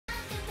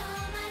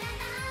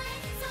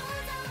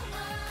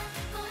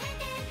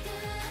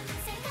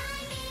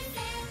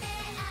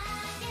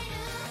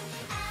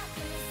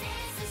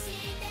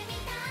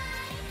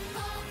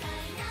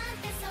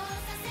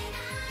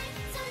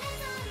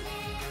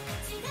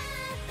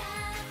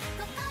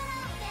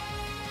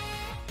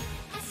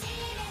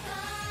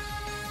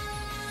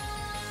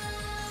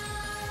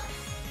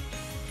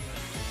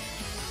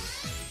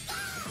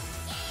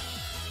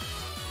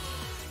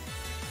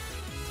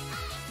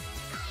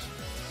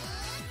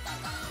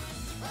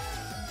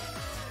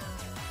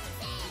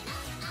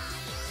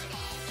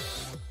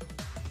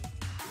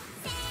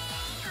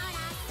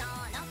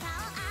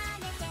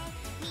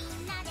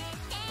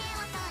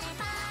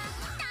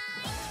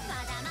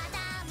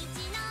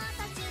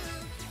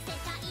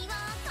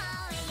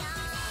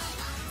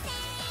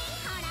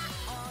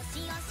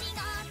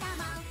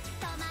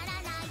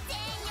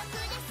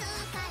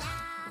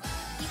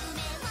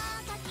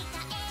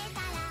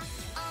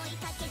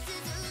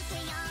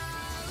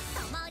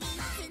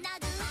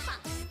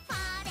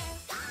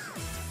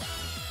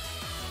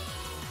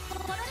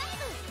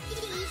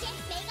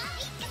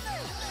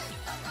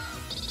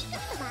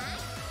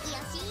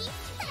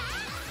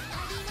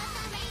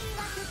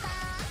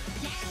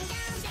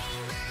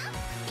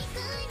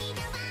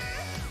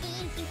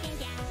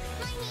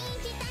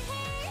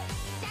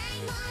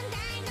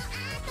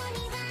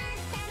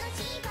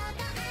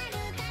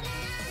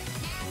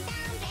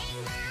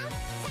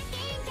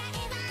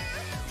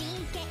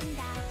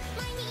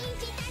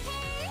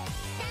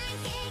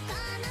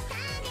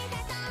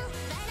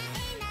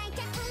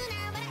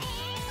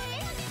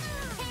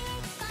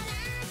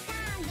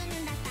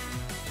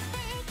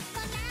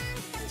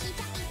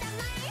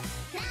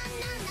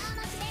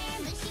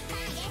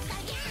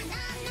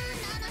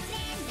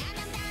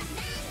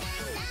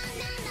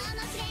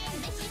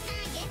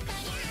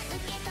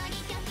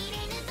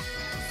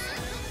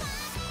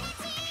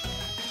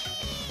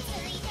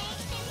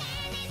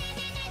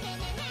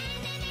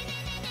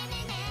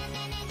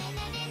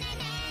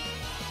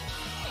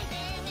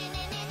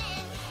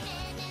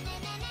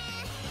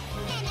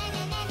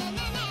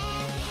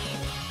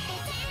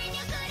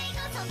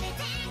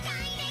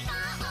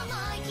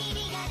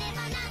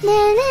Na,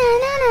 na,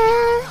 na, na.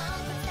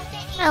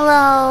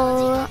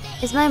 Hello.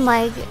 Is my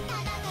mic?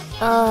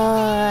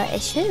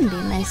 It shouldn't be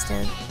messed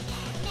up.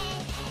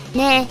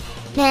 Nah,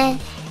 nah,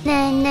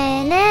 nah,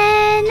 nah,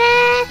 nah,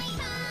 nah.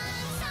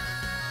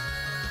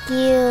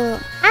 You.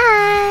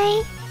 Hi.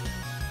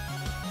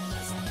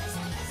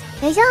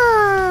 Yoisho.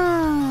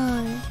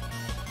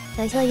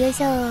 Yoisho,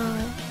 yoisho.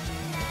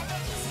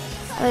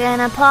 We're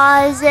gonna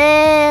pause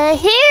it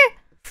here.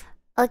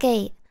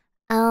 Okay.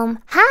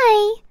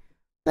 Hi.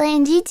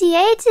 Playing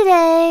GTA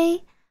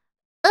today.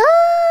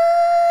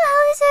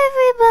 How's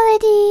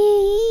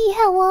everybody?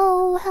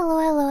 Hello, hello,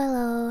 hello,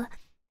 hello.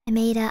 I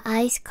made an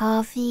iced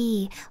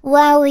coffee.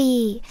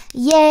 Wowie.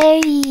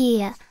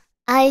 Yay.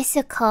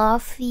 Iced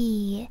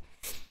coffee.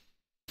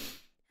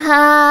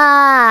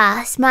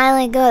 Ah, Smile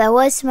and Go. That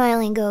was Smile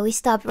and Go. We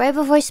stopped right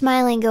before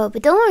Smile and Go.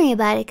 But don't worry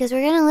about it, because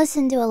we're going to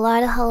listen to a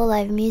lot of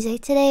hololive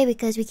music today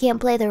because we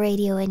can't play the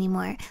radio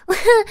anymore.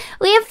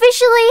 We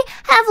officially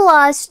have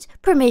lost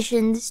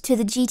permissions to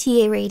the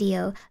GTA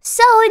radio.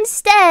 So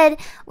instead,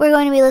 we're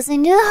going to be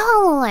listening to the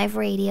hololive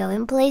radio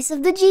in place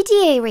of the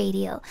GTA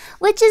radio.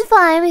 Which is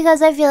fine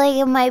because I feel like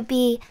it might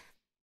be...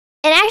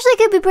 It actually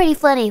could be pretty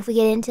funny if we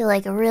get into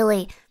like a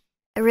really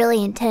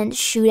intense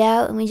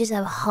shootout and we just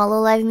have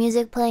hololive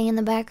music playing in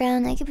the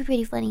background. That could be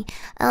pretty funny.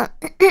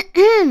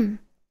 Anyway,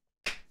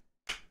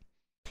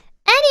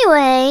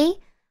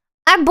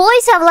 our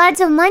boys have lots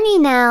of money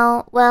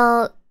now.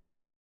 Well,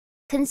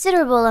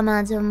 considerable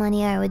amounts of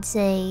money, I would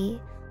say.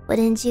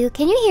 Wouldn't you?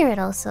 Can you hear it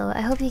also?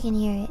 I hope you can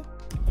hear it.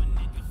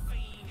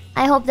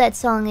 I hope that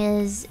song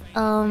is,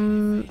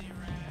 we're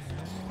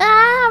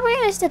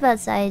gonna step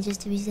outside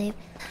just to be safe.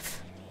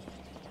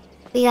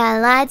 We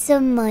got lots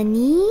of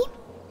money.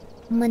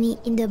 Money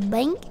in the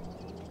bank.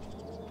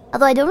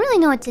 Although I don't really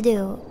know what to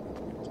do.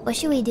 What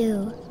should we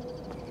do?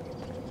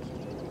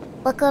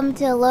 Welcome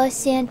to Los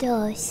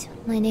Santos.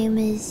 My name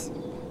is...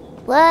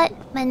 What?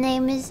 My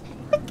name is...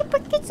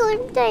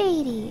 Slim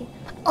Daddy.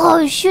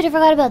 Oh shoot, I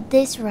forgot about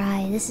this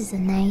ride. This is a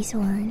nice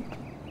one.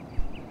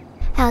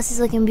 House is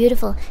looking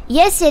beautiful.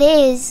 Yes, it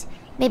is.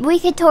 Maybe we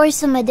could tour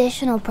some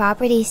additional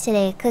properties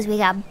today because we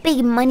got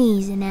big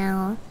monies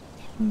now.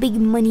 Big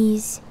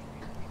monies.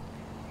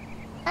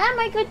 Ah,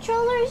 my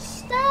controller's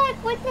stuck.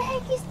 What the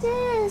heck is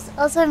this?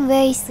 Also, I'm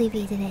very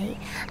sleepy today.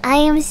 I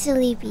am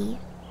sleepy.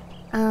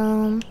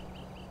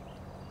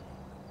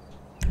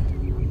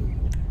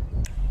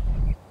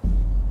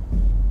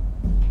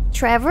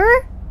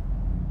 Trevor?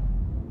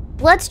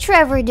 What's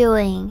Trevor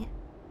doing?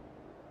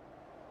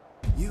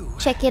 You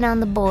checking on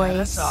the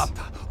boys. Us up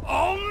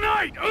all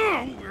night.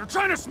 We were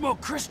trying to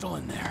smoke crystal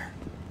in there.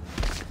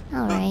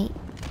 All right.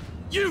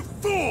 You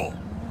fool!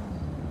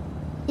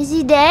 Is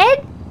he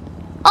dead?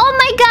 Oh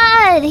my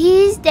god,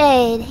 he's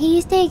dead.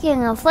 He's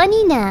taking a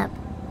funny nap.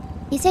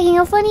 He's taking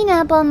a funny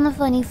nap on the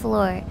funny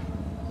floor.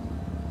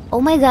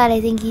 Oh my god,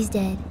 I think he's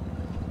dead.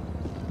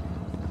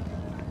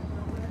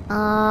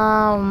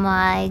 Oh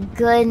my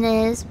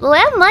goodness. Well, we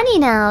have money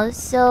now,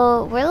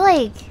 so we're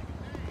like...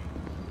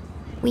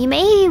 We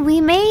may...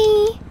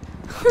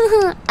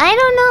 I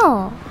don't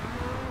know.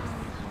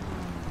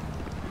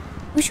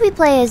 Who should we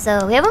play as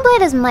though? We haven't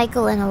played as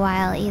Michael in a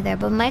while either,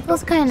 but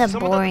Michael's kind of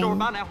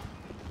boring.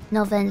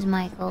 No offense,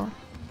 Michael.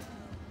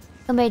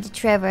 Compared to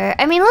Trevor.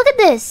 I mean, look at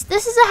this.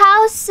 This is a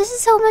house. This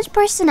is so much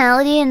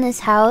personality in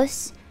this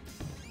house.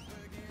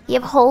 You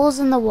have holes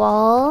in the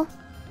wall.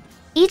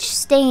 Each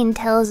stain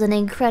tells an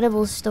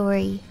incredible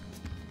story.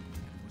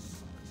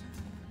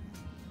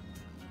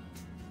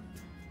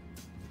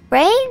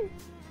 Right?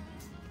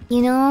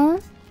 You know?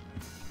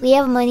 We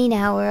have money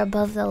now. We're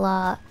above the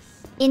law.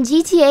 In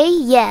GTA,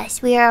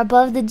 yes, we are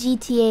above the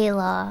GTA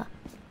law.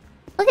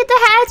 Look at the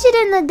hatchet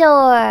in the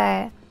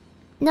door.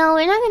 No,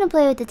 we're not gonna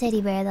play with the teddy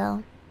bear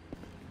though.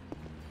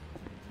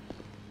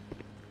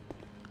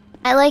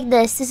 I like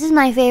this. This is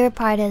my favorite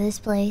part of this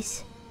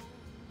place.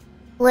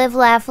 Live,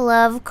 laugh,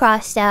 love,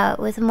 crossed out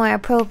with more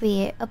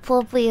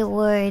appropriate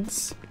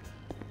words.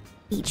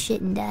 Eat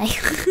shit and die.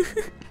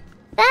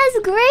 That's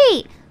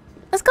great!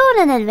 Let's go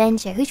on an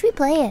adventure. Who should we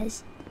play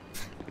as?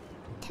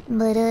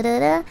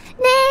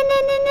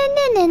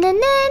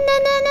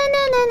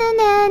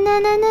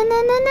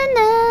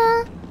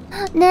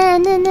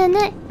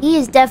 He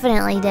is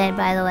definitely dead,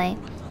 by the way.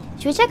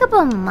 Should we check up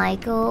on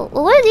Michael?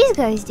 Well, what are these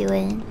guys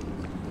doing?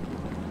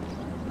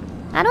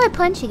 How do I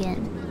punch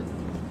again?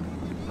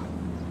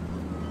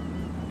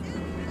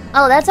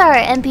 Oh, that's our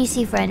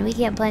NPC friend. We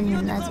can't punch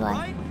him, that's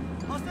why.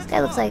 This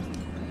guy looks like...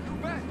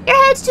 Your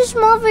head's too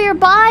small for your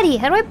body.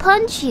 How do I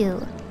punch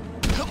you?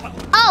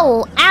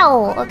 Oh,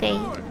 ow. Okay.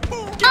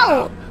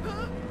 Oh!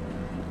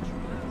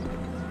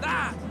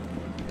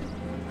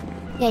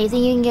 Yeah, you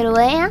think you can get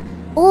away, huh?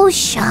 Oh,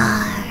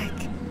 shark.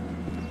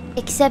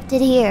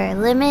 Accepted here.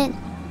 Limit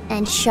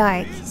and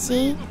shark.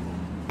 See?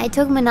 I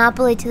took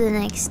Monopoly to the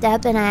next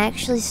step and I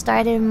actually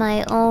started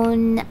my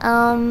own,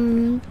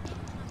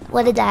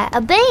 what is that?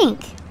 A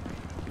bank!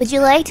 Would you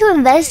like to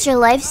invest your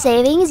life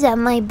savings at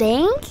my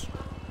bank?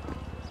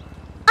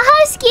 A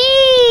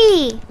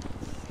husky!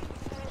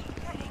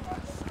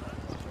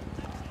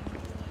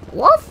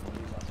 Woof!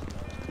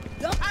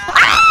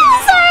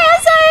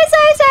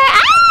 sorry. Ah!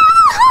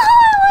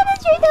 I want a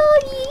stray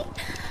doggy.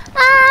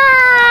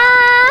 Ah!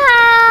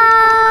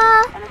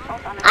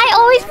 I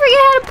always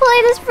forget how to play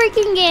this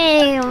freaking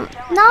game.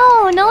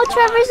 No,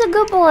 Trevor's a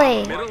good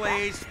boy.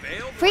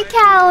 Free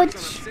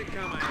couch.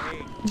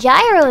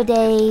 Gyro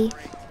day.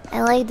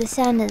 I like the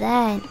sound of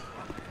that.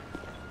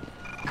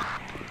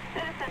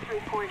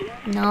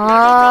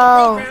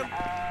 No.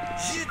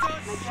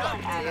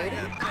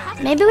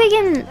 Maybe we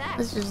can.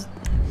 Let's just.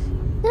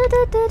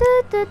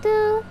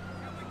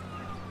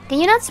 Can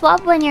you not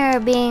swap when you're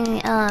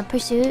being in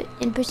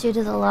pursuit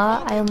of the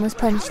law? I almost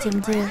punched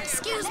him too.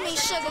 Excuse me,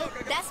 sugar.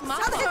 That's my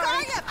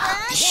car.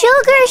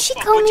 Sugar, she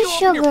called me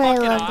sugar. I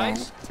love that.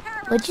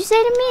 What'd you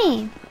say to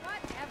me?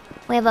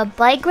 We have a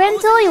bike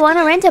rental. You want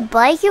to rent a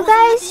bike, you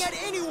guys?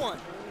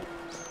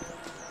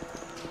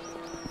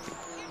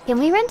 Can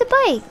we rent a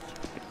bike?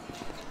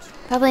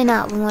 Probably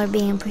not when we're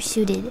being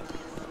pursued.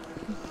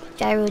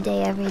 Gyro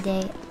day every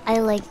day. I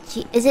like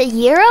is it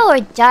Euro or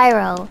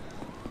Gyro?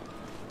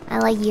 I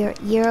like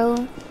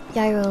Euro,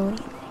 Gyro.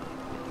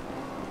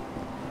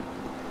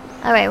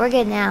 Alright, we're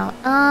good now.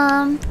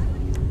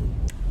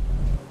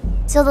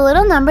 So the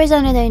little numbers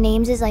under their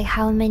names is like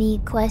how many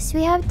quests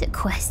we have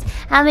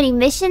how many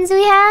missions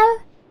we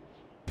have?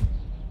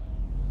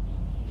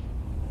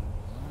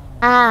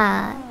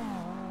 Ah.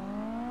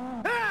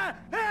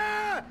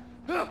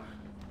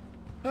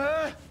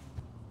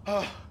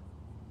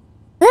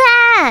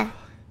 Ah!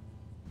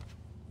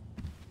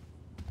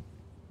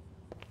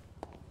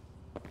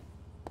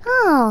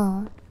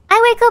 Oh,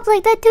 I wake up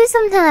like that too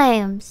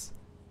sometimes.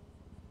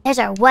 There's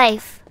our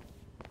wife.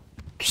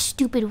 Our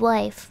stupid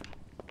wife.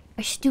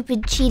 Our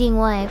stupid cheating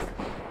wife.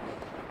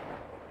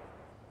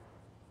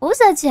 What was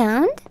that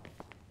sound?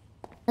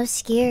 That was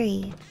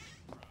scary.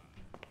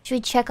 Should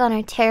we check on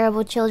our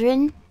terrible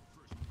children?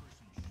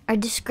 Our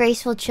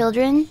disgraceful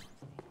children?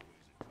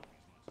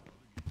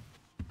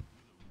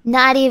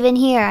 Not even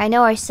here. I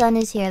know our son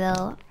is here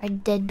though. Our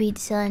deadbeat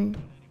son.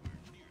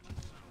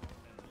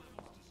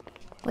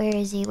 Where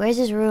is he? Where's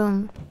his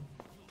room?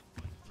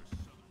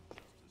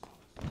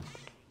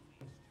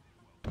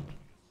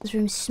 This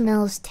room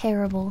smells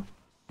terrible.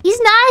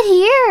 He's not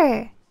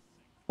here!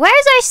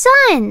 Where's our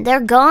son? They're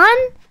gone?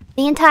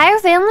 The entire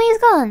family is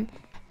gone.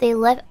 They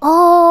left.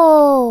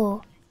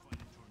 Oh!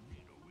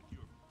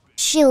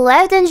 She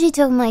left and she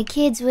took my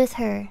kids with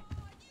her.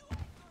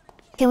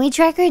 Can we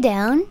track her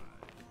down?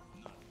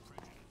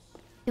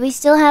 Do we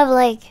still have,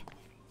 like,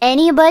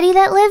 anybody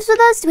that lives with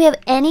us? Do we have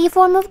any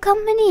form of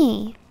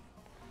company?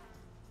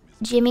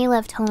 Jimmy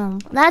left home.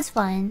 That's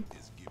fine.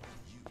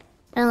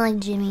 I don't like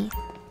Jimmy.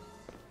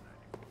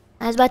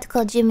 I was about to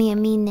call Jimmy a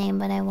mean name,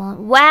 but I won't.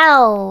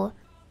 Wow!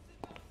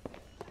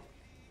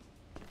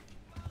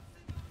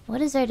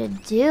 What is there to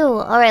do?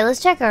 Alright,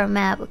 let's check our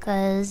map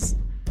because...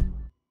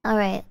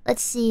 Alright,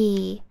 let's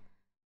see.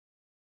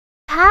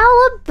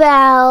 How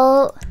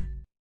about...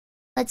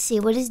 Let's see,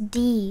 what is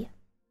D?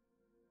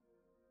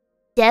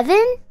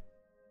 Devon?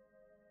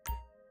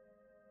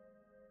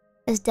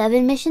 Does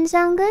Devon mission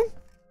sound good?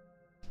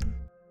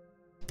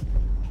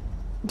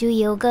 Do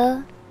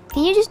yoga?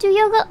 Can you just do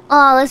yoga?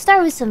 Oh, let's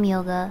start with some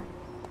yoga.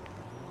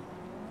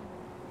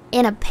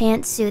 In a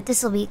pantsuit.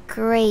 This will be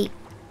great.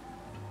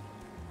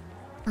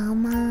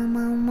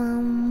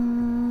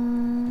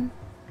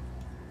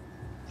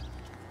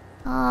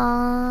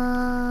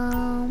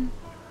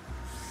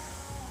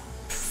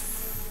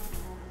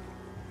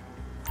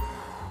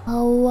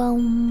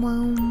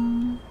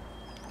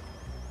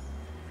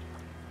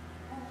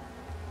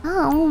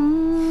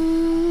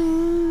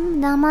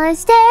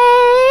 Namaste.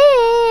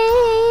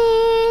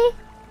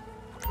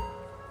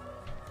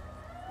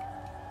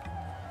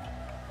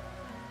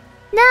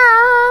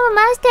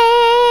 Namaste.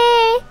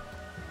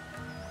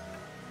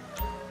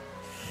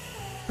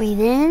 Breathe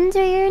in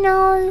through your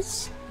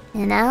nose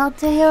and out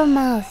through your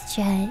mouth,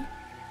 chat.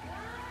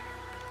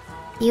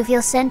 Do you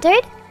feel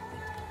centered?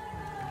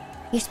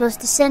 You're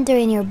supposed to center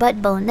in your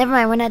butt bone. Never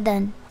mind, we're not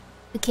done.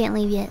 We can't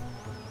leave yet.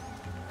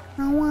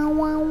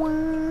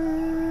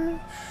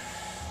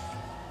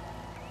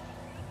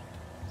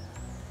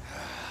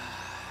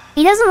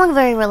 He doesn't look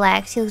very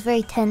relaxed. He looks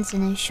very tense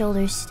in his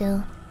shoulders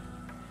still.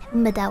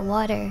 But that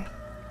water.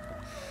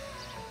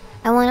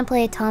 I want to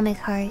play Atomic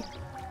Heart.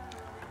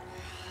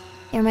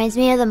 It reminds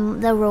me of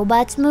the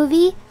Robots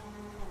movie.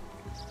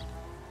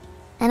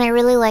 And I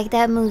really like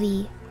that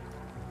movie.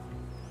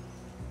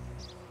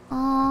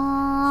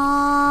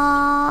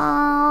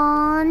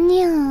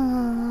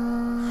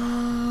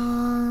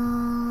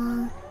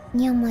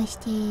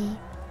 Namaste.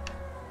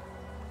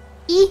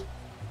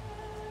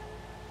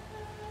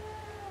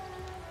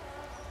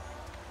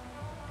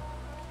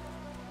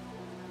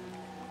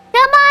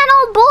 Come on,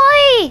 old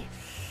boy!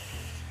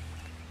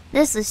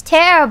 This is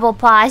terrible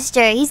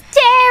posture. He's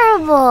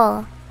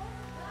terrible.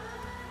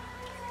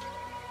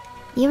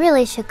 You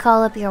really should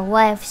call up your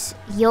wife's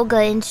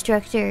yoga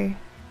instructor.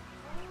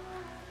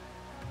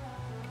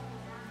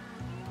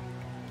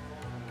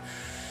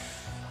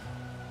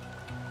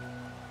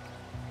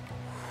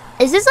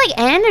 Is this like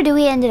end or do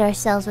we end it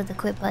ourselves with the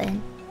quit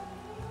button?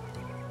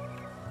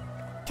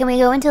 Can we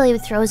go until he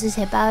throws his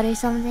hip out or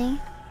something?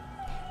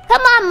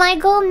 Come on,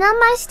 Michael.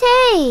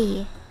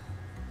 Namaste.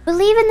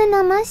 Believe in the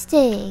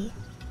namaste.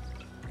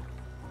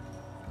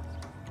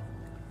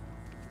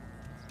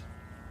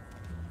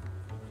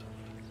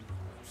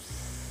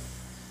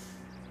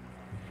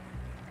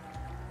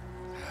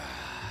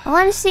 I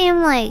want to see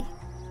him, like,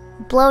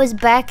 blow his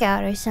back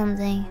out or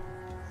something.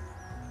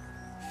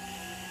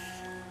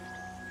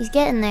 He's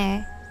getting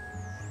there.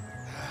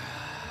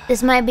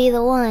 This might be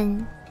the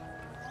one.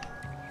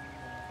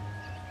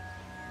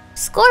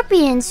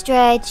 Scorpion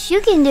stretch.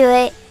 You can do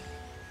it.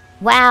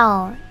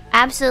 Wow.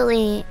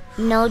 Absolutely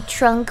no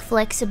trunk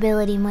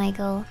flexibility,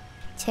 Michael.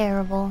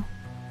 Terrible.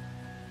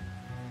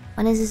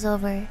 When is this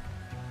over?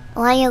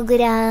 Ohayo,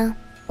 Gura.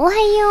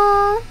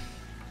 Ohayo.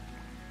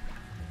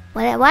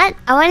 What?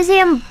 I want to see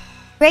him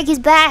break his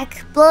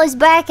back. Blow his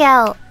back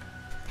out.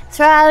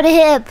 Throw out a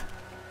hip.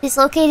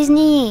 Dislocate his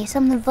knee.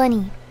 Something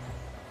funny.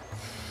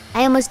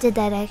 I almost did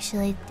that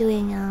actually.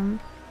 Doing,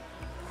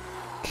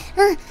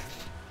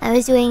 I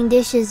was doing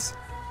dishes.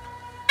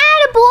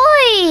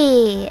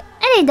 Attaboy!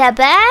 That ain't that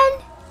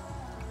bad.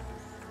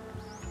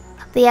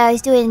 But yeah, I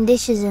was doing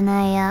dishes and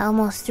I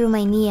almost threw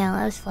my knee out.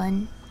 That was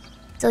fun.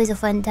 It's always a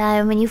fun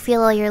time when you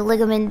feel all your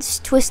ligaments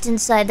twist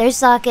inside their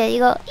socket. You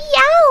go,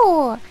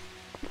 yow!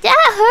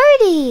 That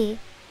hurty!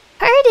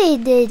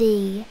 Hurted,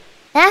 diddy.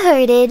 That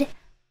hurted.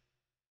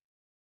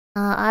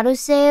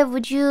 Autosave,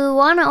 would you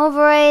want to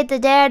override the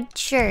data?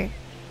 Sure.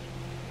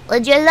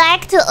 Would you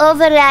like to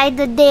override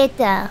the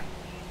data?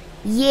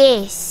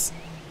 Yes.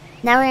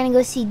 Now we're gonna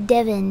go see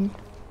Devin.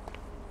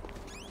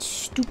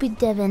 Stupid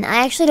Devin.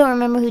 I actually don't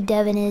remember who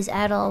Devin is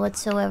at all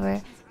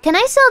whatsoever. Can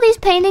I sell these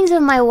paintings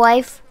of my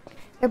wife?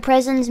 Her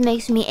presence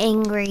makes me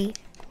angry.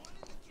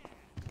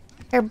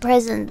 Her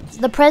presence.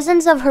 The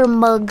presence of her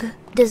mug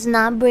does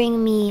not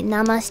bring me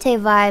namaste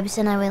vibes,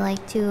 and I would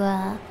like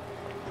to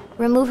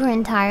remove her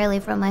entirely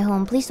from my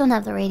home. Please don't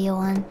have the radio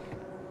on.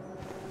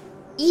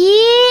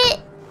 Yeah.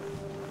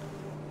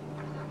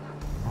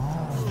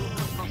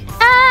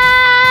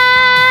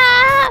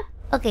 Ah!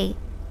 Okay.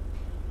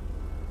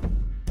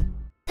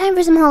 Time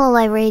for some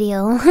hololive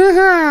radio.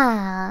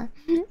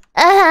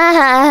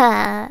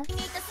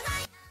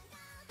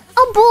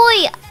 Oh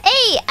boy!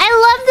 Hey, I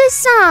love this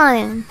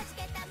song!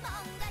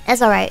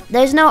 That's alright.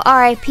 There's no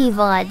RIP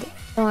VOD.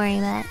 Don't worry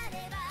about it.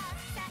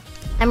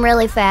 I'm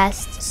really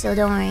fast, so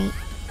don't worry.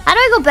 How do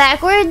I go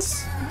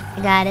backwards?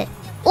 I got it.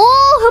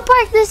 Oh, who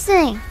parked this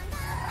thing?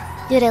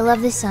 Dude, I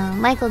love this song.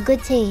 Michael,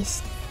 good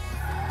taste.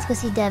 Let's go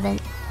see Devin.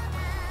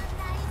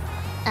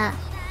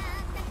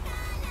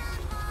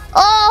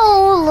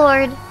 Oh,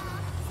 Lord.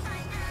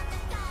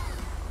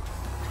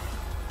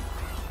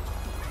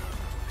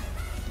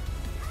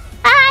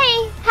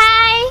 Hi.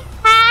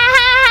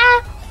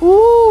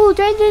 Ooh,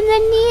 threading the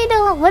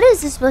needle. What is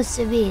this supposed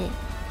to be?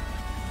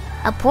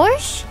 A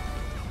Porsche?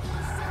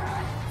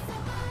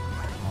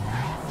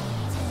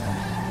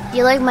 Do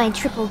you like my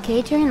triple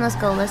K turn? Let's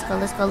go.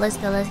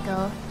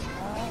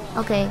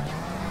 Okay.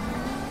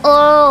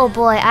 Oh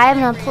boy, I have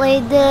not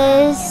played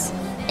this.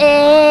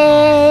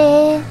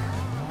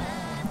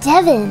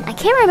 Devin. I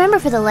can't remember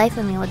for the life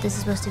of me what this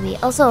is supposed to be.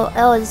 Also,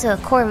 oh, it's a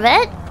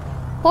Corvette?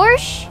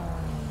 Porsche?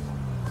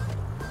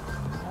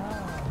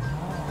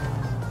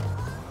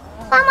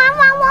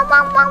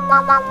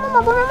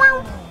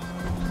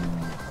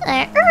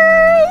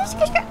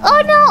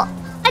 Oh no!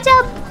 Watch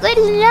out,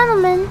 ladies and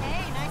gentlemen.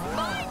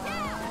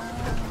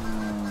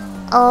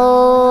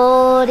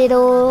 Oh,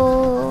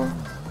 diddle.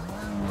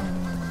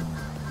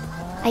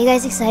 Are you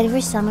guys excited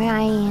for summer?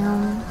 I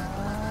am.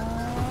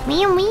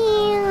 Meow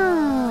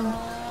meow.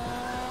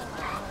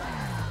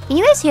 Can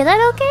you guys hear that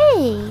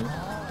okay?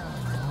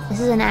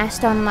 This is an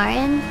Aston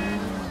Martin?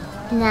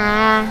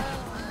 Nah.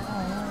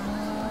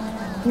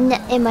 No,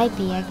 it might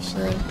be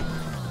actually.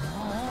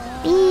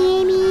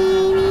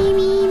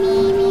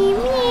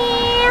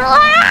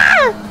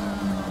 Ah!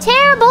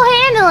 Terrible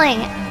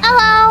handling.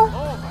 Hello.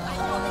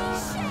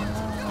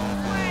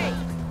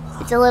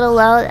 It's a little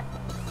low.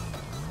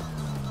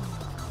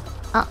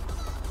 Oh,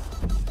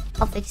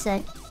 I'll fix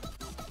it.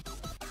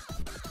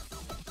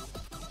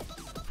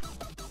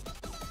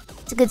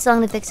 It's a good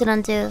song to fix it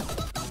on too.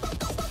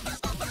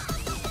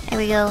 There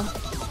we go.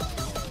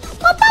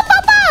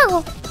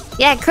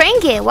 Yeah,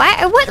 crank it.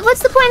 Why?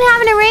 What's the point of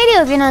having a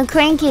radio if you're not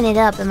cranking it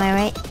up? Am I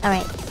right? All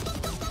right.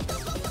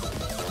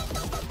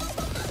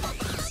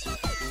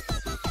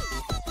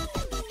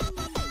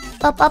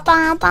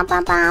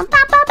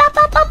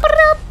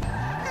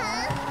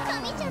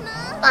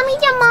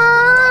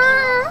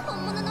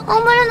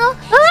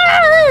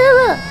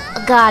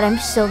 Oh God, I'm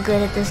so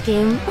good at this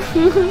game.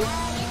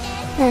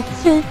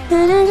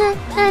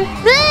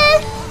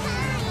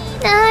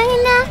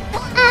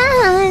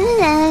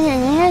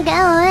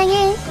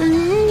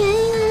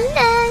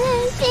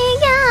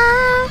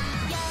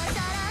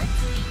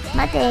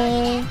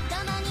 Mate.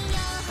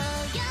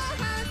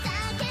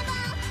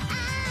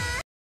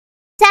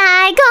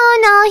 Taigo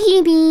no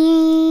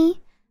hibi.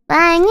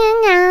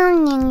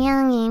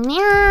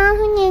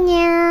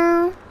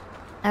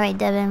 Alright,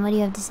 Devin, what do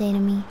you have to say to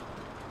me?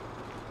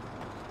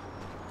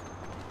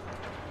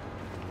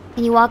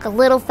 Can you walk a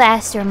little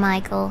faster,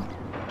 Michael?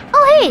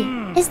 Oh,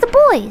 hey! It's the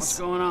boys! What's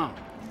going on?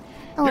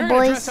 Hello, You're gonna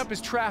boys. dress up as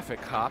traffic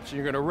cops, and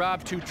you're gonna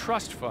rob 2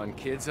 trust fund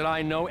kids that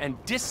I know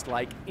and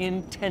dislike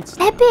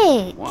intensely.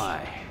 Epic!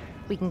 Why?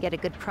 We can get a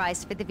good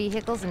price for the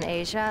vehicles in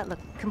Asia. Look,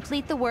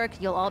 complete the work,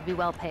 you'll all be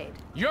well paid.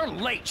 You're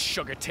late,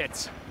 sugar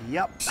tits.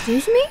 Yep.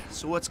 Excuse me?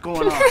 So what's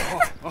going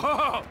on?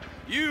 Oh,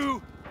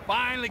 you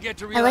finally get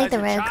to realize the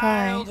your red car.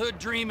 childhood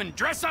dream and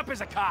dress up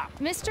as a cop.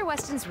 Mr.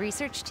 Weston's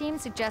research team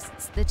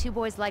suggests the 2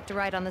 boys like to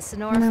ride on the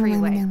Sonora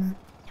Freeway.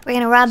 We're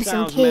gonna rob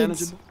some Sounds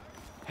kids. manageable.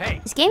 Hey,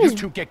 This game you is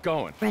 2 get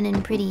going.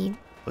 running pretty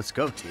Let's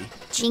go, T.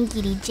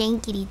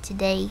 jinkity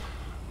today.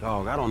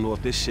 Dog, I don't know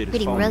if this shit is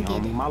Pretty for me, rugged.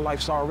 homie. My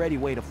life's already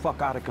way the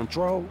fuck out of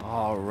control.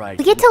 All right.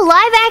 We get to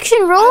live action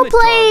I'm a roleplay!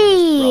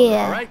 Darwinist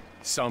brother, all right?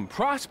 Some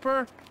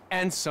prosper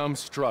and some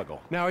struggle.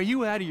 Now, are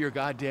you out of your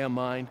goddamn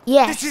mind?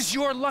 Yes. This is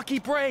your lucky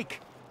break.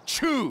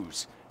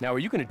 Choose. Now, are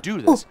you gonna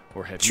do this,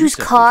 or have you choose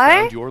simply car?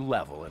 found your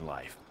level in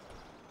life?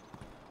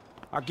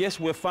 I guess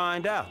we'll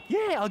find out.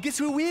 Yeah, I'll guess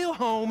we will,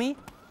 homie.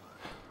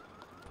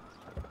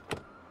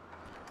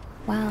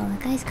 Wow, the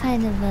guy's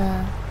kind of,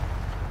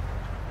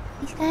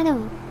 he's kind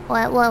of...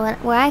 Well,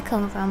 where I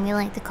come from, we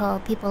like to call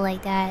people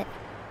like that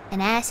an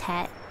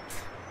asshat.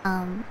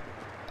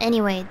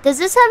 Anyway, does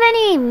this have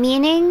any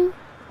meaning?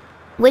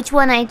 Which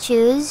one I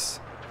choose?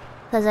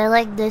 Because I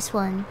like this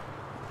one.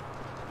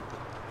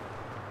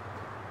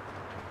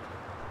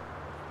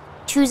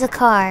 Choose a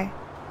car.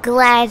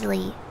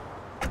 Gladly.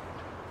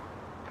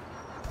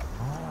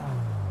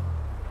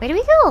 Where do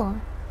we go?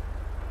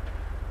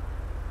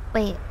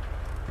 Wait.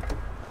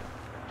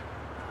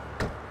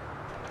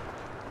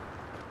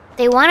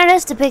 They wanted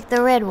us to pick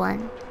the red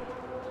one.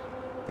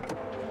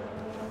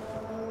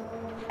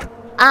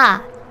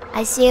 Ah,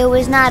 I see it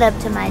was not up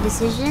to my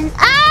decision.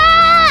 Ah!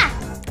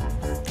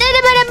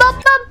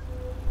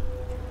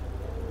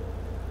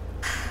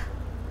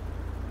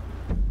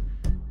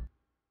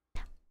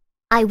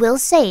 I will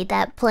say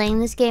that playing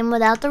this game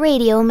without the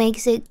radio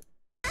makes it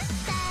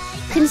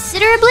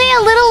considerably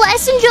a little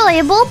less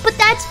enjoyable, but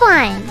that's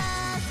fine.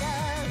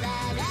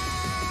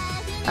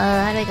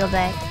 How do I go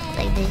back?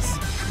 Like this.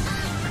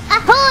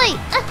 Ahoy!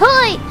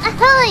 Ahoy!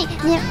 Ahoy!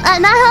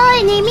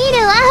 Ahoy!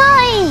 Nemiru!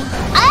 Ahoy!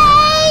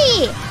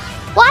 Hey!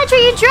 Watch where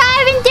you're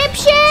driving,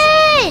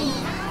 dipshit!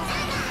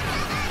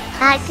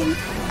 I can...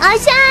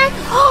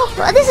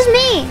 Oh, this is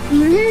me!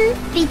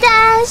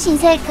 Vita, 新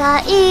世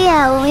界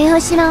や海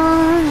星の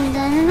見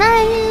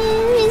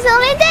初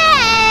めて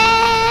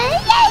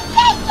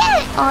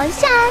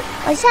Ocean!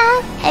 Ocean!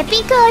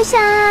 Epic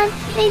Ocean!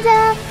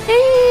 Vita,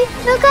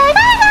 向かいな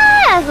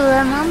がら不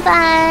安満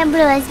杯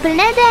Blue as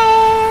Planet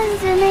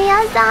住み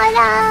やさら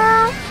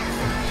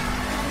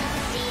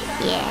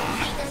Yeah!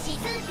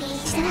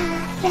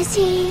 ら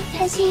しい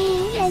らし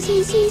いら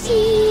しいしし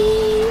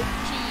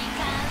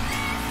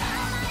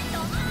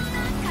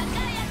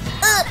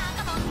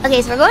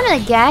Okay, so we're going to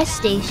the gas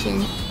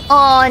station.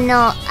 Oh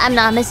no, I'm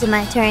not missing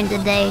my turn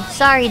today.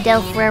 Sorry,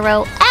 Del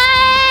Ferrero.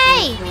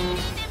 Hey!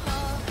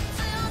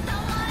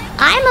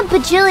 I'm a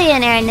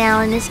bajillionaire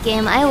now in this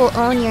game. I will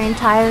own your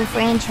entire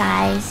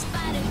franchise.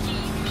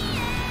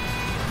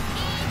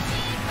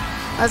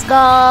 Let's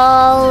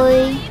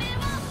go.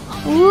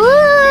 Woo!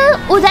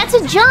 Oh, that's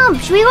a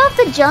jump. Should we go off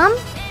the jump?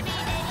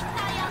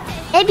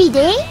 Every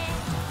day?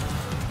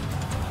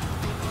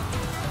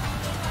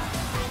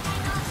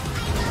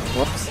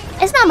 Whoops.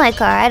 It's not my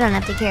car. I don't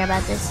have to care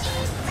about this.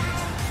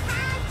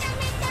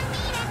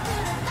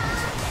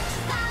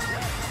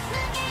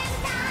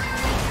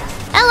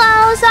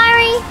 Hello,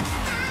 sorry.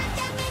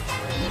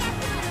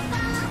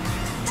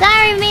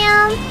 Sorry,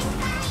 ma'am.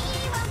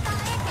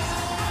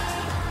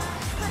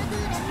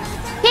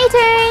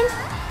 K-turn.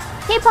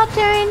 K-pop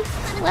turn.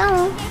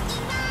 Well.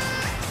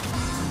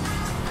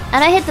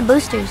 And I hit the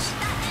boosters.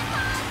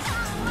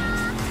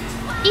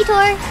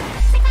 Detour.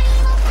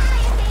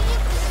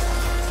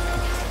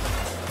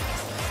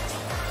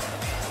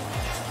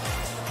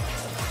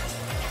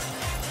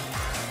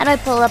 How do I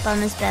pull up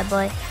on this bad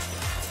boy?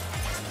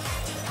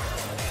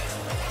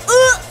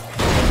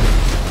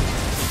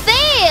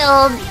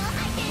 Failed!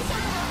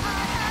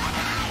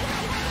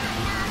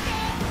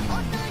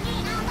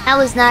 That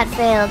was not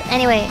failed.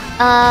 Anyway,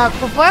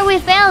 before we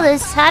fail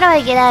this, how do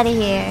I get out of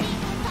here?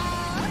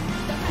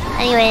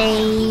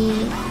 Anyway,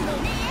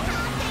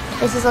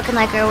 this is looking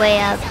like our way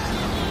up.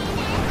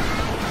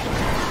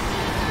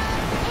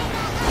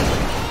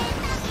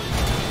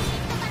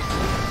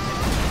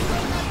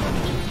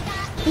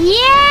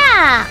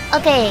 Yeah!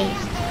 Okay.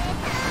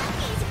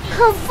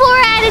 4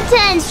 out of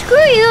 10. Screw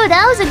you.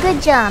 That was a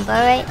good jump,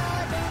 alright?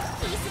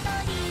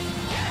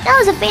 That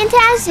was a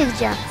fantastic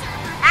jump.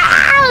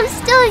 Ah, I'm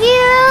still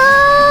here.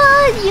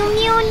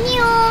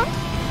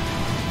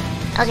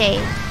 Okay.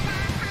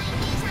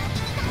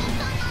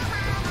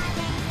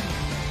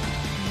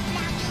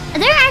 Are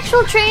there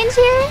actual trains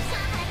here?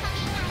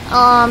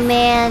 Oh,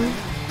 man.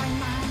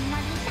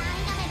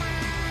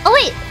 Oh,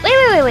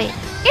 wait.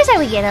 Here's how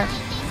we get up.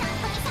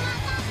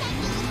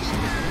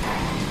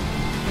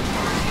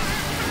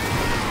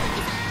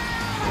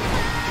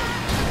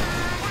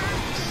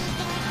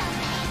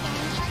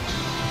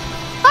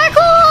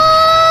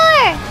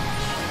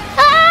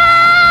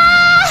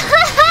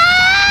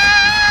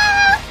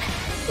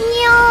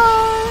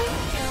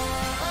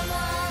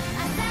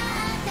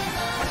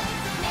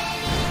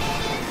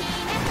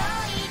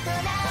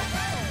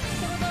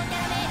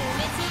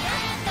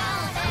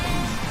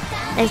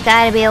 There's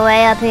gotta be a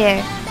way up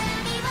here.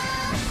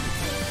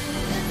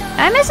 Am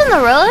I missing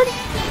the road?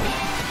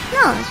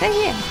 No, it's right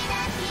here.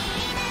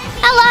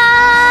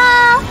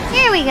 Hello!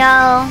 Here we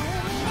go.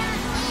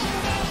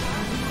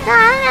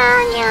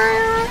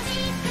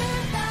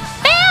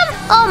 Bam!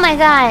 Oh my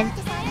god.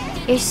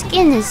 Your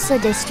skin is so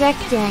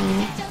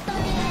distracting.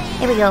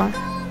 Here we go.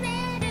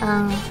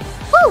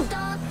 Woo!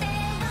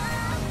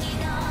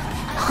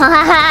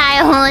 I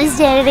almost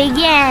did it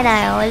again.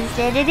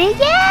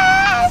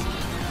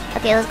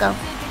 Okay, let's go.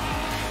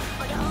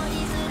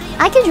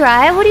 I can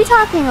drive. What are you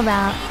talking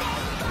about?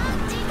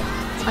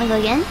 Wanna go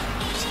again?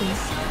 Jeez.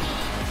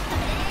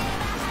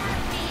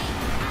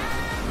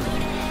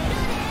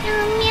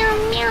 Meow, meow,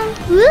 meow.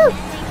 Woo!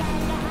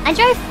 I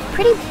drive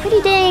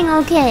pretty dang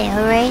okay,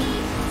 alright?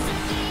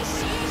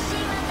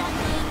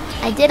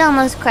 I did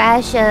almost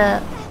crash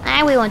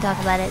we won't talk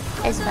about it.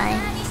 It's fine.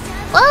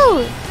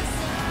 Whoa!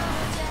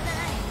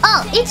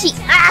 Oh, itchy!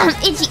 Ah,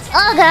 itchy!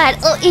 Oh god!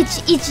 Oh,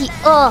 itchy!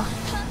 Oh!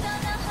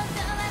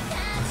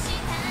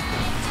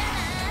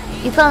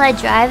 You call that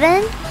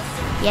driving?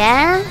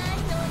 Yeah?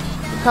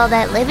 You call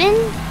that living?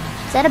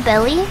 Is that a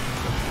belly?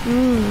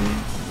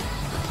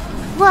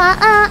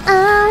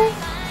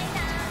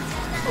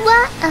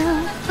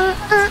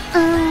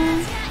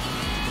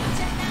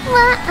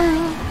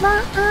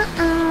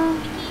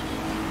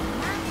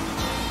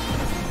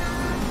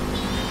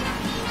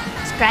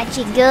 Scratch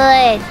it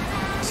good.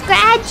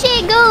 Scratch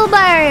it, Gawr.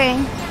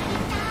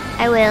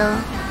 I will.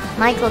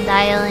 Michael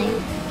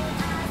dialing.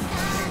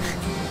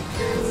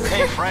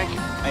 Hey, Frank.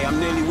 Hey, I'm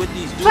nearly with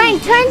these dudes.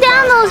 Frank, turn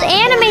down those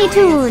anime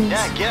tunes.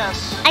 Yeah, I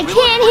guess. I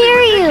can't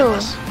hear you.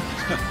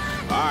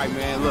 Alright,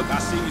 man. Look, I'll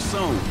see you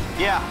soon.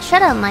 Yeah.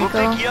 Shut up, Michael.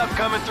 We'll pick you up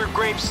coming through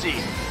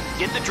Grapeseed.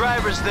 Get the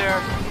drivers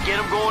there. Get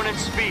them going at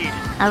speed.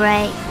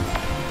 Alright.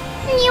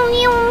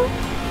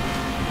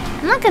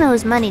 I'm not gonna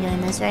lose money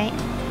doing this, right?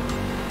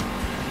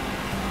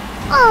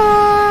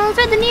 Oh,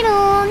 thread the needle.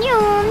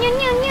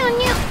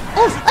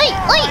 Oh,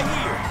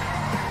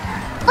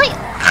 wait.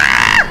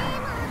 Ah!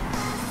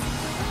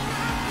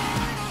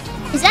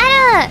 Is that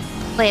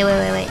a... Wait.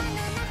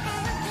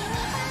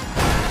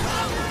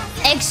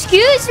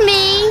 Excuse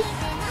me.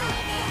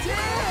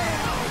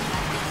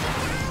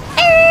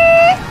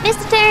 Missed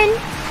the turn.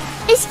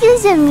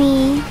 Excuse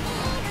me.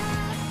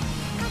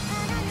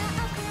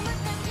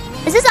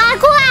 Is this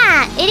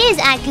Aqua? It is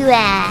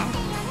Aqua.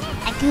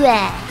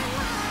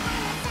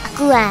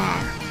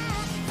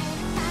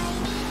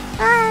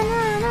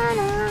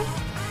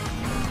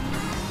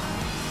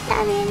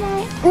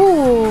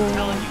 Ooh.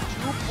 Telling you,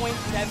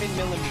 2.7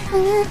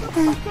 millimeters.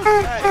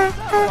 I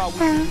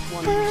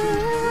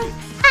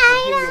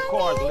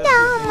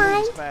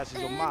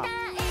don't mind.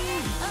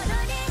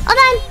 Hold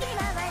on.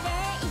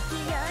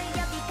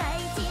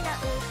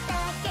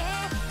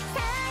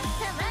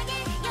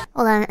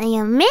 Hold on, I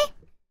am me.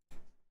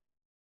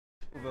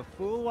 The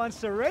fool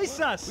wants to race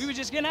us. We were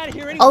just getting out of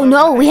here anyway. Oh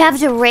no, we have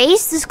to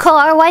race this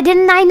car. Why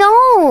didn't I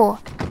know?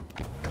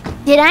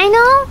 Did I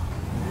know?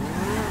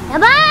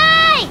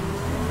 Bye-bye!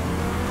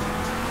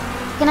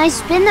 Can I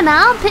spin them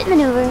out? Pit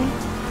maneuver.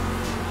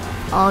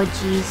 Oh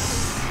jeez.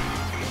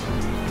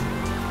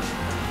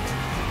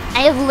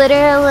 I have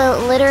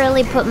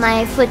literally put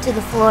my foot to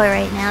the floor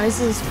right now. This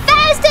is as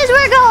fast as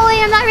we're going.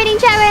 I'm not reading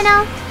chat right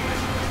now.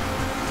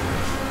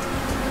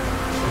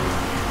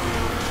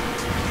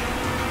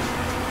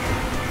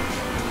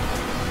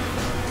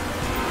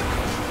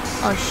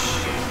 Oh shit.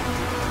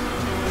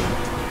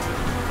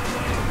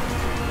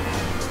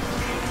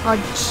 Oh,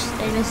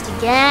 I missed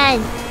again.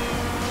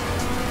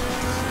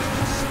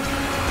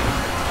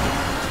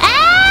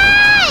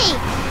 Hey!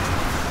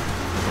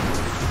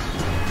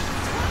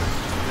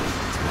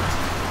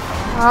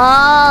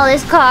 Oh,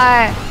 this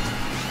car.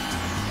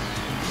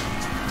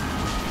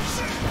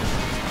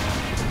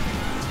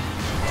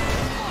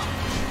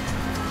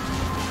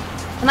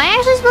 Am I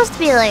actually supposed to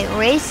be like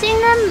racing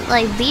them?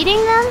 Like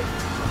beating them?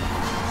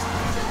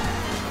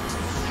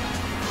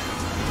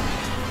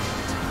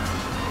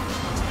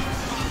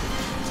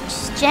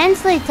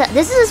 Gently,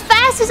 this is as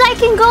fast as I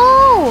can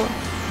go.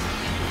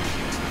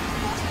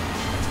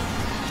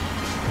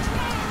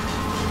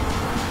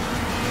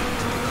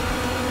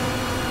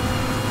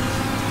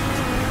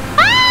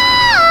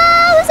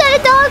 Ah! Was that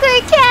a dog or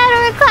a cat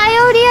or a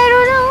coyote? I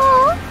don't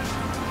know.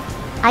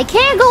 I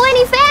can't go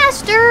any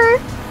faster.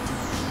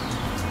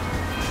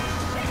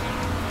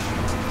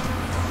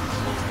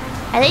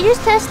 Are they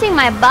just testing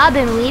my bob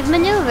and weave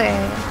maneuver?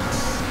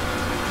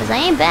 Cause I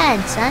ain't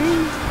bad,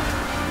 son.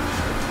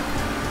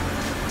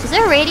 Is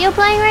there a radio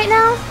playing right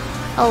now?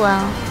 Oh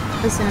well.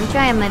 Listen, I'm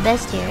trying my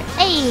best here.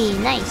 Hey,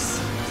 nice.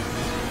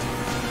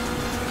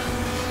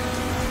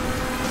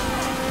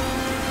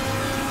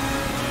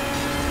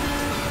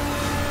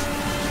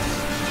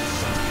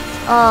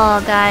 Oh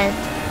god.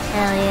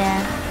 Hell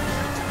yeah.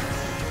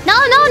 No.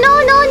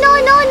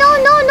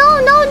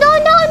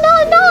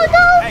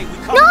 Hey, we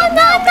coming up now,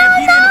 man.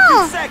 Be there in a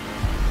few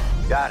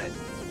seconds. Got it.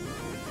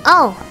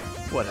 Oh.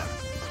 Whatever.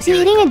 Is he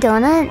eating a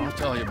donut? I'll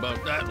tell you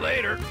about that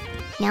later.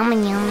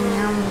 Yummy.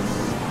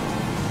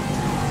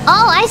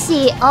 Oh, I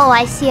see. Oh,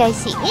 I see.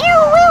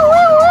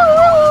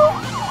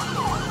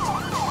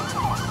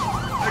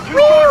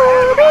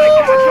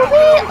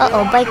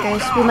 Uh-oh,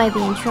 bikers. We might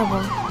be in trouble.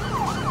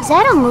 Is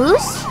that a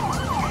moose? This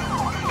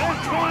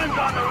one's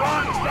on the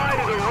wrong side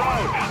of the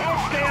road.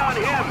 Don't stay on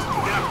him.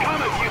 Now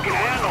come if you can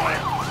handle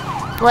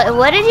it.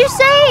 What did you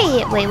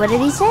say? Wait, what did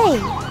he say?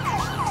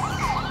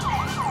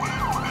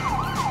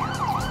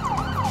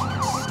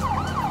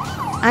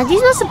 Aren't you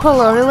supposed to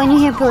pull over when you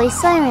hear police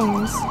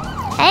sirens?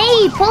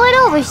 Hey, pull it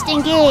over,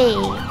 Stinky!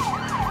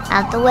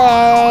 Out the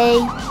way.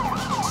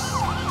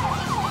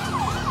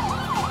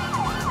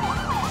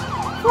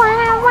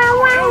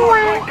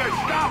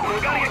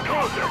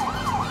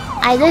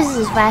 This is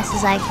as fast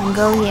as I can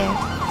go here.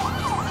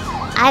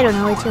 I don't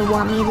know what you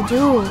want me to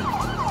do.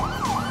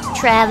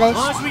 Travis,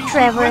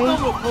 Trevor.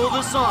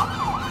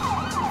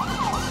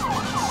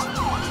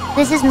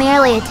 This is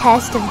merely a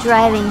test of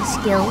driving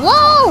skill.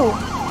 Whoa!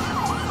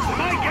 Am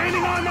I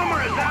gaining on them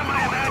or is that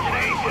my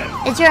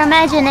imagination? It's your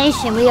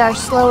imagination. We are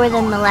slower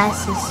than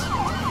molasses.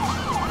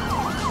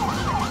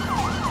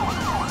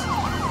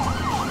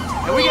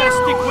 And we gotta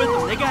stick with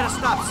them. They gotta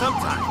stop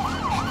sometime.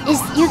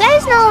 You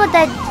guys know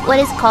what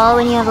it's called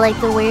when you have like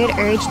the weird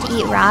urge to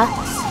eat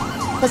rocks?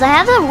 Because I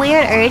have the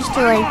weird urge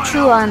to like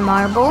chew on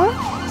marble,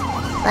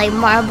 like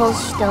marble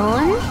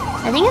stone.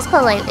 I think it's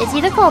called like it's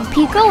either called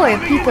pico or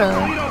pico.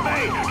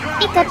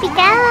 Pico, pico.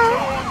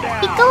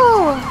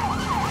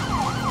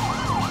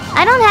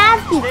 I don't have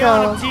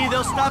pico,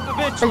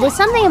 but there's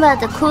something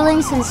about the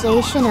cooling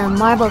sensation of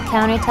marble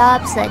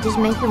countertops that just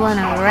makes me want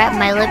to wrap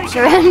my lips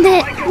around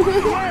it.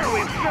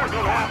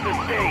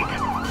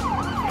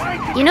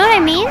 You know what I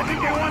mean? I think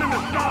they want him to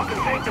stop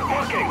and take the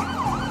booking.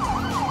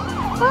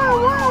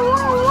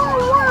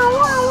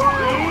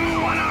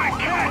 When I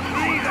catch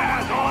these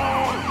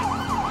assholes!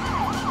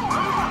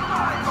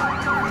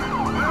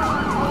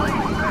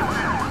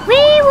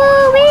 Wee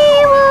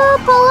woo,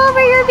 pull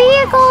over your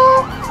vehicle,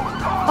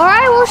 or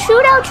I will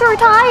shoot out your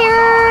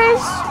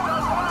tires.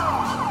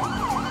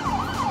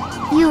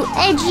 You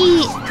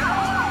edgy,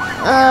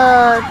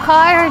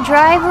 car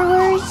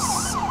drivers.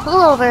 Pull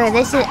over.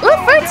 This is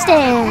fruit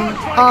stand.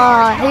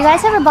 Have you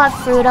guys ever bought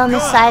fruit on the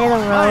side of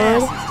the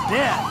road?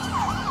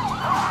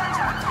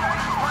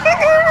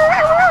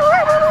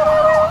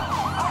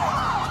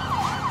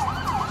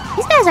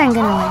 These guys aren't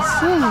gonna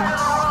listen.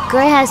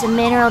 Gura has a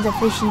mineral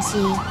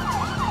deficiency.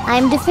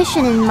 I'm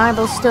deficient in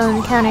marble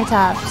stone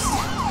countertops.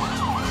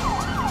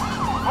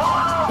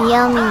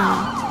 Yummy.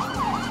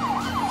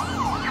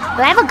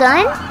 Do I have a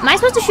gun? Am I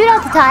supposed to shoot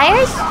out the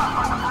tires?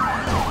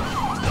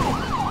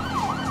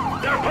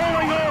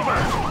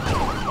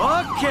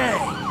 Okay.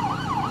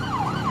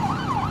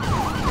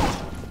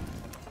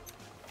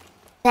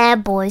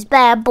 Bad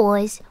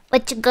boys.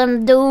 What you gonna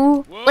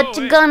do? What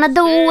you gonna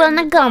do when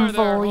I come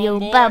for you,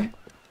 bad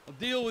I'll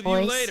deal with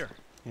boys? you later.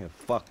 Yeah,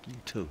 fuck you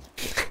too.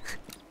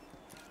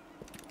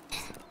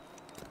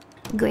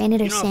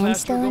 Granite or You know how fast we're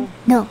sandstone? going?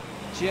 No.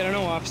 Gee, I don't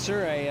know,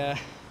 officer. I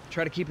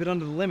try to keep it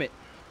under the limit.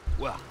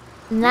 Well,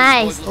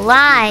 Nice boys look like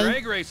lie. you're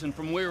drag racing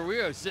from where we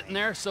are sitting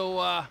there, so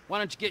why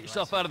don't you get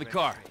yourself out of the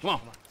car? Come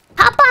on.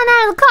 Hop on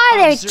out of the car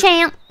there, Officer.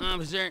 champ.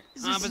 Officer,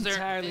 Is this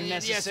entirely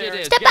Yes, necessary? it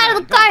is. Step Get out of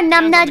on, the car, come on.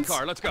 numbnuts. Hands on the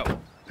car. Let's go.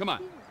 Come on.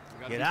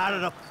 Get out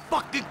of the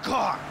fucking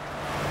car!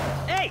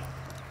 Hey!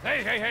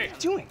 Hey. What are you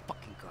doing?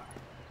 Fucking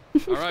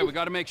car. All right, we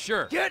got to make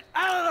sure. Get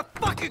out of the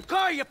fucking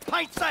car, you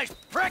pint-sized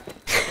prick!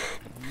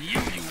 You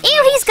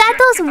Ew, he's got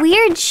those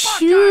weird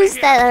shoes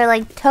that are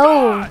like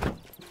toe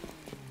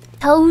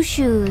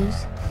shoes.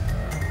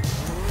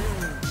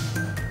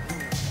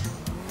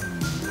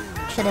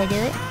 Should I do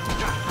it?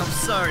 I'm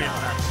sorry about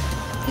that.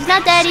 He's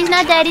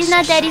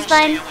not dead, he's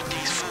fine.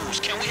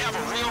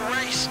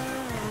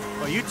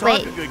 Well, you talk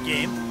Wait. a good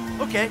game.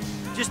 Okay,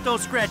 just don't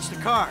scratch the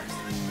cars.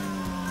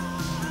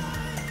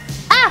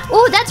 Ah!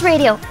 Oh, that's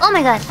radio. Oh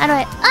my god, how do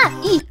I...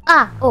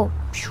 Oh.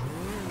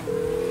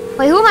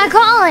 Wait, who am I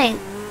calling?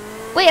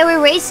 Wait, are we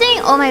racing?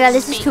 Oh my god,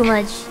 this is too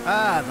much.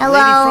 Ah, the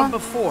Hello. lady from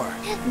before.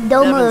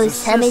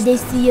 Domos, Devin's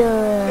Good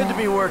Good to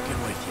be working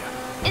with you.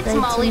 It's Good to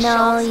Molly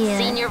know Schultz, you.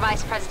 Senior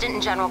Vice President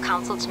and General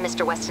Counsel to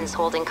Mr. Weston's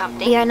holding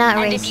company. We are not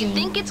and racing. if you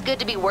think it's good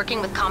to be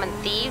working with common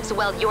thieves,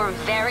 well, you're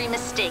very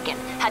mistaken.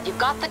 Have you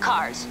got the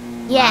cars?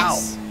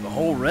 Yes. Wow, the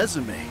whole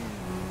resume.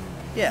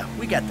 Yeah,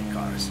 we got the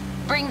cars.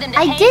 Bring them to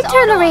I Hayes did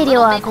turn the Auto on radio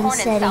Little off Big in Horn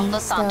South settings,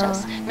 Los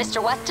Santos. so-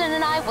 Mr. Weston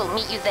and I will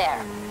meet you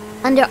there.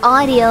 Under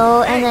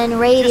audio and then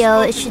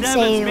radio, Just it spoke should to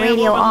say Devins, man,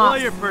 radio we're a off.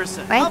 lawyer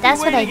person. Right? I'll be That's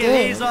what I waiting at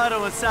did. Hayes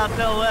Auto in South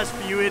LS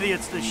for you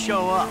idiots to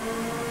show up.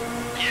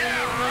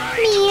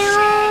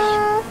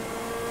 Meow.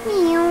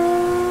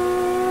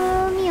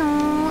 Meow.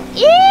 Meow.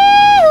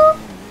 Ew.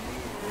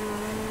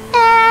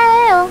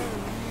 Ew.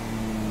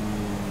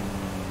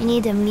 You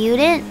need to mute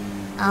it?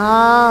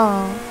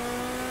 Oh.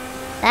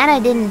 That I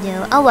didn't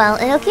do. Oh well,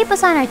 it'll keep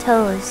us on our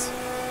toes.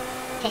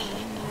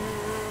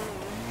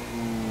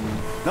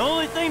 The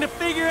only thing to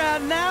figure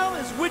out now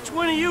is which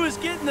one of you is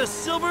getting the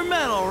silver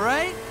medal,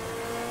 right?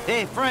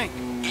 Hey, Frank.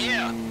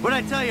 Yeah? What'd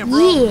I tell you, bro?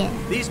 Yeah.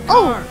 These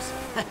Oh.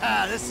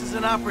 cars. This is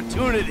an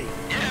opportunity.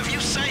 Yeah, if you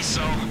say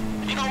so.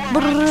 You know what?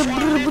 Right before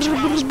I met you,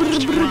 I was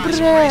supposed to run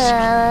some racing.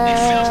 It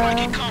feels like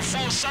it come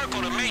full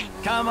circle to me.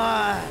 Come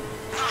on.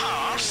 No,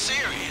 I'm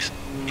serious.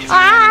 If you ever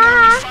got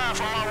me fired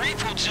from my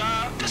repo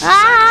job, this is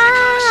exactly the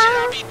kind of shit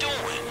I be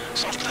doing.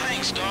 So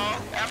thanks,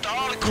 dog. After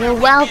all the crap You're we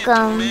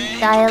welcome, been through, man,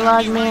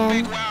 Dialogue you got me Man.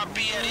 right back where I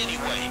be at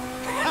anyway.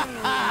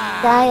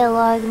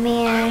 Dialogue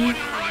Man.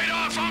 Right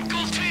off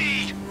Uncle T.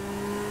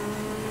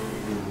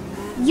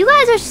 You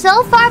guys are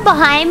so far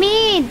behind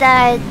me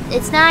that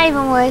it's not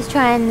even worth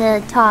trying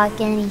to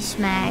talk any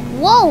smack.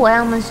 Whoa, I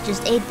almost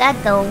just ate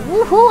that though.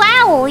 Woohoo,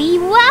 owie,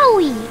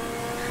 wowie.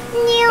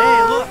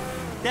 Hey, look,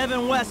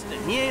 Devin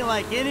Weston. He ain't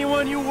like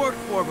anyone you worked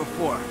for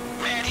before.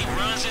 Man, he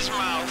runs his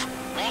mouth,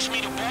 wants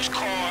me to boost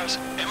cars,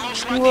 and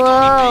most likely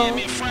gonna be paying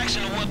me a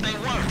fraction of what they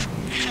worth.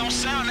 It don't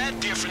sound that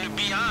different, to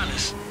be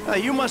honest.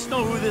 You must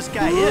know who this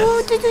guy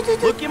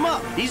is. Look him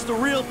up. He's the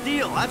real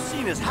deal. I've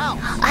seen his house.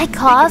 I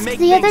coughed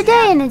the other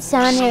day and it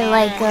sounded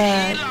like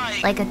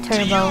a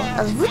turbo.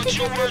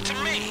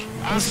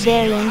 It was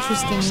very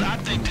interesting. I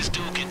think this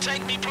dude can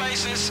take me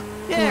places.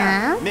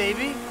 Yeah.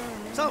 Maybe.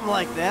 Something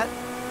like that.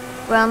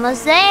 We're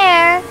almost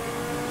there.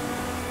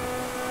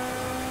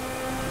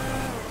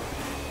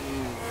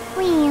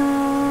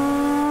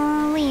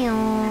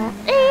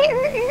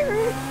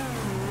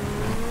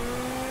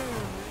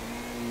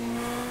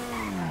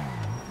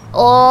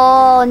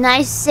 Oh,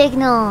 nice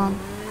signal,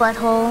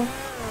 butthole.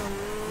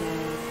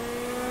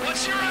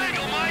 What's your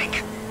angle, Mike?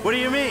 What do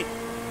you mean?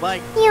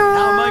 Like,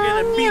 how am I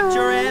gonna beat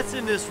your ass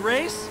in this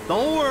race?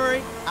 Don't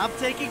worry, I'm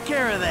taking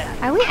care of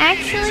that. Are we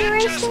actually Is it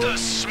racing? just the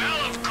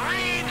smell of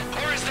green,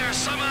 or is there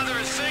some other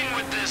thing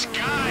with this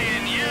guy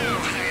and you?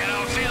 You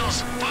know,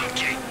 feels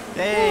funky.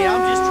 Hey,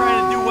 I'm just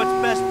trying to do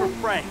what's best for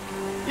Frank.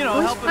 You know,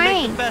 Who's help him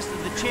make the Frank? best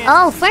of the chances.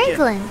 Oh, he's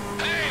Franklin.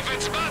 Hey, if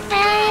it's about the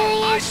Hey,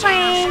 girl, I it's saw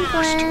her first.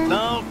 Franklin.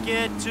 Don't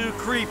get too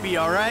creepy,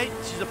 all right?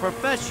 She's a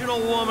professional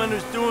woman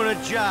who's doing a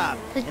job.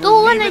 Who's And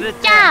we'll doing leave a it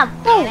at that.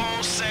 job? Boom.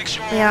 No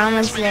sexual We are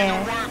almost harassment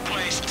in there. the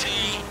workplace,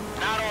 T.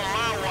 Not on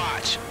my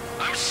watch.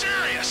 I'm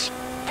serious.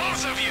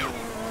 Both of you.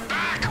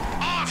 Back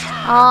off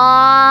her.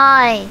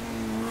 Aye.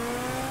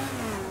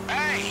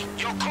 Hey,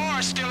 your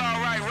car's still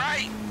all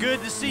right?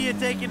 Good to see you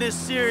taking this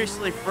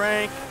seriously,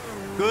 Frank.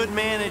 Good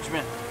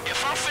management.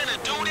 If I'm finna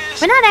do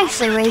this, We're not I'm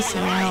actually finna do it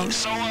racing, right. no.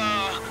 So,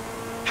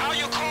 how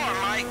your car,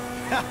 Mike?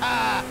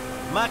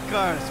 My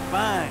car is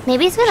fine.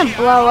 Maybe it's gonna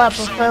blow up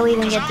before we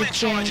even get to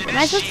change. Am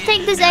I supposed to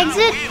take this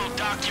exit? We'll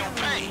dock your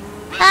pay.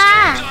 The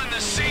Ah. stains on the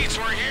seats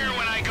were here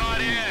when I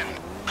got in.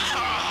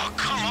 Oh,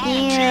 come on,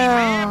 Ew.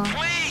 T-Man,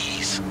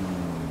 please.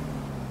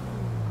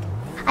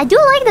 I do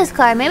like this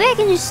car. Maybe I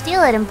can just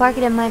steal it and park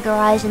it in my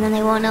garage and then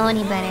they won't know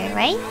any better,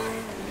 right?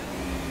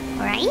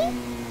 Right?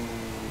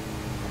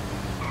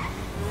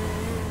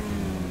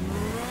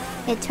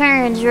 It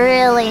turns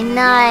really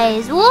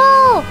nice.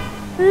 Whoa!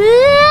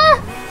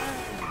 Ah!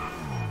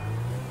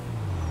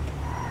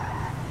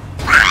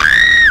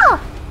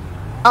 Ah!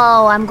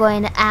 Oh, I'm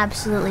going to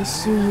absolutely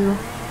sue you.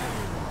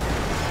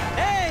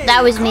 Hey,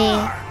 That was me.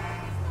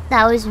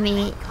 That was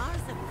me.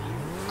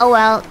 Oh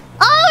well.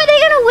 Oh, are they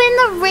gonna win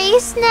the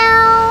race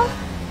now?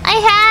 I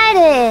had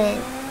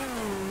it.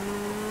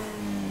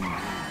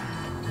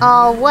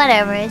 Oh,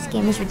 whatever. This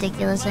game is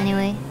ridiculous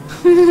anyway.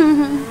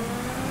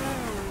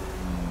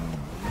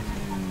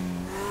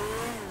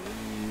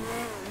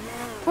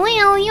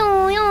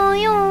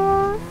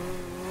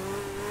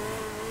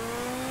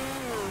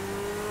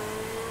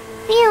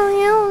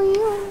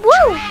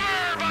 Woo!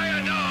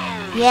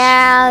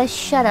 Yeah,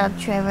 shut up,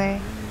 Trevor.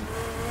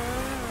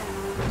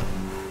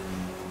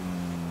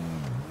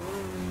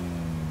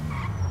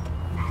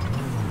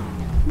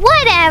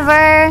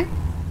 Whatever.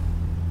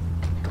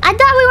 I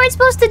thought we weren't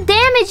supposed to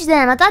damage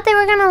them. I thought they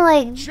were gonna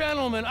like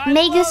Gentlemen, I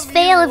make us love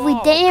fail you if we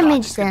all.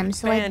 damage God, them. this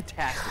So could be like,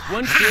 fantastic.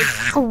 One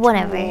kid,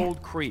 whatever. two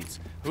old creeps.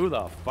 Who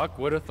the fuck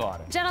would have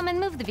thought it? Gentlemen,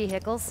 move the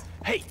vehicles.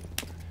 Hey,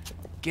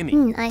 give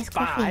me iced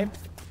coffee.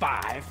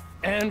 5,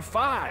 and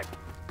 5.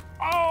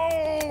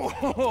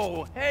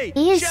 Oh, hey.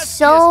 He is chef's kiss,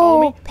 so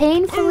homie.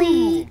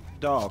 painfully.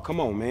 Dog, come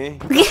on, man. You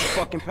got the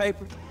fucking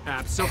paper?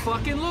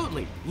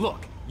 Abso-fucking-lutely. Look,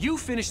 you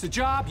finish the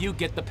job, you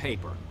get the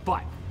paper.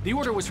 But the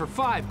order was for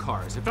 5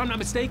 cars. If I'm not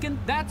mistaken,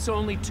 that's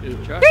only 2.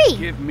 Just 3.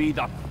 give me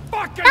the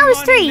fucking That was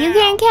money 3. You now.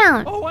 can't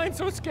count. Oh, I'm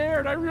so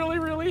scared. I really,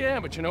 really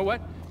am. But you know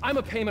what? I'm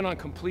a payment on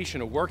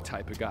completion of work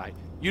type of guy.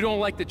 You don't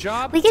like the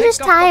job? We can Take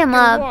just a tie him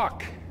fucking up.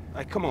 walk.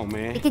 Hey, come on,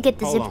 man. We could get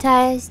the Hold zip on.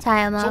 ties,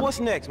 tie them So up, what's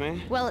next,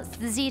 man? Well, it's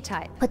the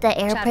Z-type. put the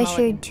air Chad pressure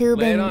Mulligan. tube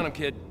Lay it in. on him,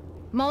 kid.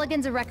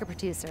 Mulligan's a record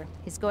producer.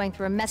 He's going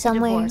through a messy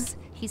Somewhere. divorce.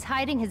 He's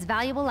hiding his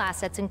valuable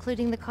assets,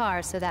 including the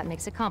car, so that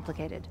makes it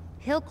complicated.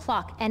 He'll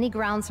clock any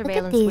ground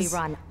surveillance we these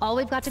run. All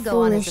we've got to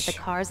go on is that foolish-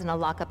 the car's in a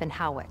lockup in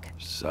Howick.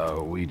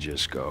 So we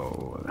just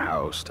go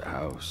house to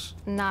house.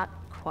 Not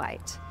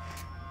quite.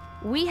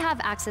 We have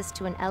access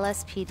to an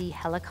LSPD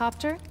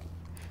helicopter.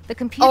 The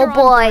computer Oh on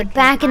boy, board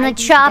back can in the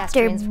ID chopper,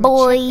 pedestrians from a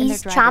chip in their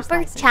boys. driver's Chopper,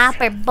 license.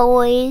 chopper,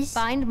 boys.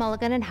 Find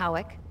Mulligan and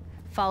Howick.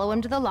 Follow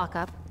him to the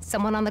lockup.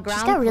 Someone on the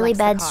ground She's got really collects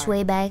bad the car.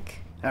 sway back.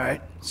 All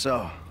right,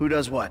 so who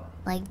does what?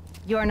 Like,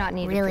 You're not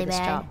needed really for this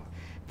bad. job.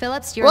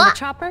 Phillips, you're in the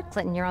chopper.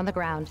 Clinton, you're on the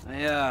ground.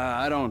 Yeah,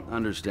 I don't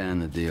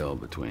understand the deal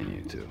between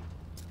you two.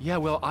 Yeah,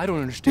 well, I don't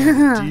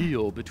understand the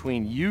deal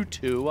between you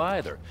two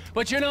either.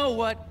 But you know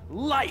what?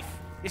 Life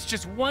is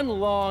just one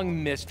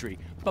long mystery.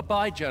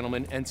 Bye-bye,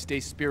 gentlemen, and stay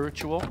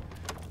spiritual.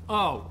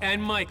 Oh,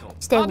 and Michael,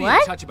 I'll be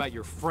in touch about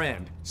your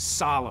friend,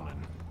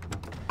 Solomon.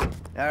 All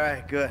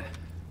right, good.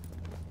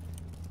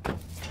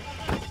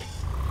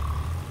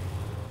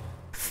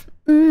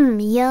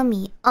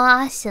 Yummy.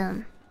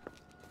 Awesome.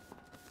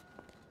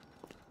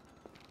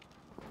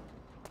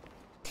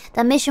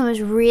 That mission was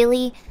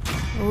really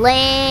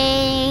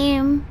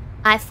lame.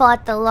 I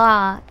fought the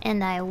law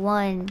and I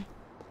won.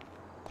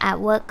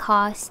 At what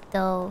cost,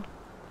 though?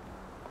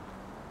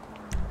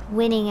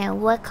 Winning at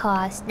what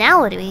cost? Now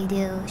what do we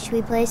do? Should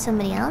we play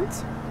somebody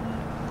else?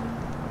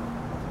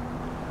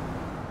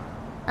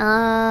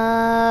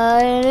 I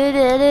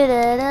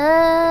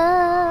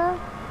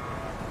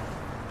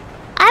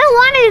don't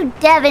want to do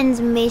Devin's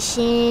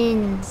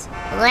missions.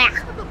 Blah.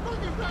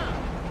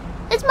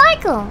 It's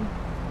Michael.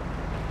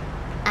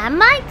 I'm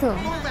Michael.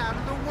 Move out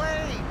of the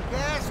way.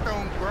 Gas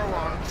don't grow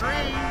on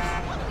trees.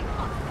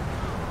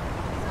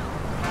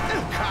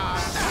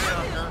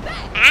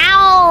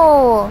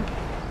 Ow!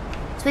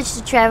 Switch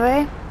to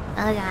Trevor.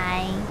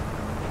 Okay.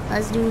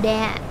 Let's do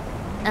that.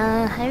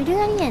 How do we do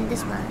that again?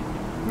 This one.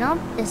 Nope,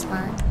 this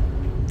one.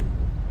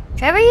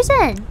 Trevor, you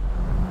said?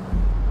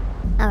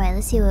 Alright,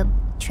 let's see what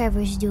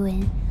Trevor's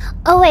doing.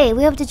 Oh wait,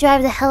 we have to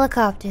drive the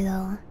helicopter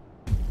though.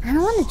 I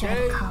don't want to drive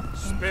the helicopter.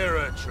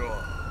 Spiritual.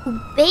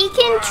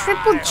 Bacon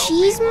triple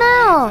cheese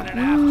melt.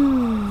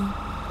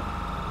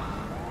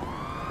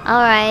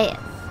 Alright.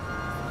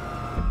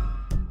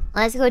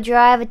 Let's go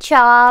drive a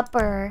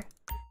chopper.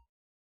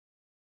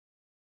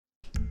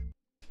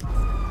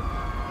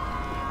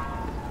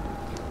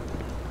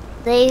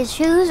 These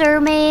shoes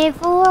are made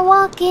for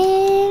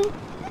walking.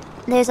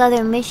 There's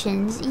other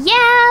missions.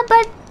 Yeah,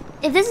 but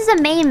if this is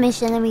a main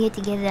mission, then we get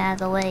to get it out of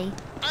the way.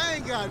 I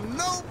ain't got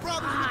no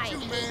problem with you,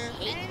 man.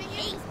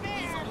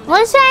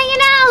 Let's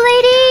hanging out,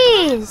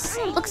 ladies.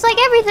 Looks like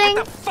everything.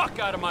 Get the fuck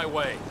out of my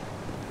way.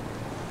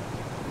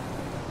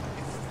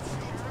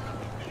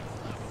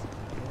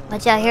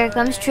 Watch out, here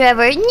comes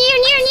Trevor. New, new,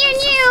 new,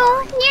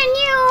 new. New,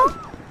 new.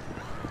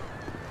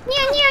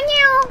 New, new,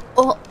 new.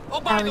 Oh,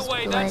 by the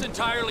way, that's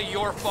entirely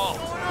your fault.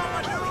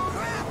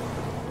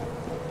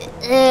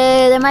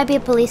 There might be a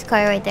police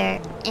car right there.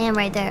 And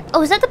right there.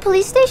 Oh, is that the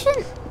police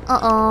station?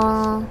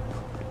 Uh-oh.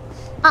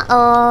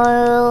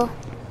 Uh-oh.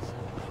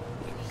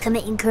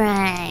 Committing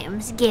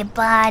crimes. Get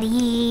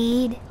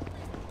bodied.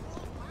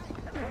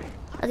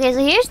 Okay, so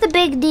here's the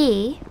big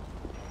D.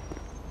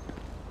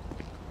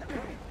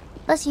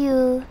 Plus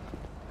you.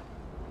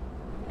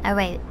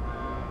 Alright.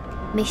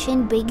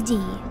 Mission Big D.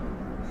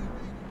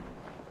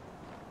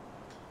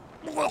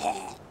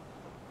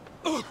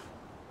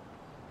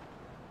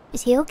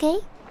 Is he okay?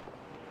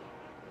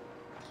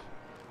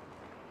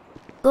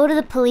 Go to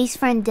the police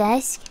front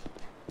desk.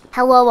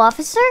 Hello,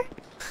 officer?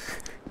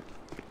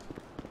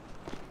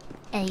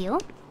 Hey, you?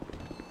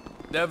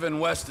 Devin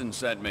Weston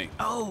sent me.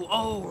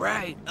 Oh,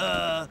 right.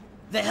 The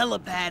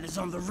helipad is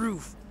on the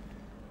roof.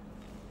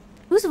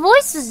 Whose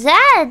voice is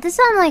that? This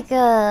sounds like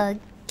a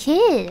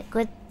kid.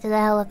 Go to the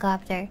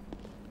helicopter.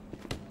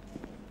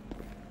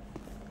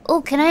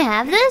 Oh, can I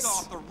have this?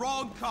 Off the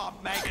wrong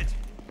cop, maggot.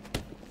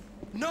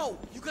 No,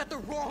 you got the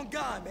wrong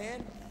guy,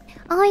 man.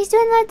 Oh, he's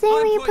doing that thing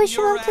where you push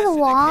him up to the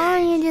wall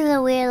and you do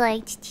the weird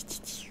like.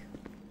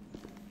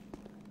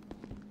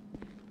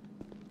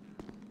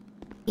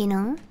 You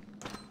know?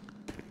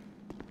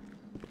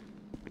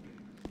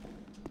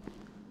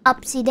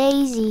 Upsy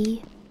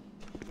daisy.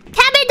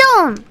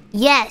 Cabedon!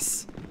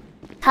 Yes!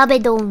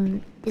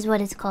 Cabedon is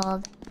what it's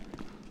called.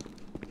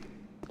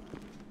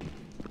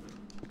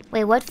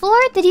 Wait, what floor?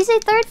 Did he say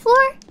third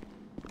floor?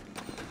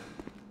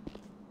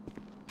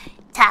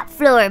 Top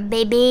floor,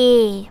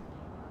 baby!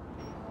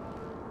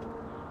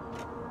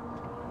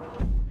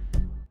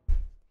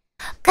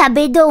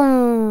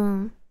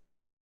 Cabedon!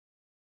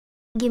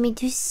 Give me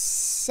 2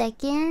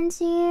 seconds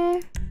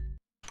here.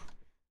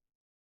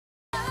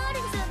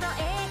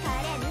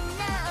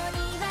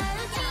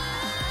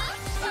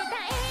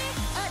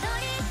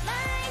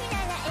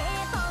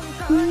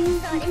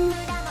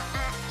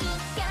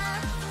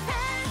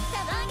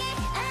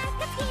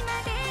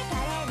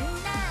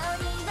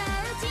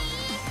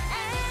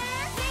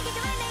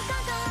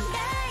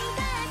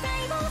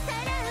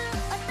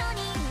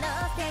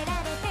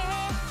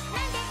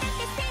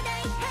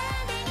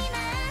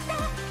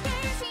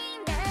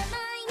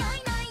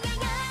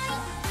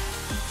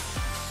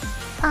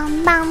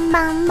 Bum bum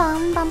bum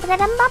bum bum bum bum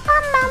bum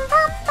bum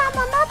bum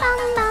bum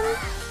bum bum.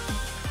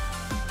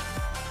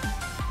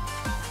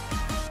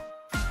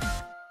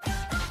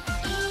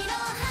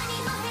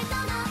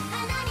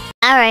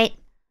 All right.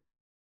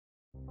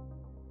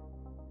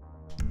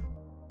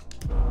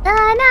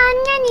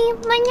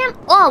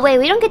 Oh wait,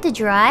 we don't get to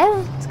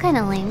drive. It's kind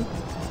of lame.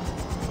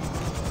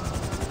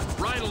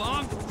 Ride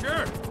along?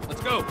 Sure.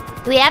 Let's go.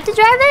 Do we have to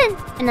drive it?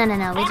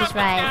 No, we just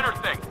ride.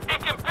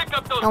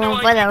 Going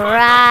for the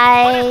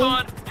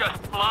ride. just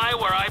fly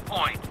where I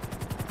point.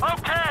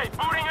 Okay,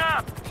 booting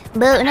up.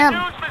 Booting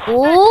up.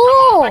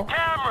 Ooh. The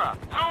camera.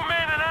 Zoom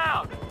in and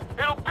out.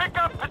 It'll pick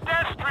up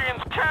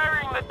pedestrians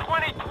carrying the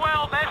 2012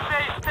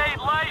 SA state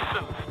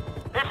license.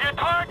 If you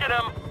target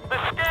them, the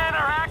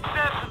scanner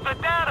accesses the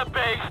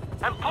database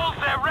and pulls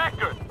their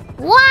record.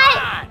 What?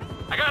 Right.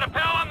 I got a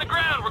pal on the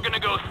ground we're gonna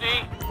go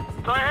see.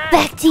 So, hey,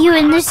 back to you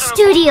in the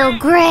studio,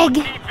 Greg.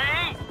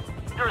 TV?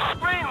 You're a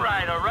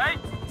screenwriter, right?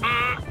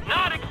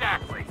 Not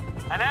exactly.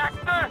 An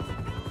actor?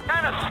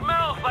 Kinda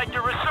smells like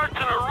you're researching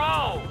a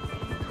role.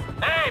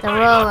 Hey, the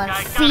role of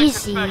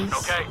feces.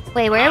 Okay?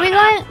 Wait, where are we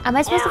going? Am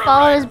I supposed to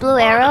follow this blue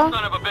arrow?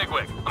 Son of a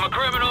bigwig. I'm a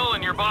criminal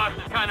and your boss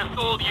has kinda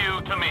sold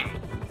you to me.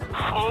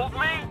 Sold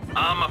me?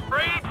 I'm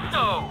afraid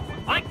so.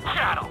 Like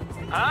chattel.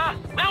 Huh?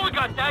 Now we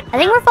got that. I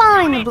think we're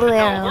following the blue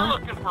arrow. We're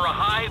looking for a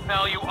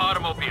high-value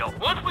automobile.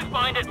 Once we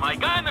find it, my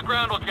guy in the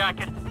ground will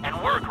jack it,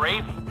 and we're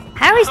gravy.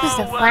 How are we supposed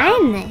to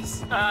find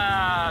this?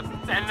 And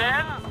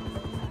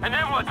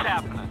then what's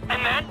happening?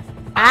 And then?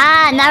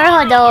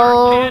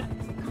 Naruhodo.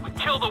 We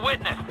kill the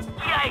witness.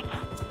 Yikes!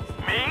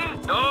 Me?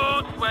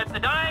 Don't sweat. The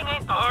dying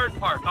ain't the hard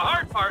part. The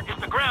hard part is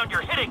the ground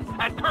you're hitting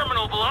at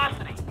terminal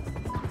velocity.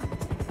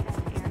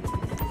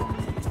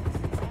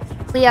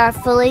 We are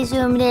fully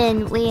zoomed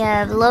in. We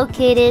have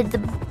located the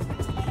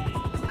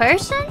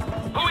person?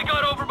 Who we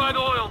got over by the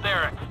oil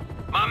derrick?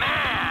 My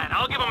man!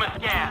 I'll give him a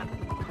scan.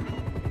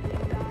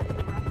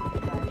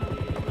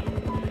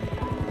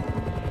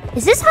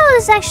 Is this how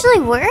this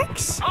actually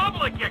works?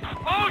 Public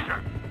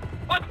exposure!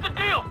 What's the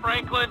deal,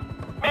 Franklin?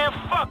 Man,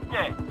 fuck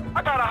that.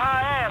 I got a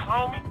high ass,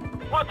 homie.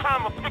 One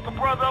time I'll pick a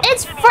brother up.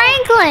 It's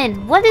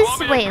Franklin! What is...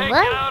 Wait,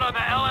 what? Out on the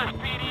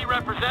LSPD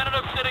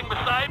representative sitting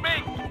beside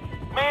me?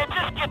 Man,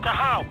 just get the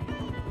house.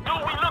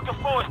 Dude we looking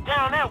for is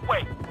down that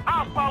way.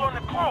 I'll follow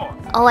the car.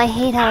 Oh, I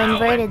hate how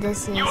inverted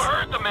this is. You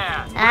heard the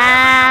man.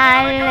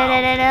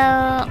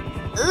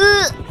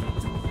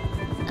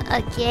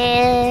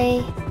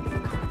 Okay.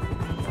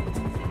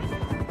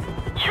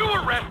 You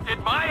arrested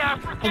my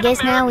African I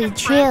guess now we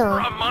chill. For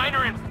a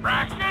minor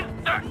infraction?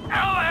 The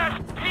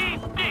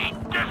LSPD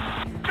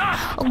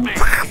disgusts me. I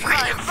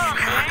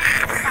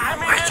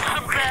mean, it's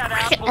some bad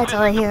apples. That's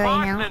all I hear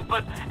right now.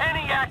 But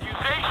any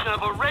accusation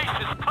of a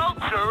racist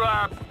culture,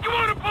 you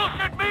want to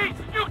bullshit me?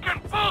 You can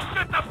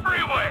bullshit the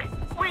freeway.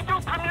 We do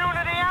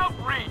community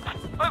outreach.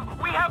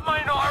 We have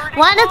minority.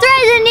 Want to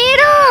thread the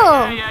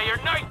needle? Yeah, your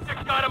night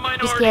stick's got a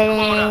minority just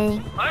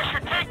kidding. quota. I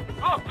should take.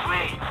 Look,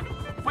 please.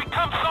 We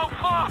come so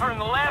far in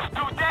the last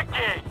 2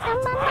 decades.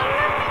 You're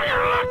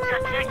lucky I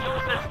can't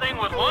use this thing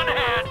with one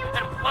hand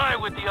and fly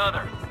with the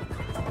other.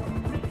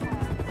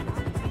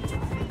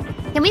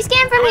 Can we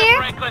scan from here?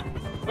 Franklin,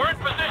 we're in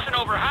position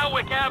over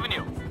Howick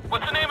Avenue.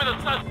 What's the name of the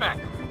suspect?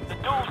 The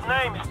dude's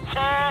name is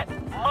Chad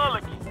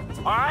Mulligan.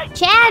 All right?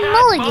 Chad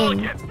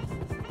Mulligan.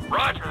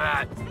 Roger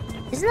that.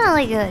 Isn't that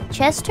like a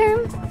chess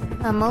term?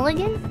 A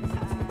mulligan?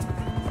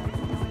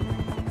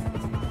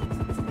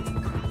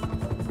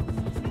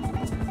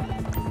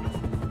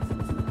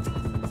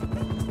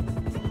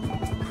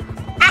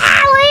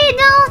 Wait,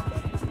 no!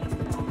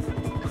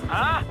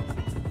 Huh?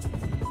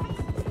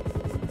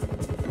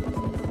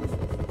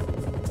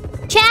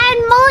 Chad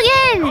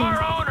Mulligan!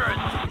 Our owner is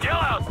still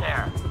out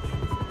there.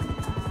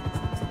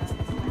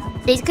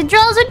 These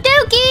controls are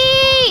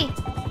dookie!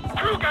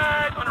 Two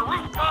guys on a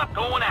rooftop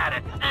going at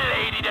it.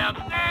 Lady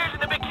downstairs in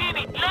the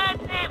bikini.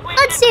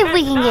 Let's see if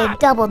we can get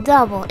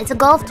double-double. It's a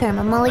golf term.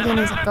 A mulligan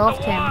is a golf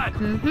term.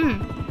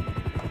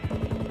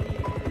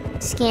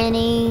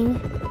 Scanning.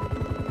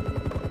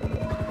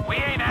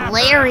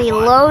 Larry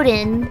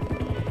Loden.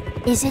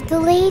 Is it the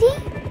lady?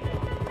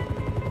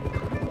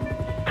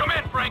 Come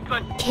in,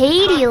 Franklin.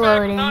 Katie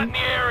Loden. Not in the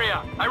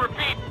area. I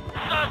repeat,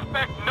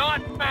 suspect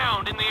not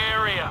found in the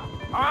area.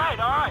 All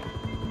right.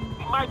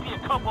 He might be a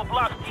couple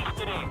blocks east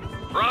of there.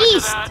 Roger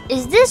east that.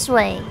 is this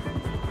way.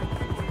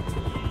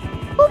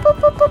 Boop, boop,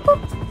 boop, boop, boop.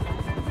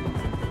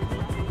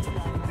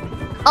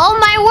 Oh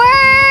my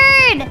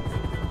word!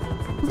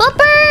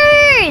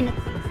 Boopern!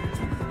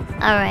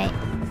 Alright.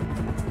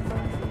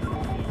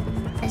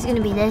 It's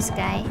gonna be this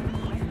guy.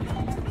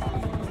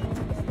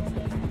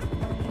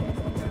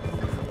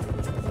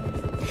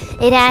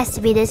 It has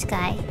to be this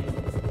guy.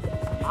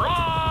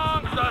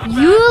 Wrong suspect.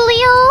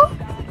 Julio?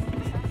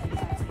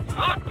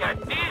 Look at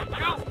these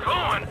two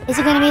going. Is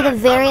it gonna be the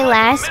very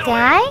last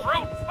guy?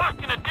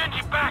 Fucking a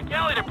dingy back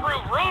alley to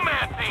prove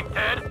romance ain't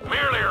dead.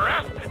 Merely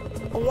arrested.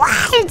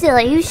 What are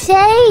you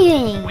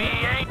saying? We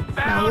ain't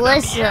found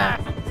Melissa.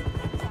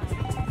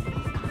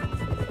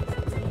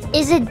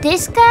 Is it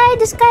this guy?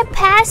 This guy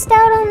passed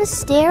out on the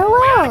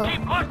stairwell.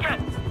 Keep looking.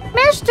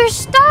 Mr.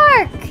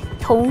 Stark!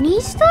 Tony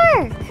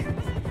Stark!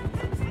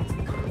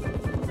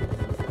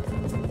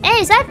 Hey,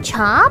 is that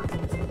Chop?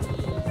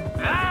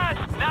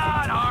 That's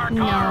not our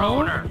car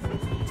owner.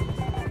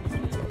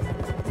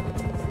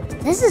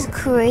 This is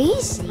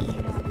crazy.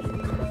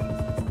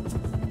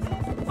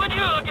 Would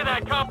you look at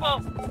that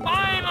couple?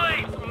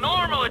 Finally, some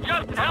normal,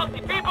 adjusted,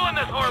 healthy people in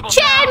this horrible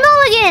Chad town.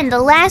 Mulligan! The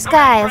last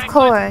guy, of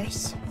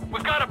course.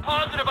 We've got a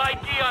positive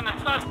ID on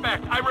the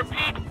suspect. I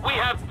repeat, we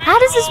have. How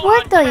does this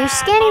work though? You're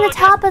scanning the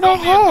top of their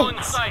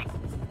heads.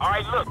 All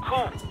right, look,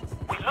 cool.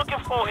 We looking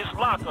for his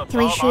lockup. Can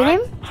we shoot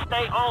him?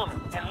 Stay on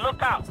him and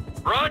look out.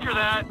 Roger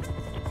that.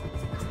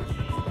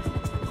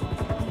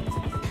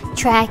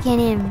 Tracking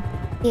him.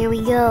 Here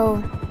we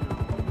go.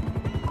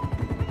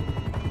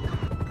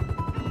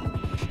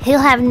 He'll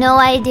have no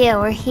idea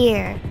we're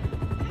here.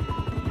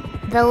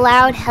 The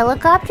loud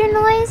helicopter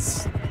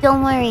noise?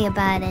 Don't worry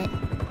about it.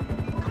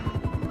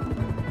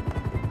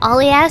 All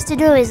he has to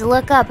do is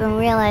look up and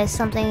realize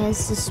something is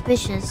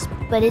suspicious.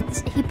 But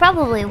he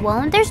probably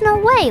won't. There's no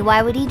way.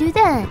 Why would he do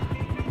that?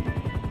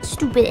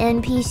 Stupid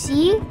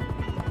NPC.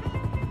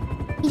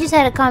 He just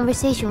had a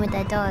conversation with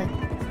that dog.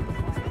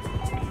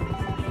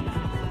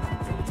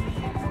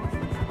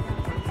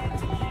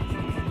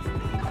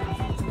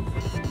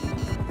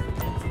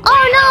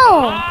 Oh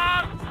no!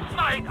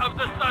 Sight of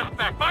the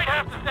suspect. Might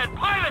have to send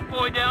Pilot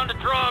Boy down to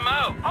draw him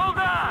out. Hold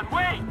on,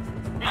 wait.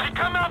 He should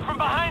come out from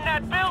behind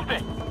that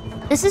building.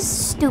 This is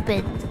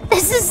stupid.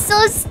 This is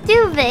so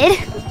stupid.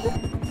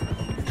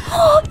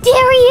 Oh,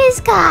 there he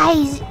is,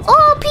 guys.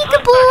 Oh,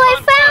 Peekaboo, I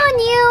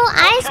found you.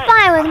 I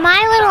spy with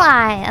my little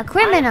eye. A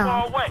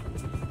criminal.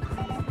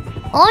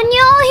 Oh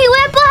no, he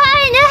went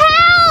behind the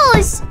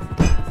house.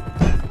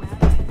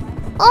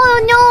 Oh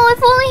no,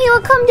 if only he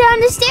would come down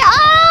the stairs.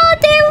 Oh,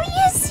 there he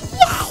is.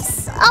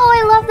 Yes. Oh,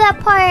 I love that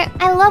part.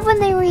 I love when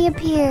they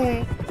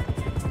reappear.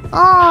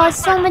 Oh,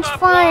 it's so much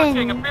fun.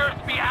 Appears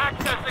to be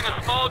accessing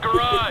a small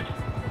garage.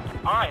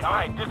 All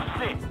right, this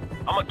is it.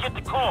 I'm gonna get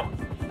the call.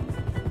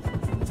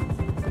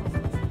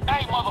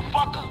 Hey,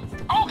 motherfucker!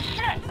 Oh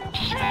shit!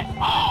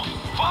 Oh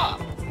fuck!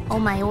 Oh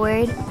my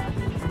word!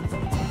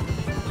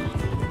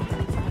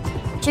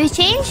 Should we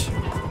change?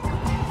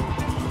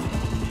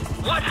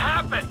 What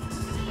happened?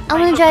 I'm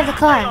gonna drive the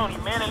car.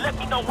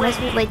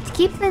 Wait,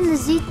 keep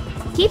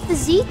the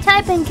Z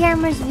type and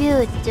camera's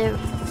view.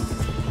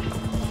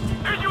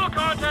 Visual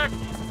contact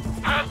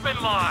has been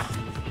lost.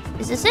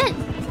 Is this it?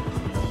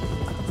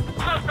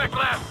 Suspect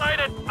last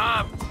sighted.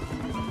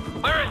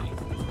 Where is he?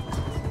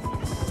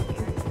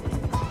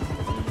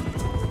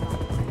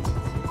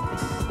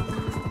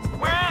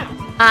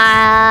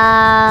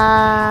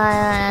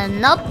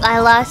 Nope, I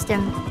lost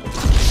him.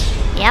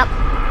 Yep,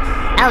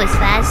 that was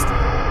fast.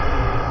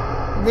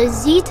 The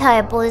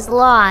Z-type was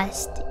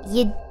lost.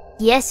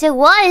 Yes, it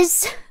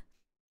was.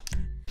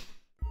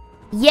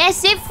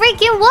 Yes, it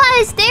freaking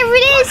was. There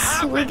it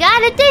is. We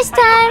got it this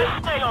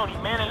time. Stay on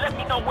him, man, and let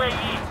me know where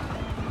he is.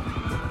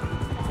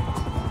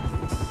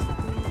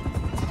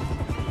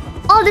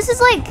 Oh, this is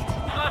like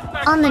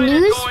on the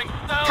news.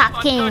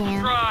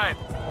 Talking.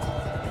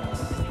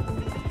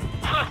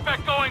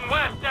 Suspect going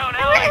west down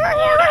LA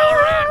toward El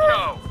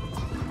Rancho.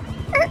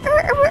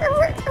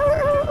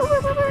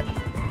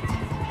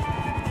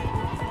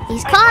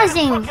 He's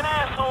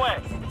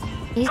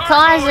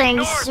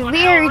causing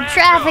severe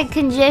traffic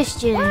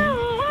congestion.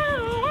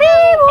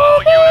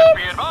 All units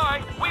be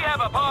advised, we have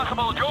a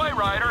possible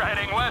joyrider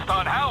heading west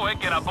on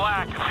Howick in a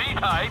black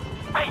Z-type.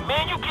 Hey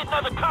man, you get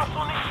another cops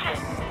on this shit.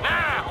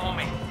 Nah,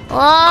 homie. Whoa.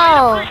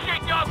 I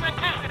appreciate the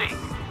authenticity.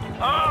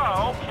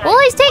 Oh, okay. Oh,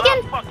 he's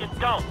taking.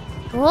 Don't.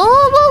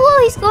 Whoa,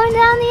 he's going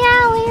down the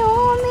alley.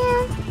 Oh,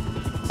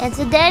 man. It's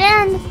a dead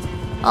end.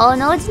 Oh,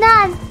 no, it's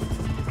not.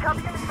 Copy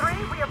 3,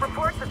 we have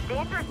reports of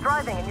dangerous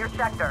driving in your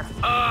sector.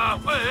 Whoa.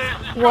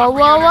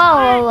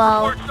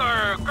 Reports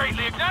are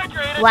greatly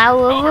exaggerated. Wow.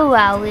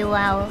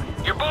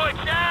 Your boy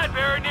Chad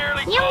very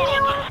nearly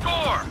pulled the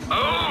score.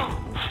 Oh,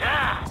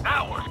 Chad,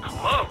 that was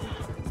close.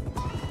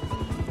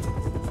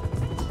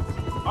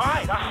 All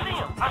right, I see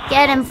him.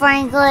 Get him,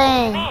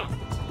 Franklin.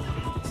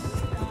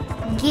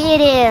 Get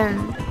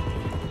him.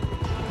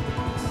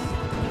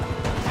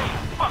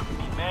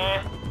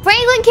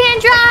 Franklin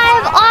can't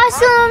drive!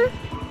 Awesome!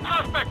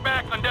 Suspect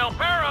back on Del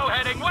Perro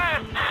heading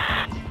west.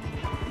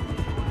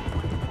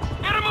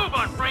 Get a move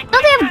on, Franklin.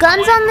 Don't they have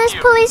guns on this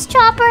police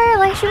chopper?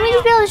 Like, should we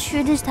just be able to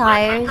shoot his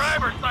tires?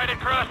 Driver sighted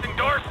crossing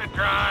Dorset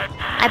Drive.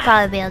 I'd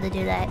probably be able to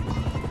do that.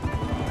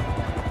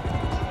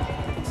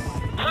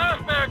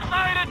 Suspect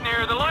sighted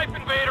near the Life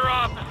Invader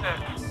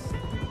offices.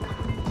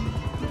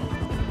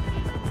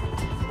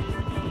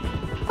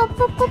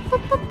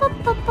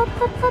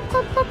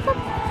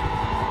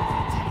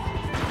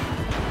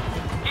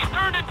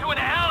 Turned into an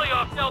alley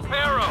off Del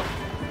Perro.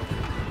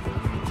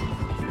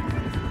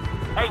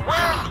 Hey,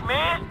 where is he,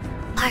 man?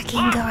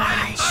 Parking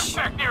garage.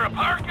 Suspect near a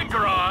parking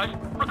garage.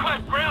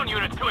 Request ground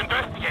units to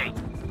investigate.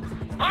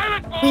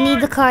 Pilot boy, we need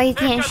the car, you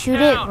can't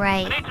shoot it,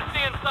 right? I need to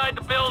see inside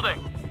the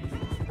building.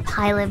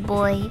 Pilot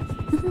boy.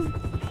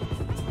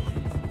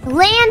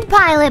 Land,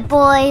 pilot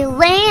boy,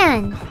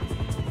 land.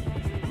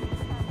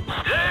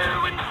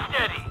 Slow and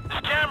steady.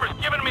 This camera's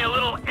giving me a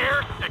little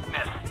air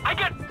sickness. I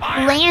get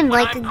land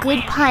like a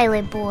good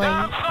pilot boy. No,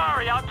 I'm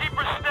sorry, I'll keep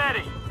her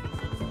steady.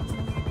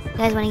 You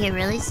guys want to get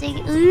really sick?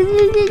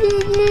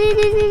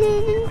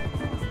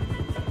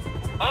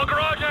 All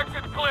garage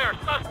exits clear.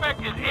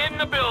 Suspect is in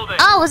the building.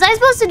 Oh, was I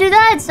supposed to do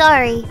that?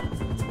 Sorry.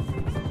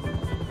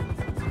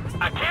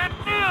 I can't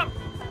see him.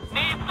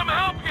 Need some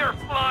help here,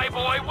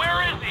 flyboy.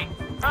 Where is he?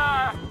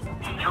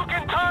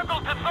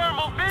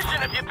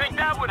 And if you think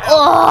that would help,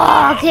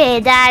 Oh, okay,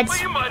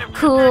 that's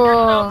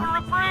cool.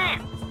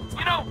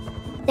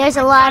 There's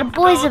a lot of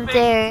boys up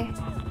there.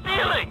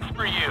 Feelings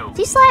for you. Is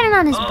he sliding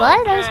on his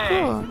butt? That was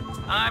cool.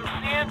 I'm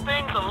seeing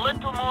things a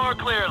little more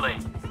clearly.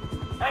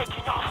 Hey,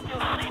 can y'all still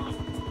see me?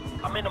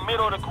 I'm in the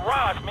middle of the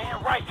garage,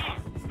 man, right here.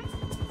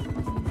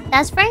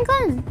 That's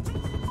Franklin.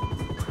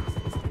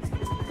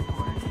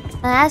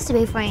 That has to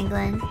be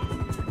Franklin.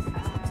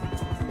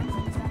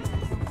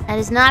 That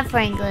is not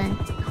Franklin.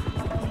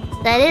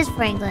 That is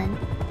Franklin.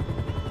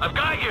 I've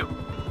got you.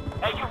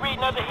 Hey, you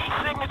reading other heat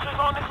signatures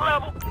on this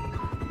level?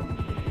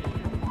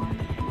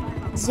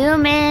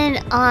 Zoom in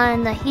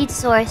on the heat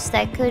source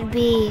that could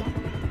be...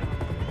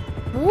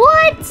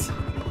 What?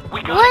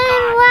 We got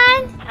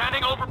what?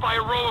 Standing over by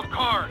a row of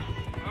cars.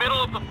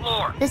 Middle of the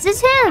floor. This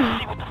is him.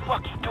 See what the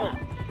fuck he's doing.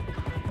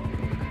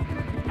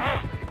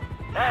 Hey,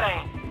 that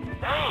ain't...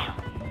 Damn.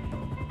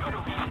 You're the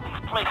reason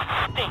these places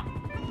stink.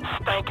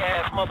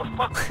 Stank-ass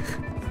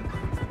motherfucker.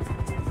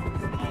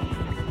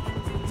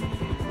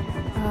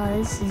 Oh,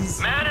 this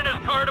is... Man in his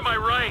car to my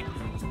right.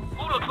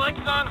 Who looks like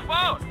he's on the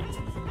phone?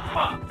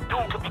 Fuck,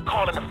 dude could be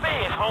calling the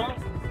feds, homie.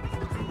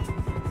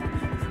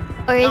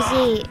 Or is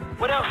he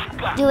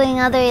doing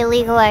other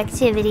illegal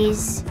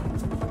activities?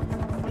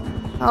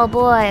 Oh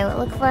boy,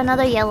 look for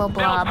another yellow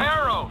blob. Del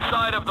Perro,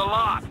 side of the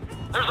lot.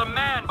 There's a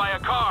man by a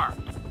car.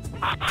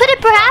 Could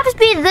it perhaps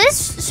be this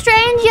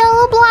strange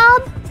yellow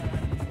blob?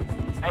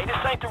 Hey, this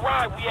ain't the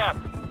ride we have.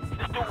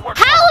 This dude works.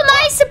 How am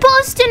I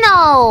supposed to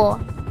know?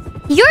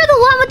 You're the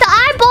one with the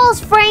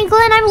eyeballs,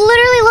 Franklin. I'm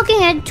literally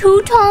looking at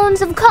two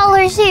tones of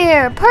colors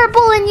here.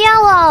 Purple and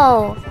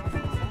yellow.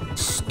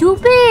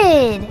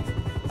 Stupid.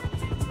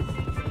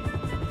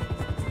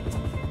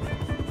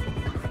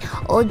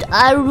 Oh,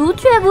 road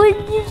travel.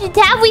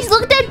 Have we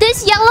looked at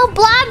this yellow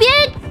blob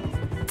yet?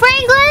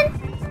 Franklin?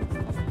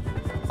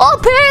 Oh,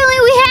 apparently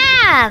we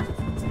have.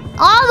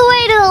 All the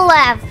way to the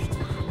left.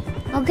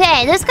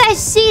 Okay, this guy's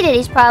seated.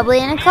 He's probably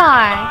in a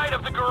car. Side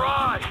of the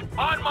garage.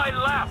 On my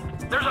left.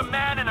 There's a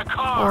man in a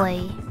car.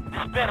 Boy.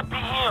 This better be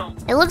him.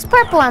 It looks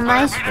purple on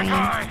my screen.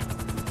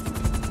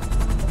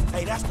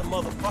 Hey, that's the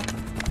motherfucker.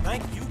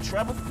 Thank you,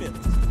 Trevor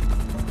Phillips.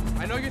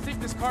 I know you think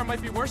this car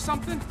might be worth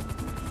something,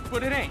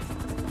 but it ain't.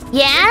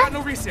 Yeah? Got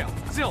no resale.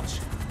 Zilch.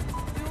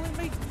 They only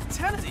made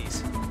 10 of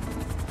these.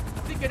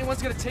 Think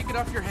anyone's gonna take it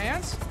off your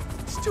hands?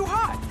 It's too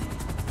hot.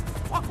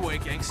 Walk away,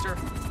 gangster.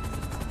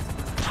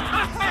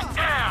 Sit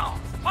down.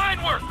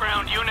 Fine work,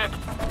 ground unit.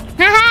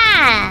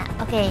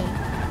 Haha. Okay.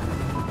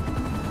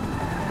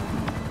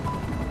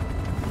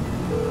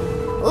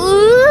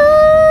 Ooh.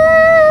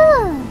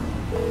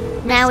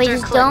 Now we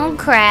just don't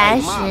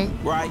crash it.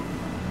 Right.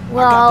 Whoa.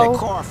 I got that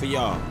car for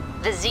y'all.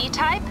 The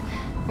Z-Type?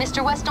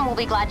 Mr. Weston will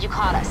be glad you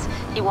caught us.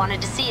 He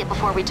wanted to see it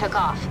before we took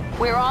off.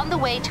 We're on the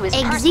way to his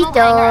personal hangar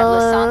at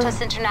Los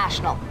Santos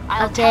International.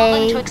 I'll tell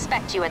them to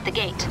expect you at the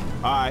gate.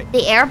 All right.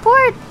 The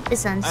airport? This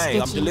sounds Hey,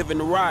 I'm sketchy. delivering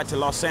the ride to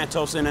Los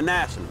Santos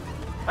International.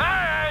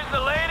 Hey, is the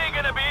lady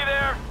gonna be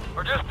there?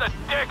 Or just a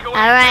dick who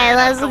Alright,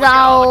 let's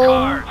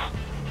go.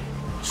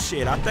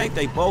 Shit, I think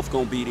they both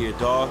gonna be there,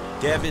 dog.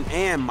 Devin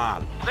and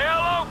Molly. Say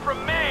hello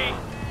from me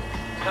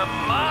to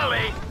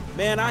Molly.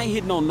 Man, I ain't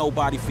hitting on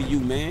nobody for you,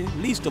 man.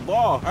 Least of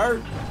all,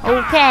 her.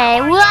 Okay,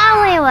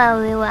 wowie.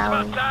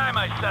 About time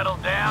I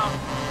settled down.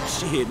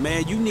 Shit,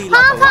 man, you need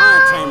like a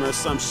lion tamer or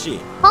some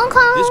shit. Hong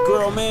Kong. This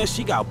girl, man,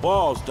 she got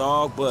balls,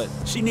 dog, but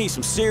she needs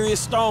some serious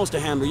stones to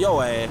handle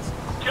your ass.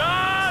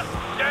 Just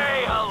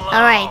say hello.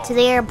 Alright, to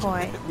the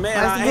airport. Man,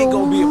 I ain't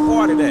gonna be a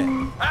part of that.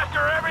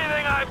 After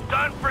everything I've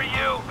done for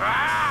you,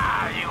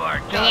 you are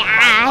just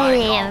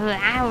Ayo.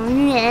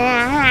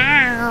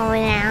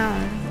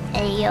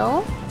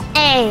 Ayo.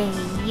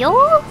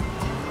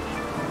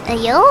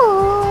 Ayo.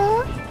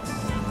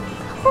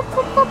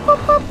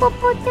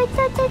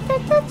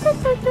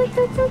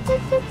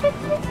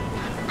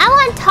 I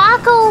want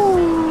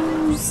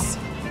tacos.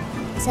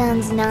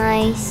 Sounds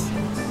nice.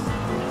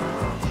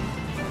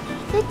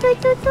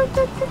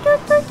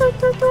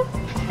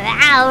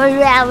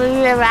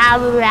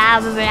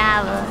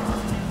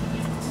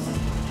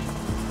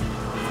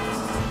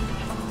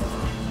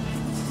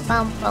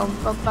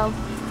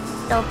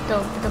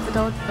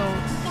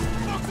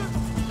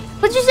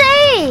 What'd you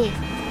say?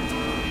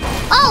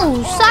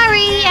 Oh,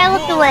 sorry, I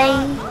looked away.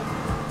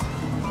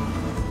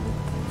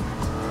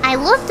 I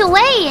looked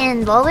away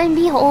and lo and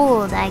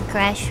behold, I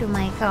crashed through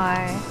my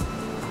car.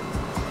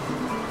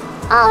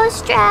 Oh,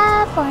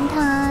 strap on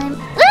time.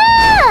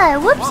 Ah,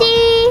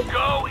 whoopsie.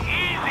 Go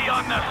easy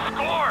on the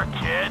score,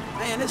 kid.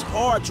 Man, it's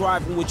hard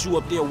driving with you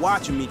up there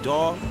watching me,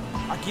 dog.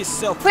 I get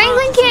self-conscious.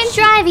 Franklin can't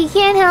drive, he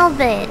can't help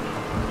it.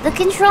 The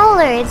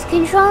controller, it's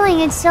controlling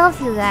itself,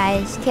 you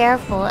guys.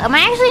 Careful. Am I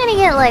actually gonna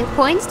get, like,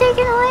 points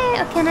taken away?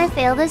 Or can I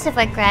fail this if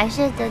I crash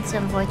it? That's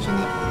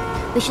unfortunate.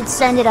 We should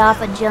send it off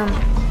a jump.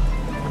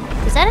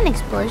 Is that an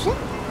explosion?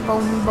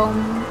 Boom,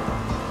 boom.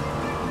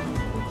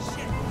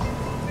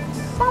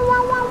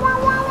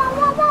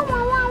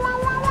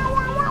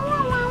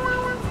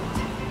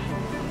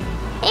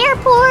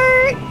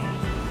 Airport!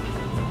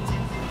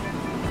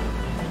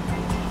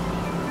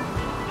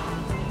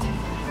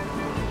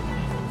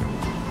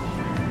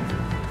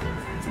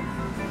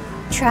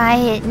 try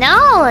it.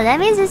 No, that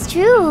means it's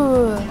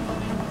true.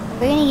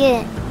 We're gonna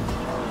get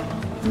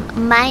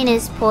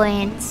minus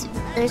points.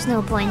 There's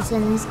no points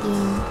in this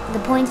game. The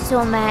points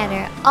don't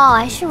matter. Oh,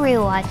 I should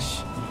rewatch.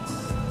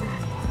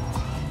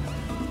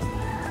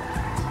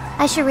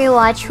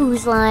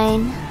 Whose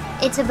Line.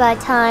 It's about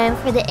time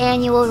for the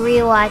annual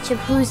rewatch of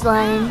Whose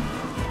Line.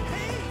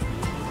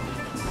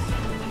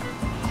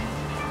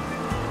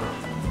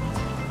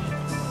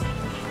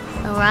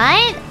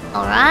 Alright,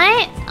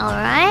 alright,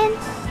 alright.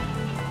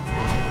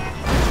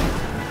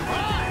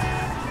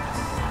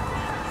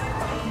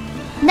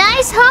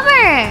 Nice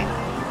Hummer!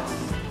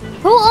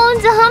 Who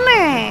owns a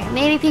Hummer?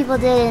 Maybe people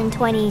did in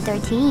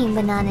 2013,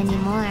 but not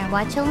anymore.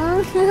 Watch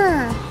along?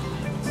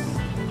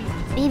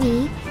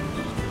 Maybe.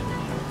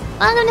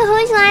 Welcome to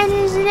Whose Line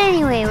Is It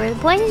Anyway, where the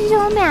points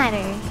don't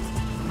matter.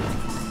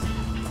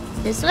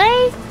 This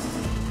way?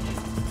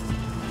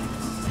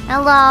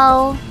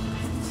 Hello?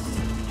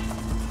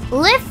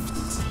 Lift?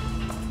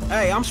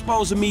 Hey, I'm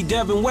supposed to meet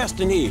Devin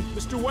Weston here.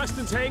 Mr.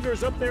 Weston's hangar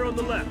is up there on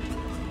the left.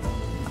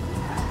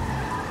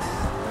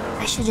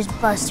 I should just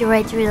bust it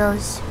right through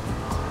those.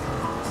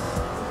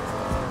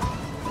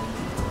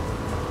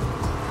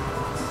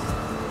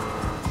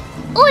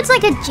 Oh, it's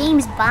like a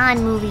James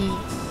Bond movie.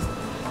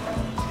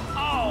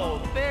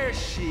 Oh, there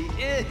she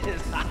is.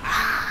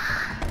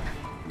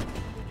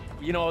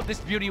 You know, if this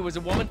beauty was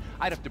a woman,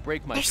 I'd have to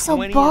break my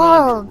 20 and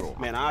under rule.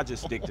 Man, I'll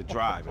just stick to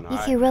driving, all You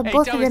right? can rub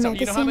both of them at the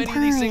you know how same many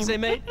of these things they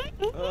time. made?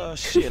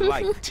 Shit,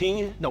 like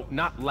 10? No,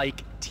 not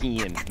like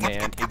 10,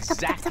 man.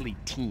 Exactly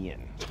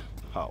 10.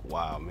 Oh,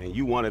 wow, man.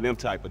 You one of them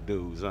type of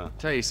dudes, huh?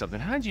 Tell you something,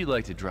 how'd you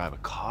like to drive a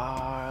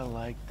car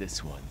like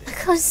this one?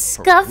 How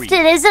scuffed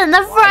it is in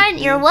the front.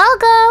 You're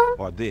welcome.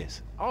 Or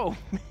this. Oh,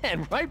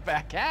 man, right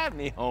back at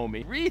me,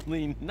 homie.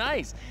 Really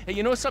nice. Hey,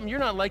 you know something? You're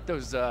not like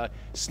those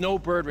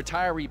snowbird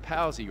retiree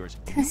pals of yours.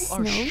 You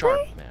are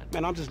sharp, man.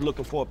 Man, I'm just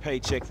looking for a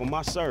paycheck for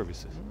my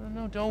services.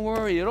 No, don't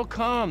worry. It'll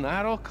come.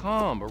 That'll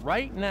come. But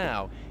right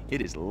now,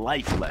 it is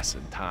life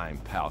lesson time,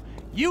 pal.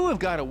 You have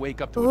got to wake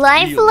up to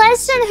life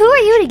lesson? Who are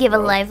you to give a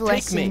life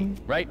lesson? Take me,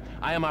 right?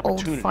 I am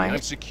opportunity. I'm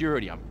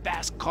security. I'm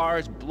fast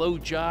cars, blow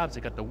jobs. I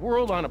got the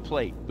world on a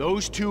plate.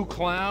 Those two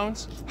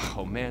clowns,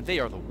 oh man, they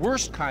are the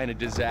worst kind of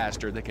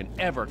disaster that can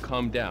ever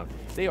come down.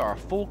 They are a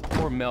full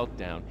core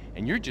meltdown,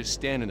 and you're just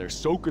standing there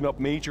soaking up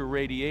major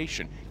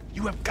radiation.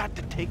 You have got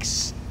to take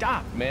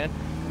stock, man.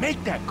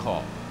 Make that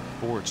call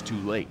before it's too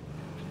late.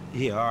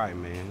 Yeah, all right,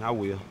 man. I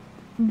will.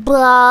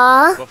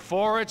 Blah.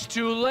 Before it's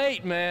too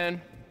late, man.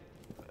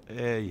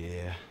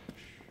 Yeah.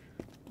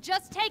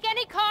 Just take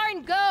any car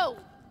and go.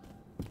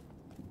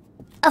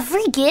 A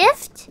free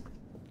gift?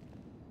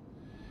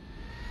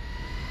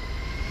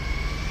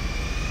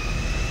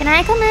 Can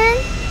I come in?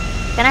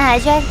 Can I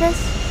hijack this?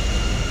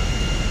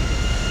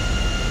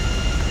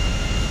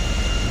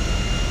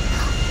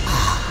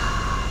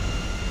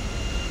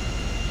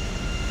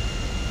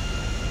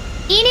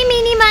 Eeny,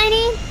 meeny,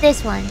 miny.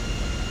 This one.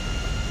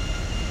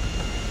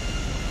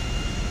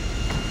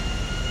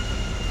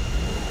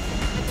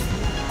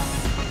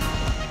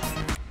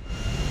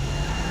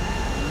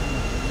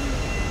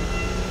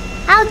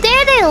 How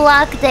dare they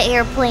lock the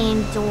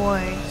airplane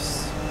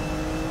doors?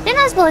 They're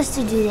not supposed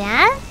to do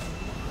that.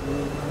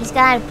 He's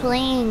got a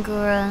plane,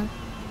 Gura.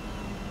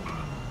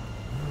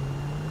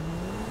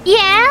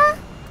 Yeah?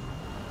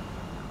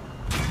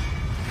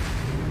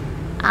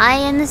 Eye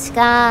in the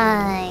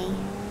sky.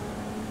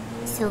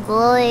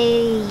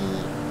 Sugoi.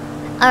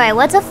 Alright,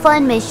 what's a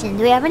fun mission?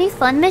 Do we have any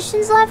fun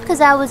missions left? Because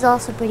that was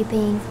also pretty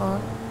painful.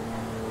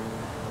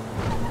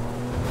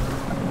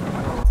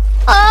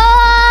 Oh!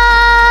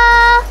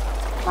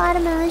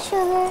 Watermelon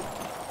sugar.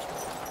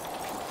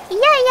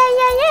 Yeah.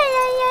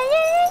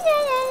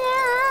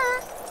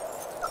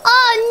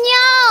 Oh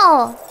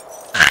no!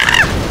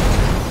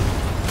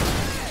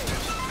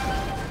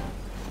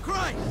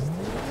 Christ!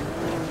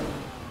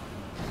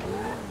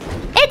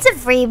 It's a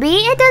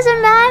freebie. It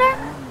doesn't matter.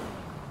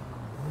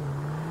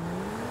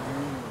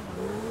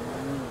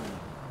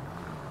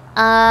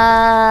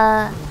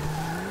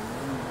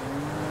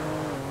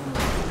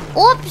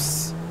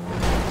 Oops.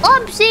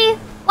 Oopsie.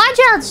 Watch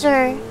out,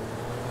 sir.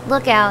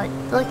 Look out.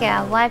 Look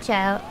out. Watch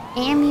out.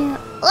 Am you?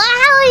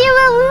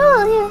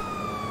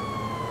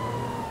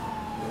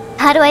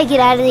 How do I get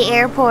out of the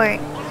airport?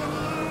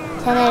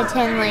 10 out of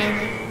 10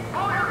 landing.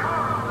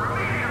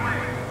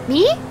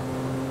 Me?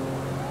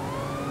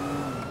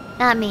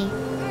 Not me.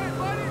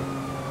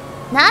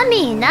 Not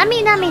me. Not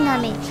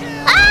me.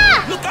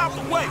 Ah! Look out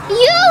the way!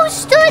 You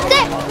stood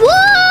there!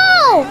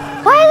 Whoa!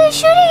 Why are they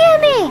shooting at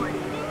me?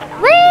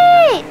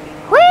 Wait!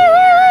 What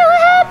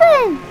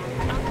happened?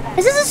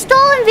 Is this a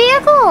stolen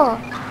vehicle?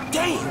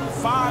 Damn,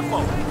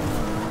 5-0.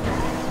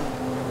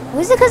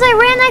 Was it because I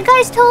ran that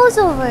guy's toes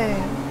over?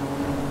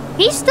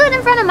 He stood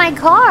in front of my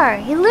car.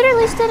 He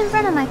literally stood in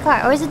front of my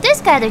car. Or is it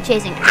this guy they're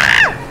chasing?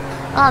 Ah!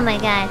 Oh my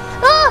god.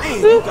 Oh! Hey,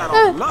 you got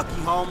off lucky,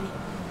 homie.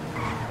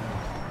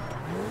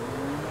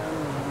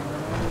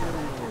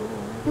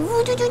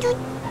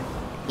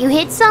 You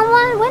hit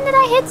someone? When did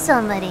I hit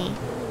somebody?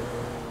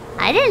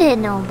 I didn't hit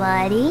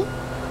nobody.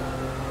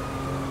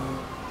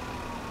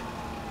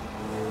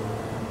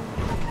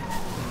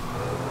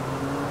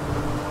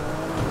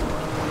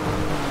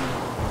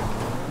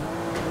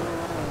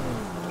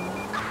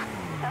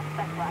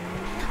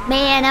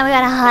 Man, now we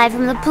gotta hide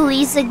from the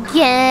police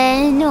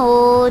again.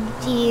 Oh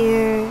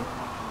dear.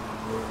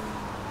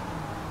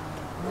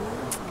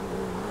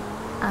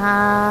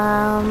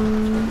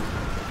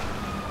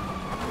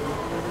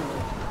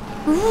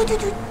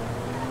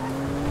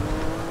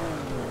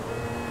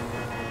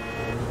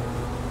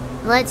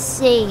 Let's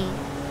see.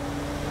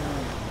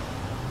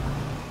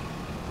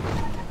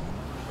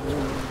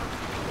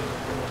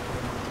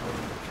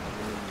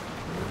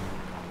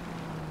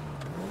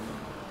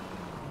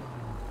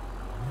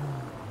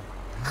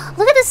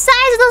 Look at the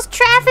size of those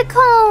traffic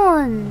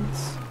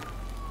cones.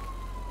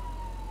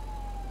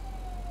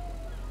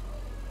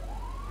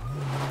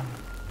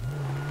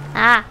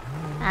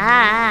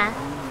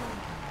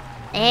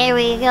 There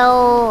we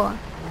go.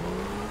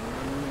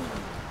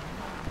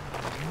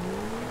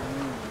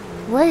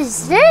 What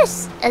is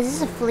this? Is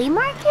this a flea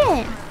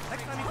market?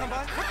 Next time you come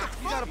by,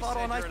 you got a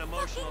bottle of ice.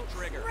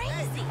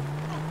 Crazy.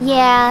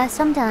 Yeah,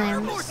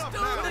 sometimes. What's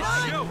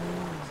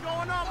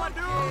going on, my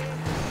dude?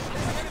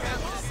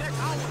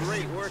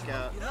 Great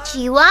workout.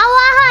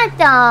 Chihuahua hot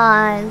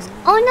dogs.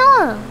 Oh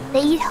no,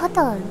 they eat hot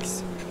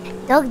dogs.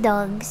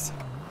 Dogs.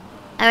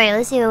 Alright,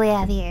 let's see what we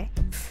have here.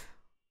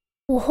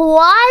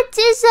 What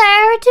is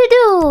there to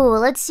do?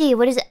 Let's see,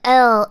 what is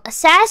L?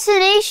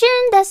 Assassination?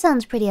 That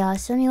sounds pretty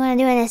awesome. You want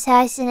to do an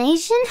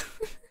assassination?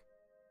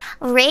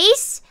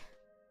 Race?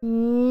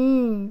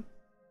 How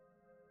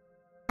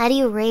do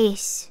you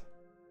race?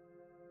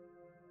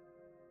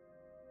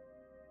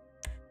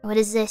 What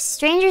is this?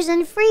 Strangers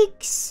and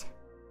freaks.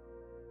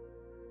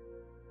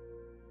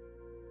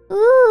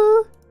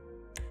 Ooh.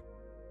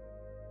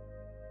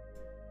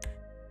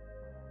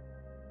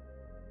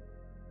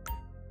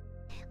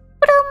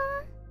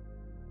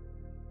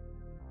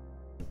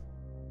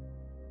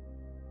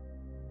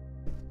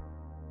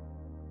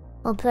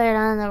 We'll put it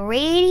on the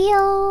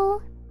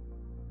radio.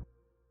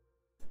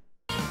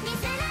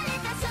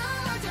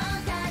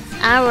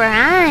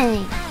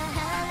 Alright.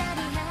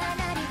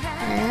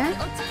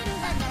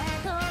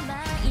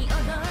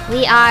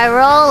 We are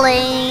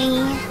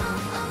rolling.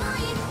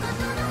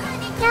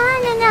 Na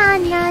na na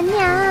na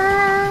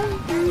na.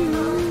 Na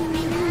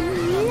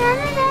na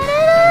na na.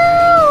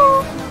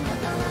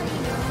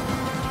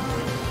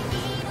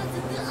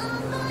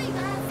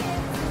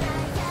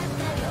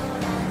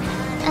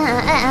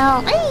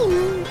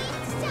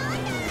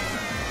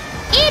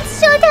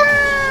 It's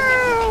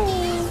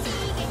showtime!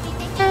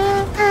 Na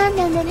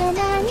na na na na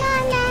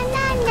na na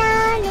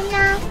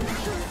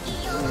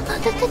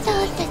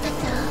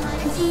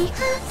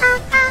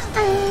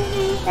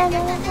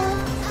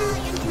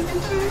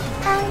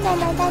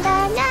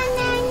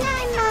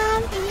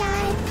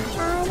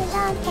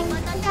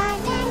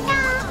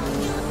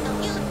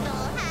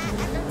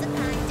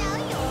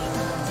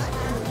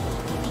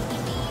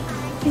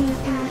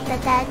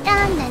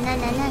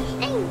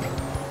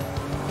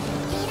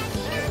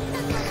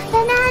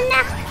na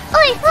na.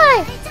 Oi, oi!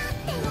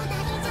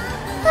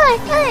 Oi,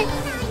 oi!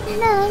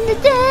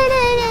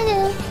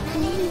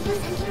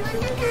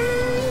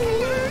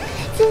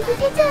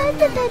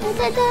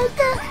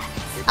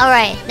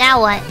 Alright,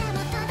 now what?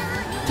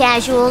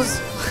 Casuals.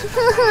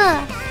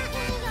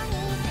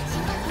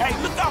 Hey,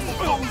 look out for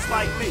fools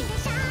like me.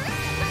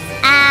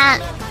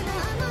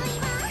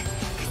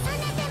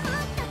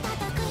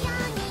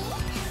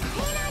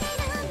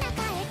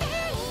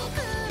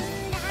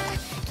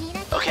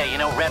 Okay, you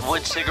know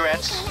Redwood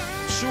cigarettes?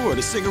 Sure,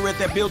 the cigarette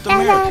that built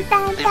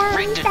America. They've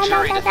rigged a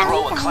jury to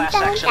throw a class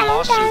action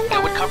lawsuit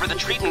that would cover the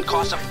treatment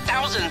costs of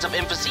thousands of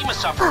emphysema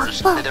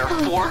sufferers. There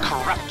are 4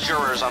 corrupt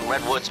jurors on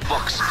Redwood's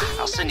books.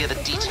 I'll send you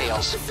the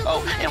details.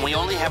 Oh, and we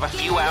only have a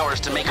few hours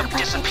to make them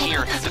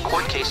disappear. The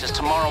court case is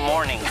tomorrow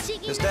morning.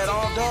 Is that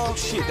all, dog?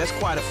 Shit, that's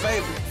quite a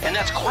favor. And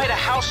that's quite a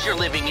house you're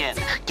living in.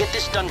 Get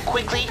this done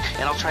quickly,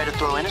 and I'll try to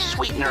throw in a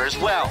sweetener as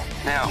well.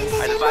 Now,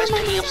 I'd advise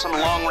picking up some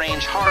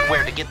long-range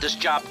hardware to get this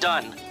job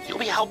done. You'll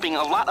be helping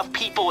a lot of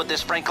people with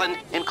this, Franklin,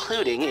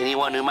 including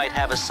anyone who might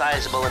have a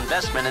sizable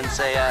investment in,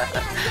 say,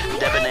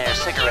 debonair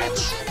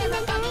cigarettes.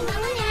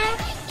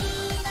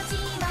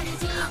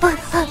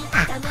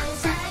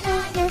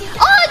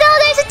 Oh no,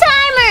 there's a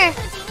timer!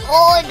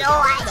 Oh no,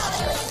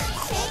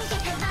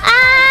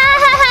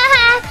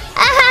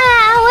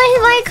 where's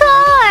my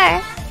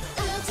car?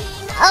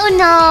 Oh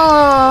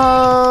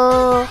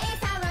no!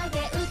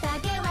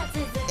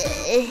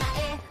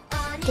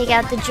 Take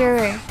out the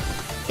juror.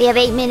 We have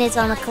 8 minutes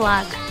on the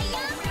clock.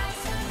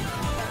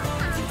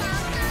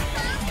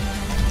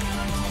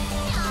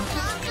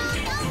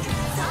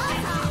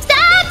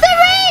 Stop the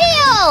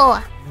radio!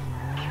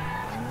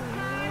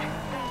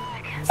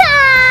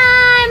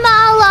 Time,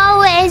 I'll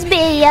always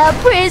be a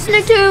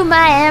prisoner to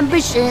my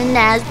ambition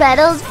as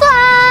petals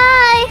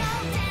fly.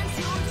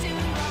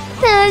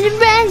 The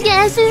brass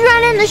gas is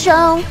running the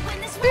show.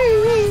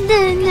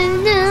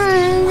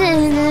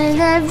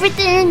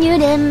 Everything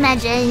you'd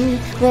imagine.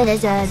 Ow!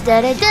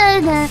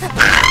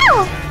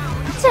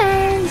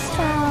 Turns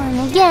on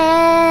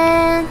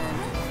again.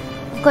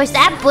 Of course,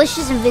 that bush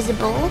is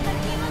invisible.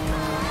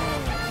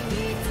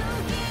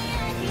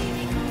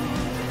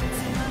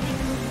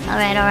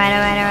 Alright.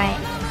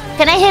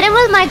 Can I hit him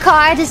with my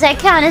car? Does that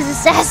count as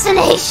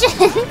assassination?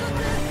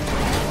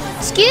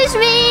 Excuse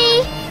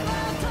me.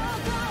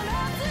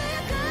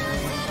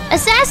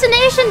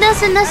 Assassination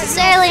doesn't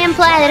necessarily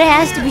imply that it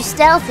has to be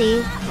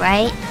stealthy,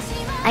 right?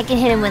 I can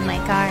hit him with my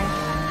car.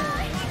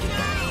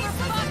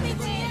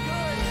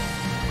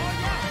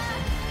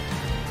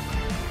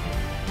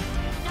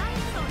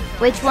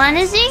 Which one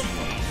is he?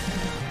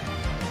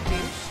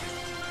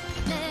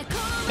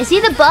 Is he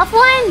the buff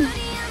one?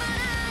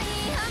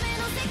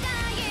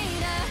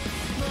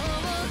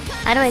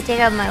 How do I take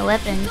out my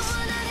weapons?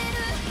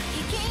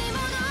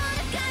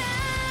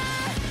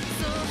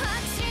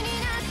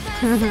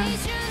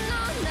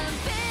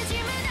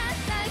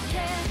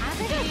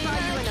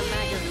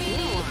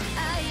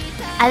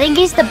 I think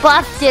he's the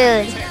buff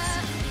dude.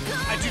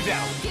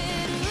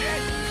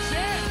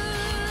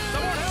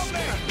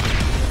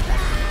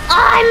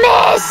 Oh, I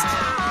missed!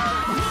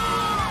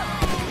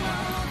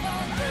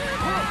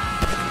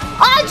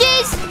 Oh,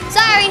 jeez!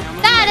 Sorry,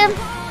 got him.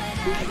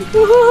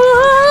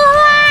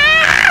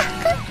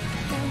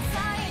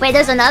 Wait,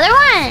 there's another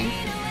one.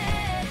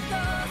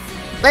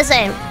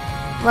 Listen,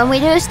 when we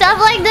do stuff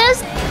like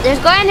this, there's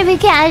going to be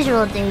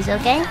casualties,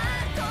 okay?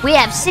 We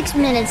have 6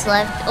 minutes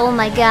left. Oh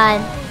my god.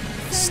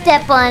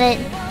 Step on it.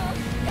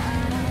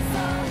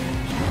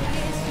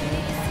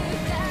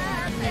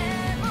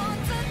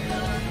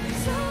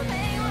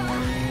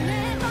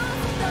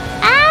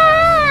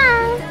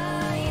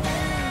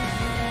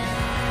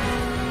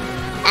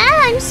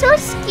 I'm so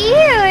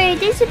scared.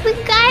 There's a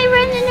big guy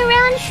running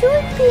around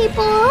shooting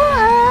people.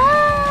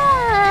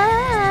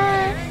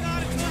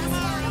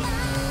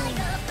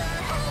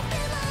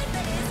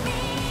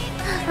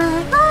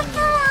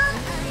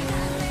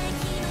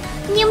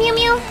 Mew mew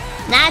mew.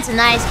 That's a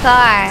nice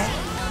car.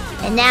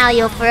 And now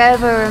you'll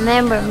forever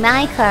remember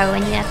my car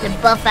when you have to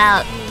buff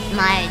out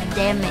my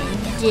damage.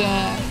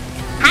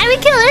 How do we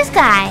kill this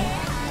guy?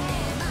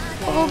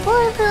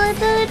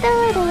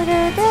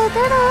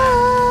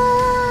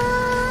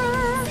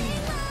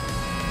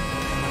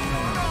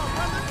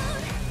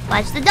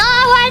 Watch the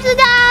dog, watch the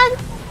dog!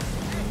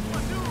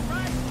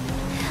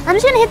 I'm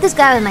just gonna hit this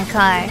guy with my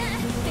car.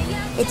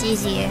 It's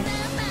easier.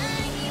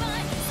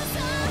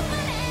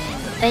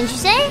 Didn't you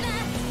say?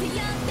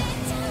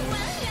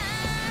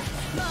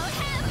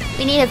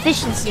 We need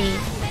efficiency.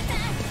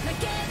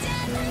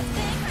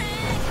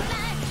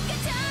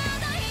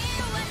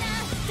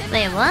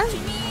 Wait, what?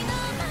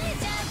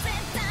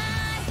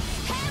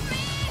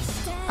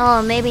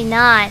 Oh, maybe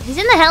not. He's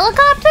in the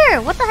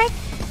helicopter? What the heck?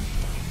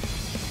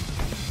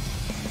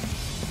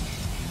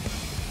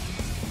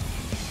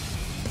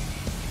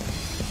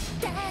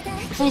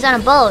 He's on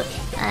a boat.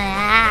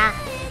 Ah.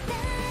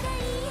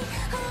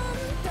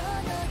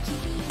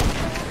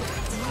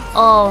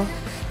 Oh.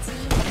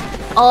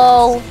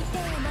 Oh.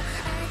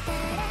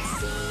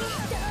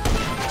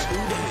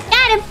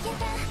 Got him.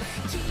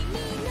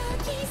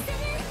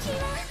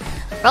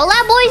 Roll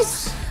out,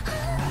 boys.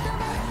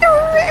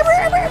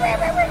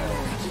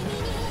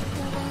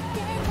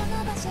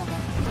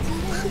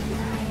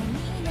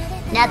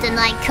 Nothing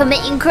like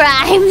committing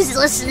crimes,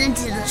 listening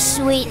to the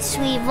sweet,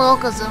 sweet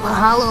vocals of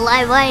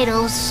hololive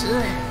idols.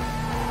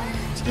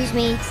 Excuse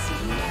me.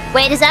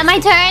 Wait, is that my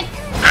turn?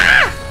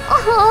 Ah!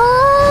 Oh!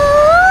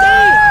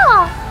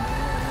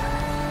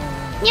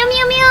 Meow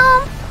meow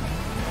meow.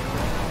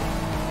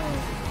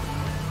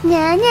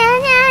 Nya nya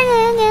nya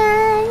nya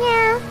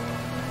nya.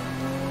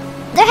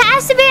 There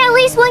has to be at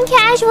least one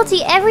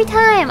casualty every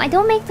time. I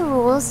don't make the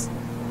rules.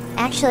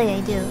 Actually,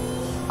 I do.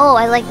 Oh,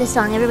 I like this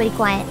song. Everybody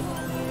quiet.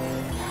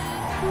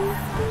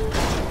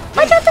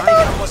 Watch out the dog! I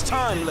ain't got much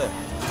time left.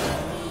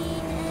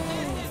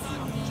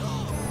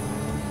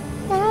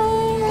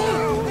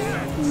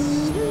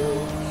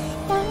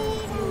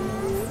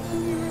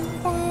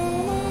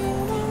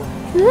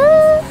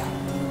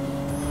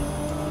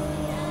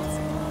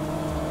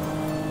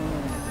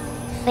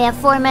 We have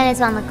 4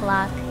 minutes on the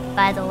clock,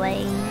 by the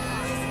way.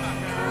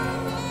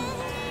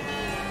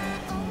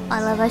 I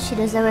love how she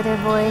does that with her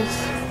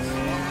voice.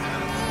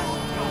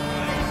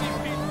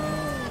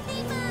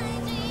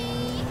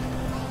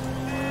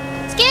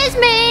 Excuse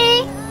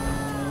me!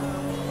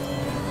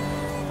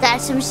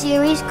 Got some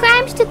serious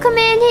crimes to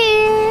commit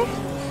here.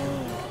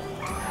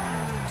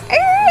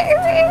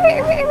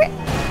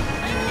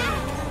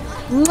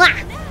 Mwah!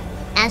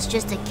 That's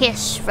just a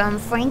kiss from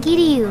Frankie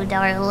to you,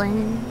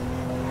 darling.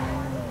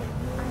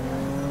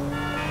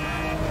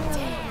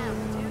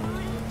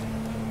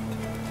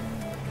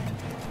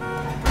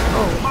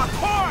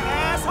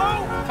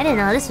 I didn't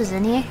know this was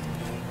in here.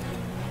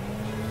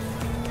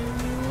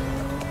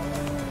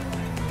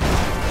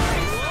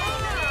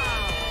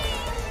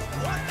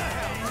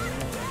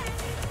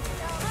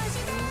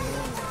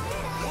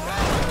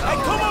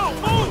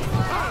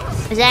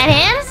 Is that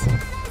him?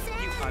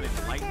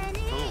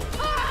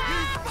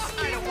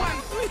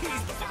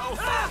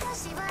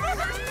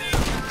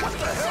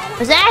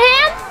 Was that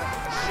him?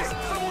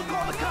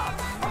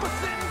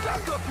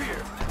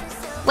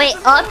 Wait,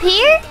 up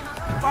here?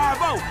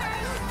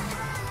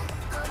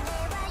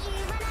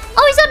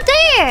 Oh, he's up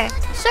there!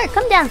 Sir,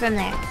 come down from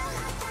there.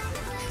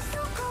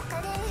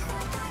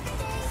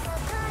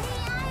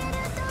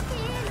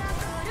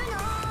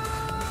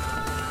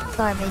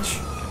 Garbage.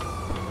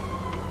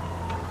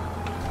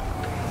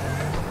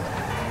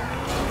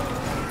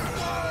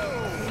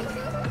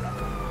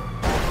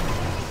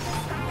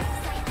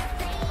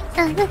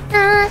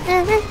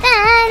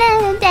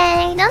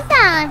 Don't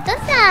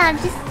stop,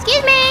 just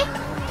excuse me.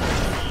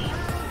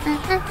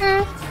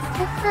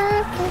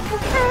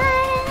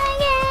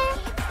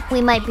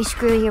 We might be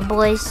screwed here,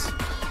 boys.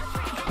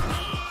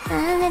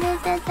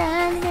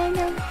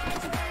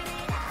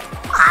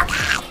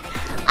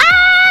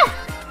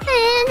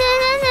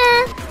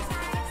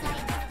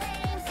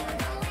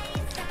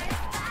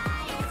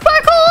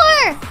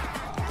 Parkour!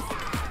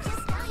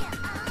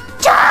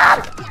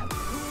 Jump!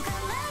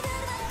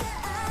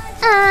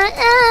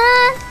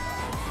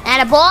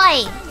 Atta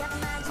boy!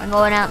 We're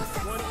going up.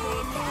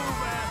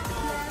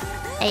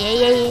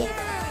 Hey.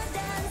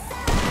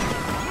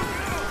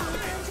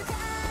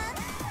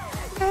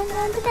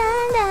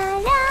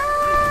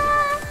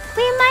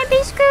 We might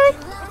be screwed.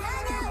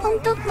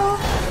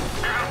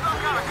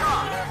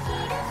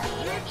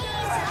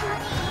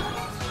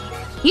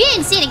 You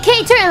didn't see the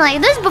K turn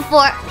like this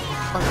before.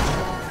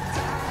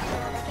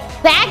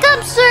 Back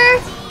up, sir.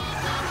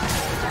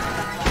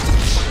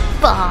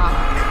 Fuck.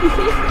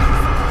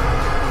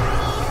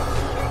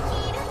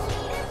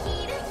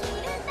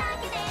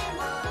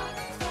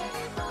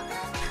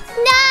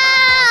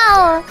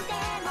 No!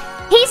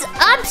 He's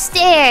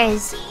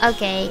upstairs.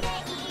 Okay.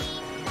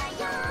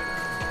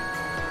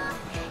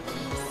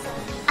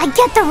 I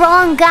get the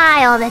wrong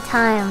guy all the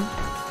time.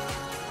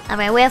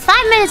 Alright, we have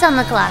 5 minutes on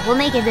the clock. We'll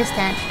make it this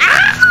time. Ah!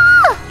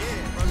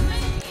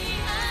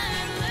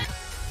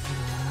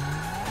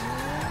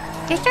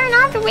 Just turn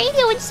off the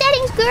radio and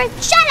settings, girl.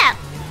 Shut up!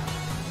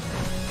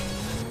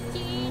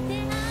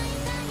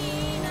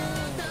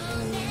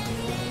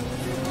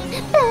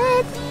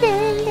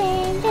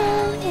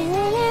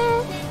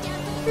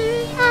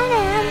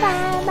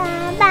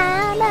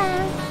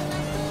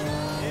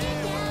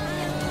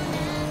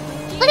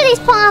 Look at these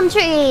palm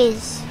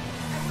trees.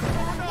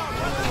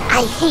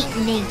 I hate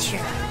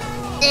nature.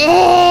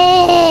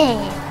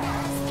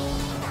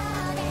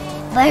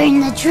 Burn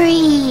the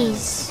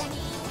trees.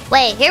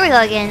 Wait, here we go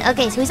again.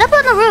 Okay, so he's up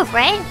on the roof,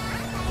 right?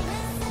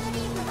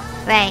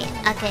 Right,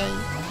 okay.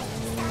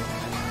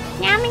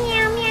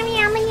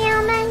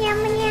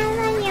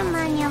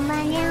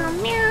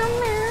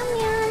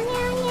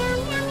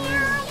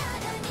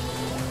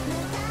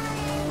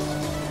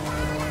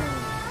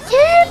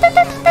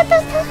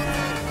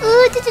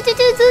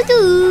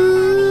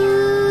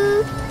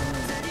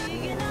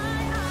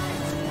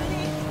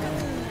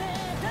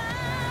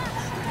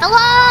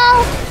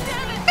 Hello?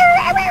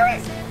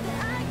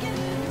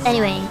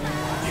 Anyway.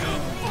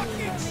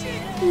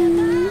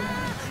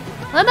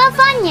 What about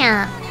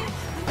Fanya?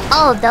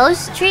 Oh,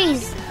 those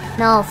trees.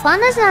 No,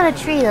 Fanya's not a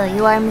tree though.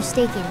 You are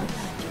mistaken.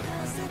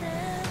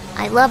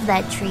 I love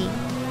that tree.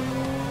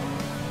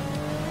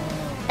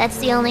 That's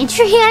the only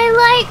tree I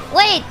like.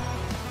 Wait.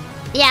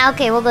 Yeah,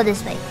 okay, we'll go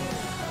this way.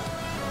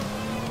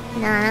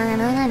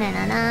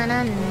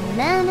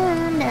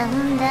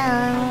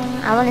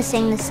 I want to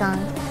sing this song.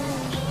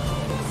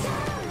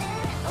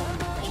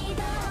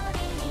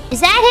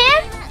 Is that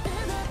him?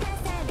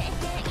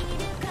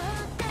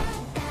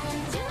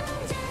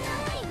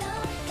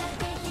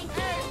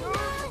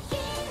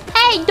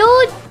 Hey,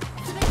 dude!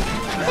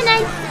 Can I...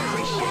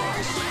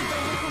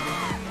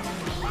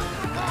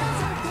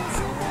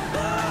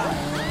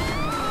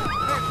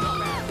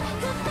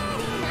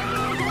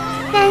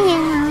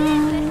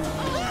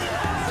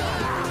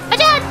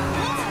 Watch out!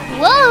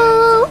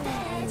 Whoa!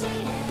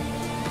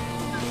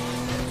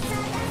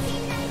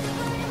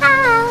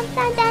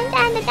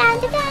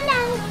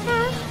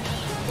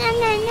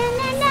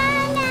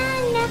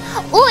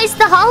 Oh, it's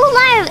the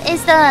hololive.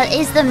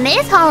 Is the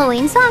Myth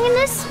Halloween song in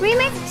this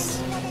remix?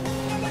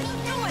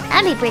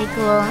 That'd be pretty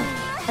cool.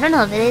 I don't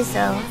know if it is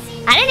though.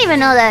 I didn't even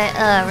know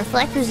that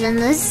Reflector's in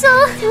this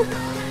song.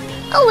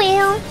 Oh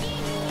well.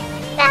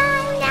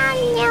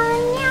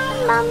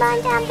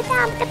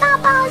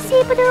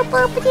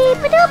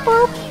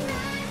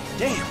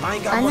 Damn, I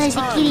ain't got I'm much not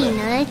a time kitty, left.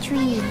 not a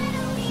tree.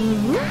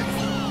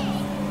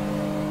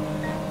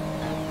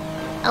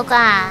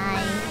 Okay.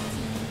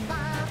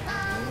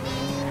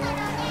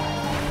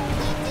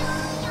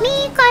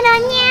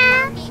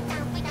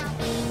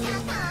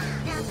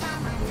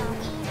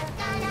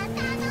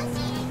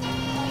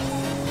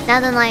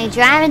 Nothing like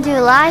driving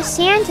through Los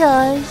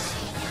Santos,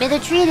 but the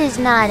treat is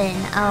not in.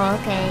 Oh,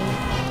 okay.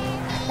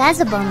 That's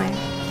a bummer.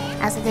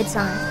 That's a good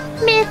song.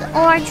 Myth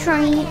or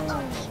treat.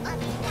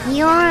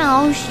 Your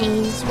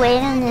ocean's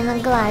waiting in the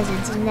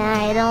closet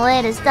tonight. Don't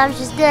let the stuff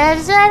just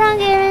dead, so I don't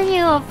give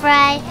you a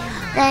fright.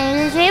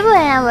 Then the tree, but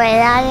I'm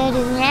without it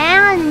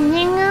now.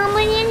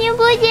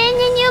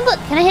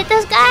 Can I hit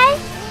this guy?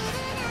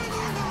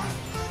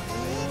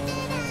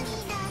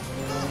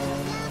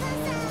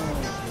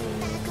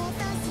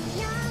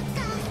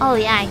 Oh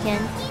yeah, I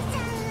can.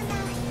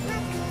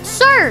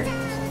 Sir!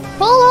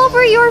 Pull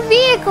over your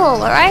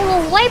vehicle or I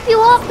will wipe you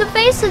off the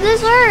face of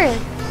this earth!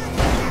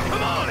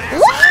 Come on,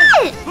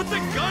 what? Put the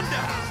gun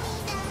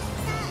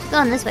down!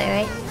 Going this way,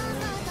 right?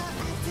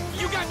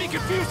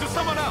 confused with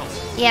someone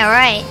else. Yeah,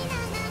 right.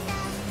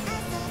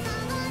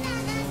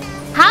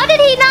 How did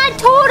he not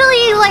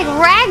totally, like,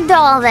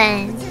 ragdoll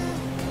then?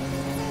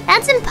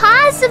 That's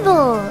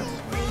impossible.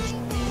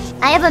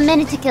 I have a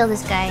minute to kill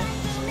this guy.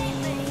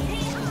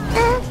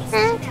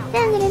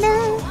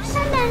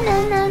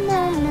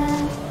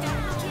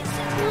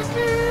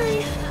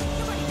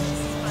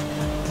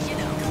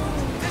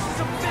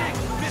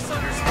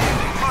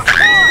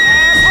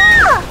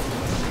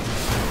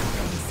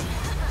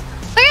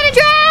 We're gonna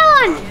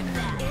drown!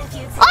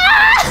 Oh!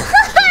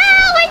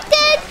 We're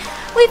dead!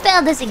 We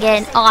failed this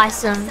again.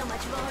 Awesome.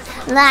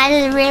 Light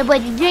of the red,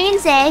 what you drink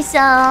and say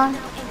so.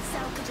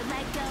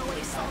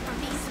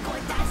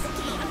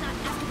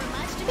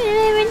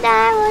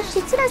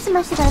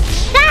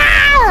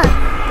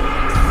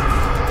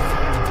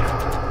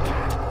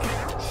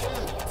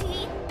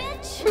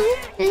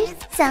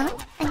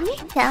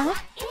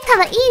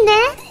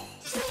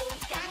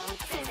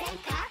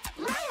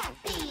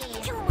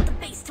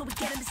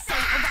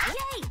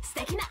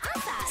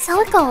 So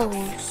it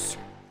goes.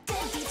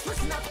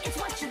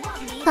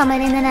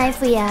 Coming in the night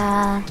for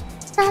ya.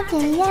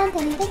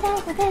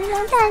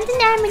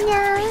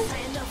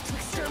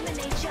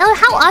 Oh,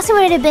 how awesome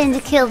would it have been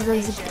to kill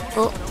those?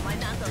 Oh.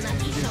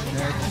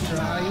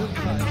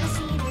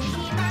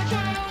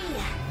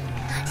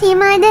 See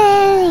my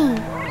day.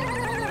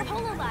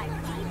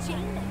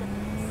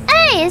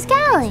 Hey, it's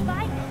Callie.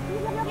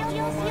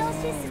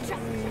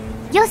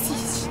 Yoshi.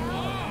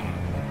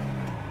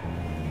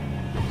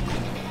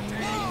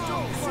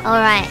 All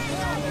right.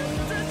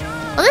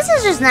 Well, this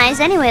is just nice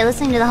anyway,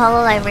 listening to the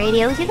hololive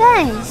radio with you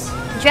guys.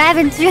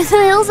 Driving through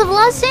the hills of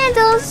Los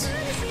Santos.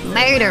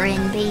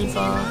 Murdering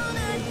people.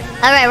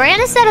 Alright, we're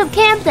gonna set up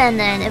camp then.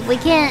 If we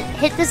can't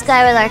hit this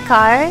guy with our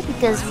car,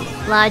 because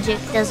logic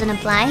doesn't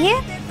apply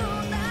here.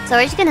 So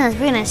we're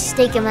gonna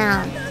stake him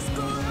out.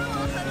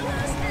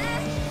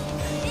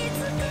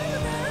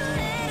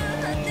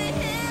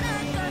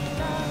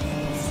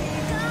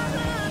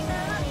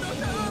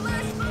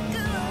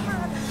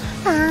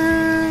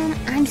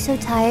 I'm so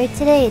tired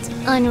today, it's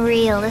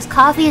unreal. This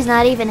coffee is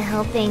not even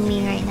helping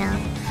me right now.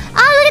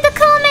 Oh, look at the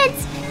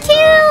comments!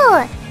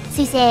 Cute!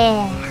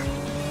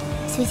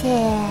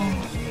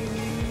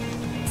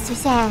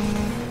 Suicide.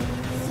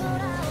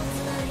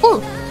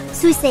 Ooh,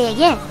 suicide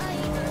again.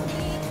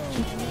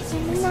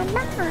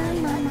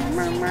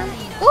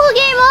 Oh,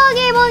 game. Oh,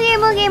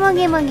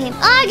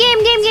 game.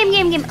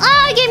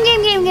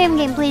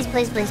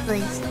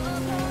 Please.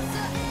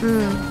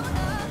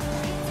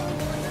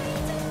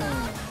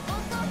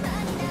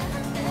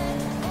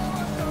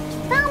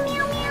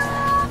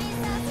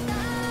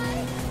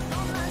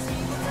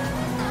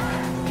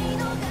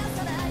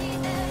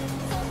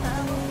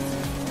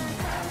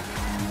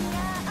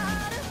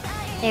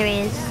 There he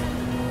is.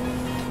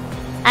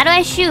 How do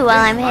I shoot while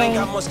I'm I hitting?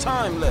 ain't got much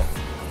time left.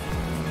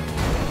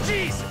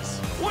 Jesus,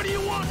 what do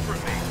you want from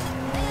me?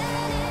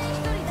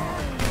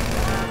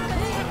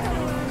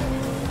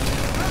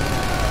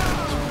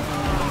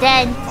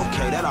 Dead.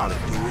 Okay, that ought to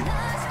do it.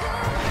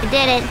 I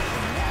did it.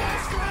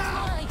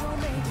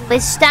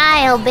 With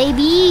style,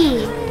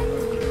 baby.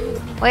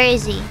 Where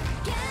is he?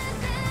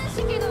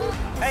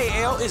 Hey,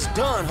 L, it's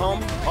done,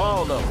 homie.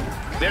 All of them.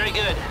 Very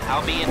good.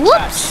 I'll be in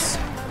Whoops.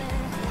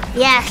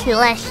 Yes,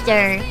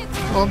 Lester.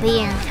 We'll be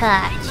in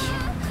touch.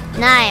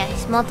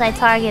 Nice.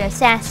 Multi-target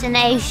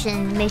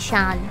assassination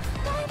mission.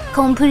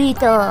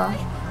 Completo.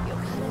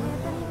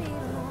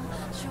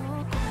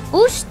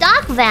 Ooh,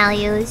 stock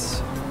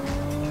values.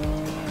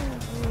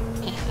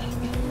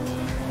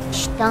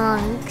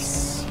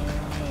 Stonks.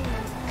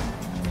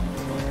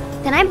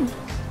 Can I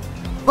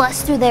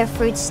bust through their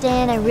fruit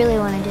stand? I really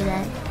want to do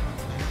that.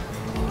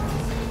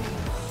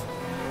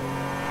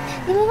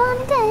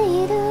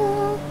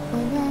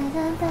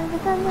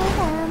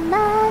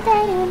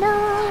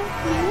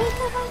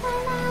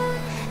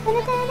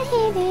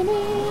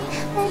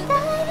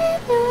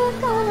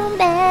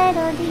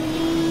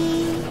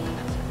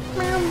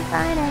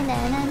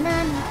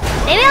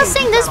 Maybe I'll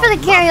sing this for the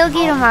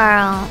karaoke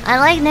tomorrow. I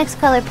like Next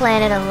Color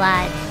Planet a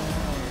lot.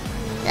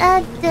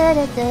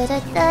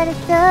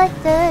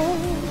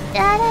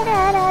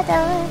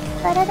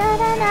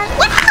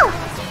 Wow!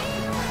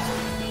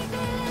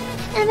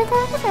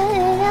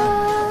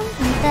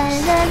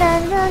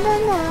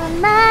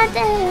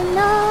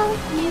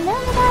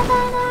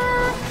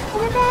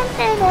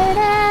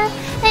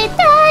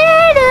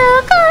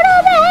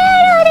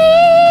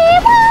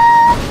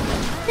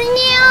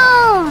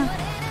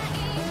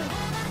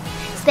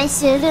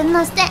 Special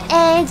のステ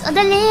ージ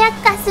踊り明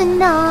かす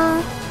の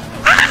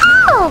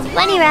Ow!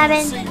 Bunny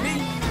rabbit.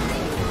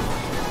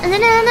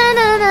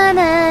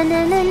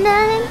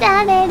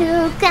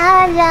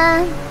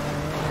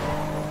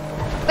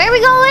 Where are we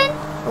going?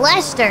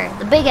 Lester,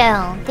 the big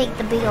L. Take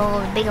the big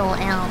old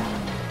L.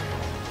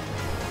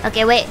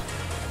 Okay, wait.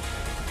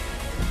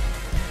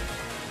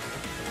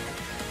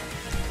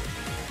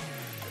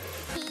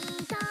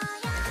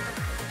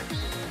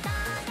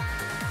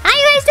 How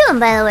you guys doing,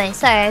 by the way?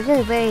 Sorry, I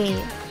feel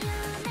very...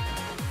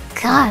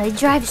 God, I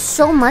drive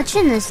so much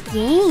in this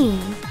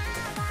game.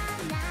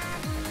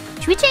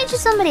 Should we change to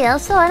somebody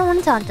else though? I don't want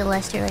to talk to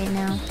Lester right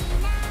now.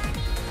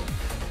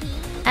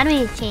 How do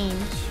we change?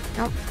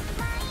 Nope.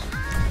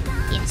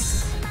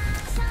 Yes.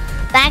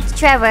 Back to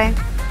Trevor.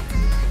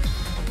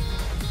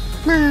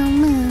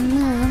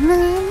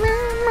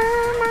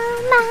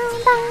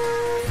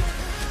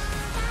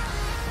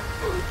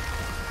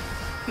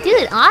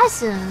 Dude,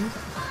 awesome.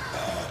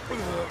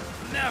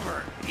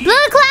 Never.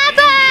 Blue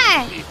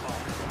Clapper!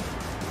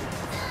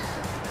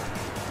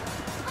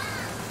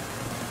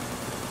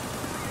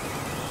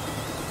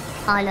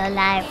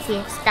 Hololive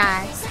 5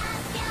 stars.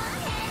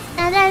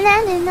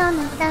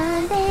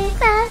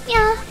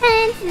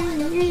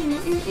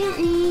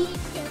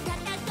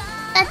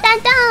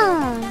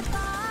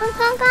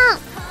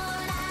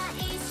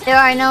 There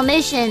are no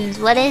missions.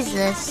 What is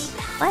this?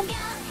 What?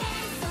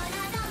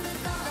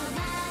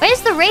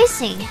 Where's the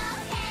racing?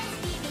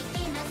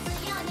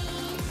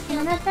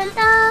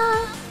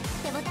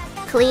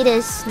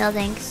 Cletus, no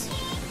thanks.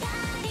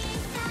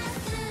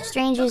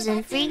 Strangers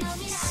and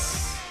freaks.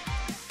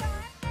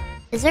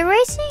 Is there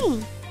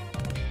racing?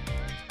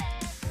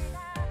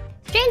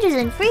 Strangers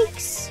and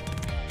freaks.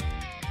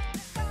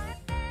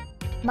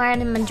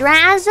 Martin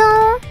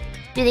Madrazo.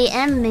 Do the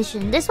M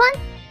mission. This one?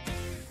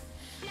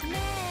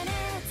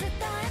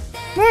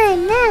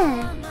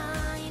 Nah.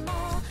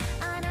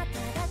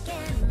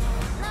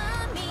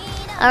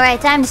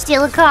 Alright, time to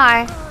steal a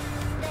car.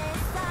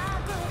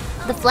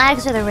 The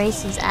flags are the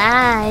races.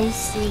 Ah, I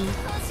see.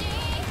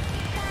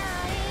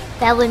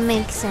 That would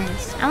make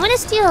sense. I'm gonna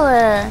steal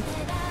a...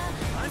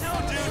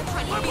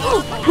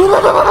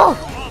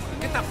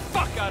 Get the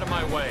fuck out of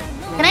my way.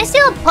 Can I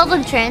steal a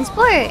public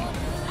transport?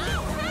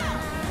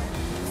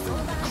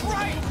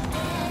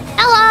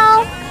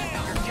 Hello!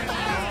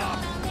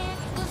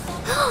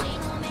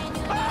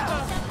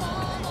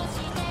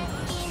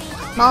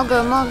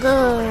 Mogu.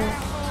 Mogu.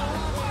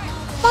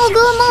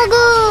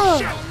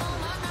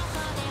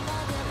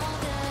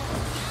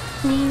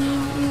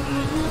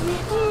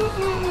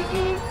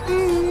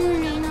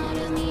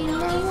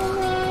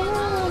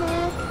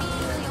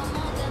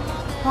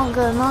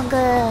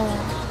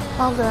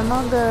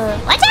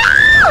 Watch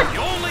out! You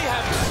only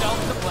have yourself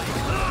to blame.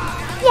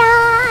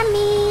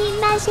 Yummy,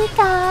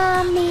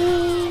 Mashikami.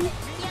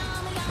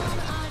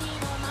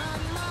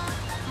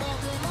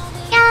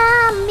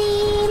 Yummy,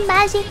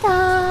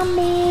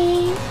 Mashikami.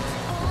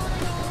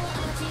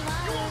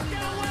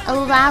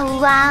 Oh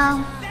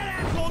wow.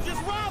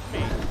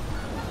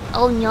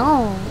 Oh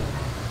no.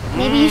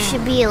 Maybe you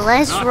should be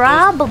less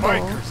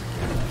robbable.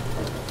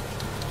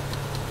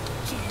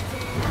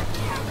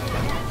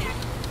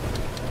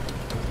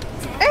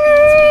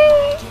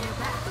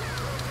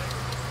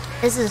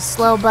 This is a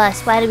slow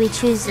bus. Why did we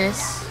choose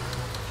this?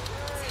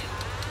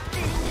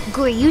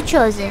 Gura, you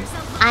chose it.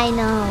 I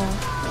know.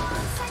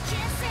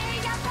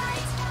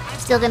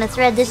 Still gonna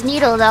thread this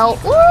needle though.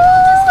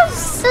 Ooh,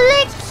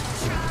 slick.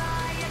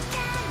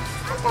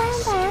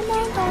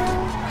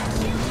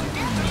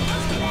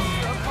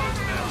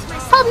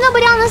 Hope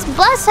nobody on this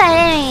bus had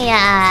any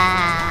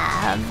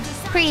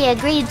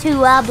pre-agreed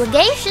to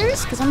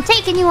obligations, because I'm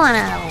taking you on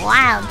a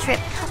wild trip.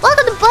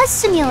 Welcome to Bus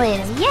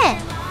Simulator. Yeah.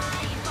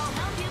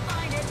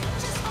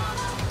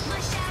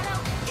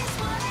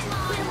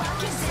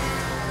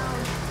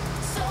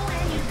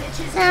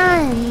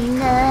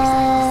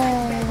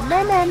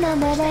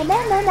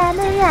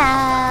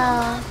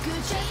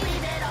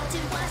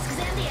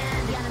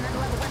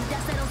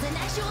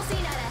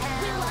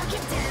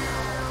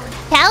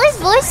 Callie's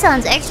voice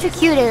sounds extra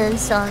cute in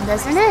this song,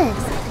 doesn't it?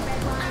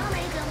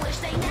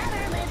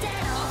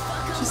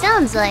 She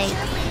sounds like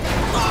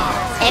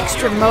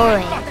extra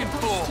moe.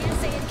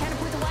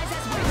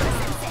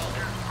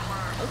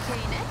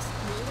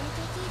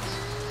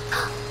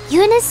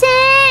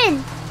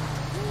 Unison!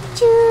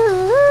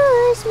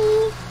 Choose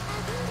me.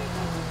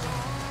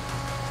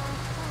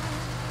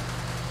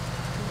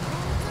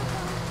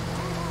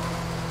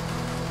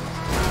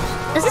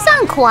 Does it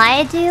sound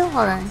quiet to you?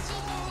 Hold on.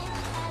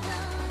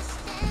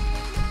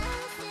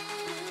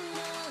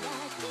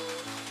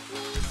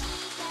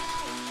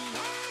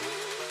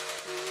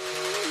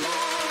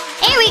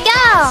 Here we go!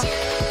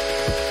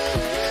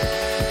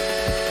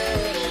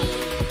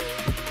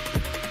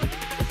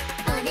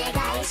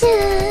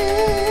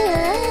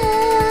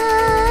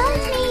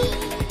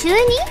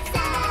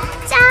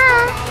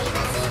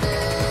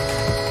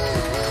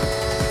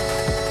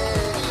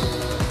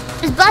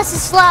 This bus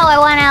is slow, I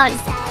want out.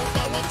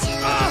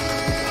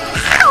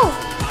 Ow!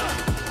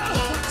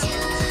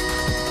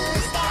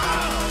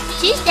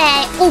 She's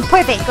dead. Oh,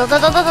 perfect. Go. Ah.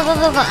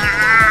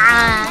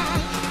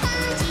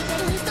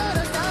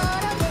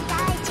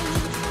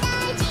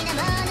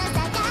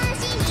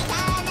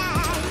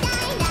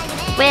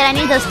 Wait, I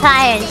need those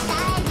tires.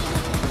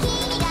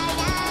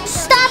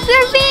 Stop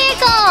your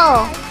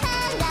vehicle!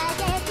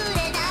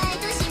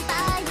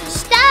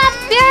 Stop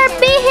your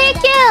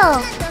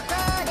vehicle!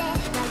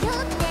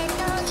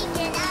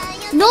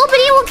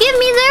 Nobody will give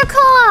me their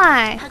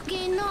car!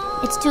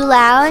 It's too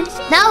loud?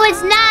 No,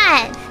 it's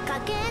not!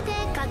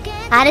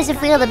 How does it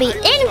feel to be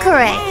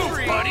incorrect?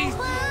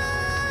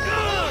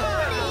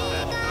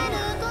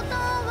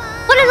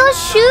 What are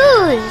those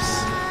shoes?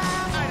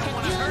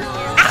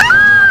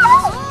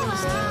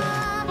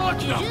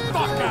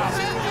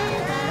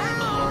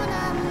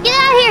 Get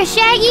out of here,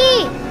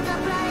 Shaggy!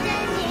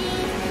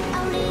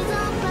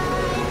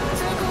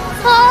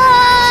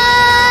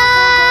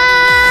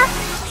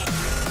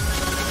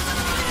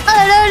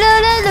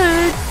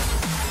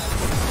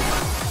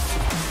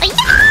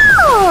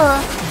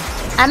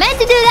 I meant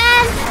to do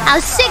that! How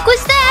sick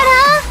was that,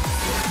 huh?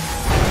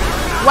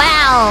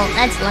 Wow,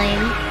 that's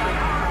lame.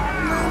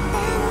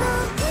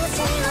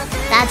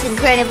 That's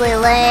incredibly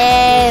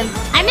lame.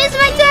 I missed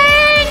my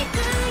turn!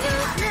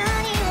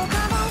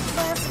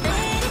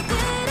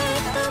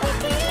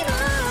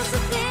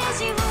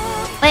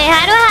 Wait,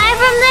 how do I hide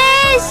from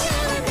this?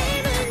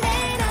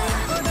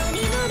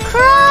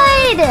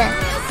 Cried!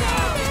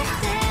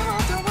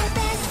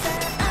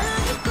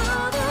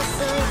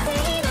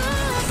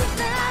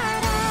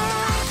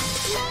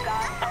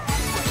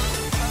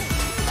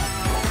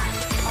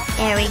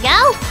 There we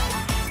go.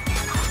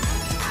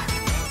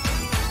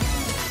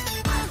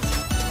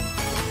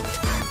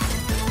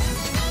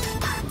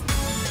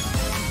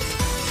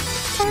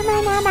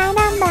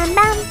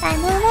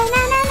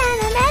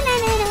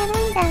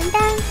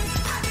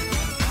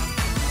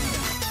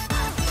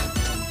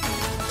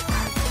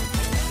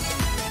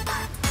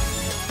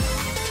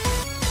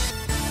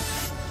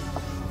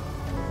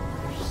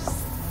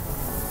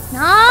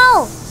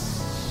 No!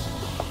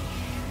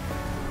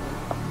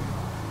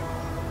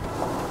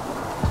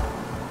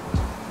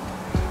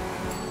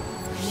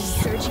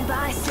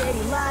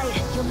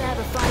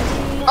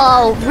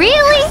 Oh,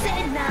 really?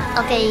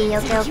 Okay.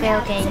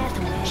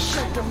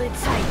 Shut the lid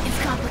tight,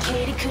 it's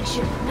complicated. Could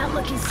you not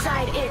look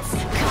inside? It's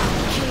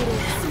complicated.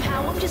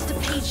 Somehow I'm just a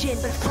patient,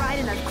 but I've cried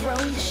and I've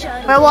grown to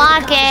shut. We're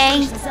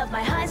walking. Of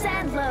my highs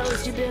and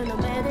lows. You've been a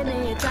man in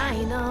it,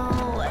 I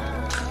know.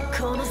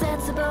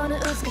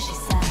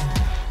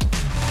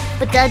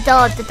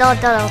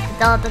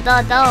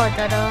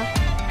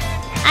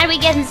 How do we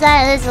get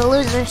inside this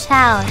loser's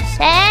house?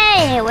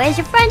 Hey, where's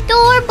your front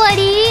door,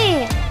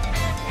 buddy?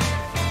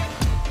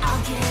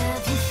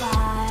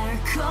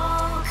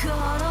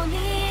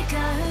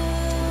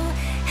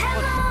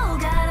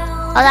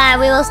 Hold on,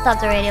 we will stop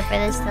the radio for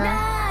this though.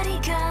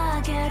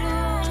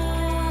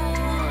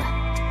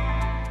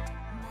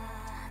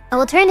 Oh,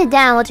 we'll turn it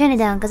down,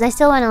 because I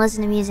still want to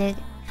listen to music.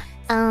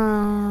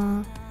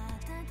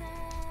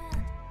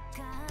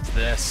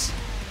 This.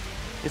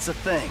 It's a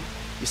thing.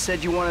 You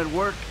said you wanted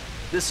work.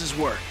 This is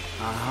work.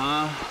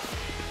 Uh-huh.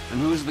 And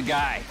who's the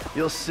guy?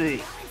 You'll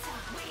see.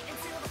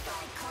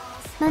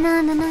 Hey,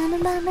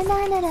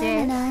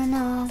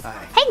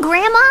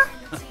 Grandma!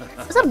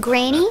 What's up,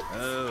 Granny?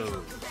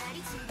 Oh.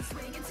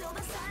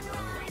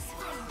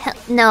 Hell,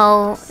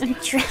 no.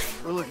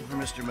 We're looking for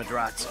Mr.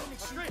 Madrazo.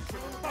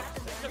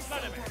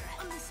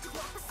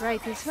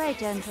 Right this way,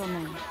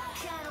 gentlemen.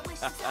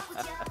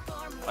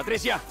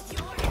 Patricia,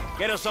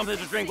 get us something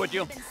to drink with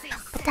you.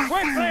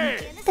 Quickly!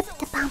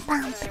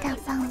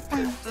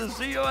 To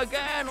see you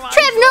again.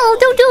 Trev, no,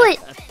 don't do it!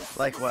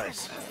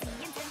 Likewise.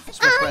 It's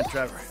my friend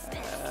Trevor.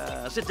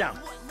 Sit down.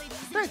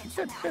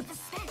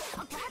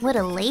 What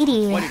a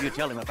lady. What did you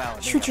tell him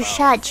about? Shoot your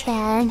shot,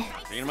 Chad.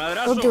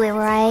 We'll do it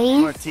right.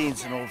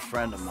 Martine's an old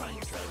friend of mine,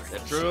 Trevor. The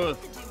truth.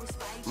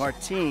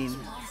 Martine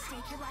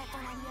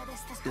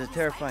is a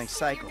terrifying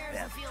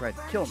psychopath who tried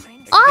to kill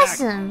me.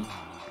 Awesome.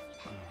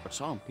 But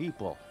some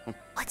people...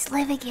 Let's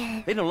live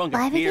again. They no longer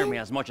Live fear again? me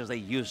as much as they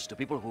used to.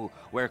 People who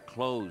were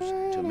close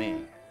to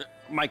me.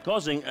 My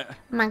cousin...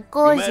 My You met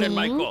cousin? him,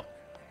 Michael.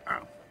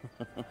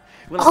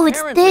 Well, Oh, it's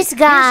apparently this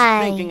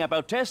guy. He's thinking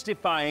about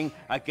testifying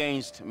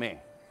against me.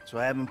 So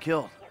I have him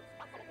killed.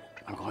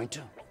 I'm going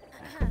to.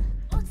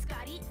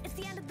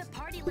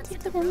 But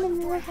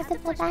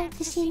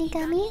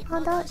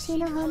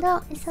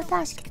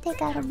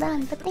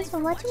thanks for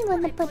watching.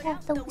 When I put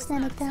out the week's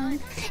not done.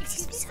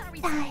 Excuse me, so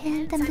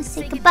tired. Time to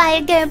say goodbye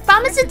again.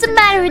 Promise it's a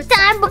matter of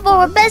time before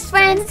we're best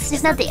friends.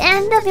 It's not the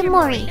end of your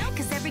memory.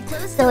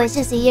 So it's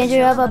just the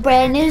intro of a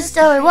brand new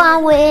story.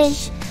 One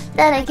wish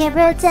that I can't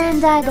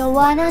pretend I don't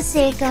wanna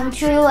see come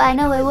true. I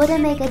know it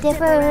wouldn't make a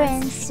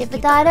difference if you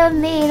thought of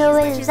me the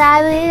way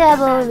I would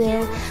ever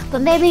will. But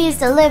maybe it's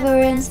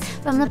deliverance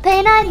from the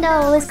pain I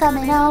know is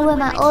coming on when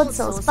my old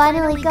soul's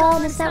finally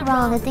gone. It's not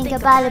wrong to think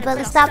about it, but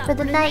let's stop for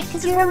the night,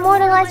 cause you're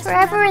immortalized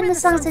forever in the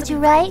songs that you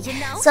write.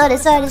 So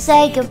it's hard to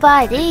say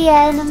goodbye at the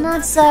end. I'm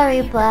not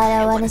sorry, but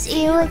I wanna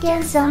see you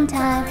again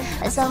sometime.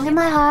 A song in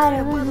my heart.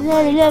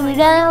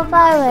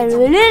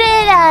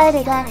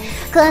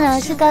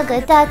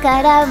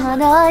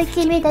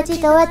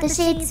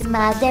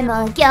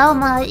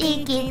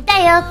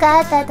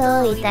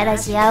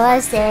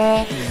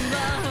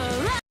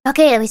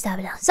 Okay, let me stop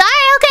it now. Sorry,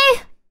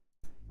 okay.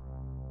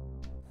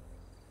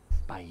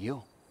 By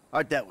you.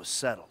 Our debt was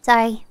settled.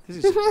 Sorry.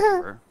 This is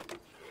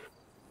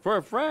for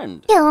a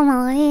friend.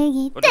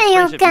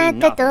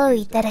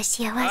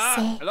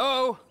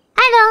 Hello.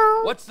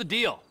 Hello. What's the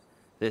deal?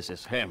 This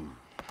is him.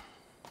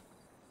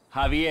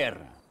 Javier.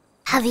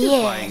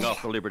 Javier. Flying off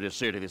to Liberty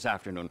City this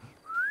afternoon.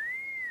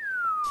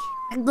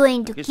 I'm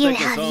going to He's kill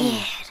taking some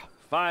Javier.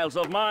 Files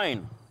of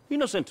mine.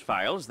 Innocent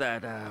files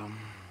that,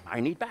 I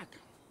need back.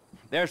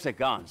 There's a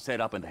gun set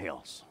up in the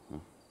hills.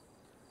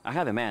 I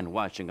have a man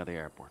watching at the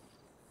airport.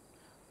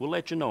 We'll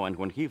let you know, and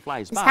when he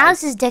flies by... This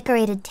house is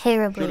decorated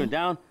terribly. Shoot it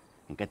down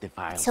and get the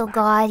files It's so back.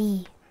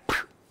 gaudy.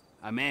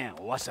 Man,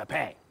 what's a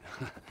pay?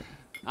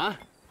 Huh?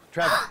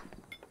 Trevor.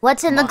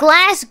 What's in the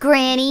glass,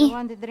 Granny?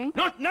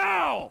 Not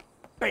now!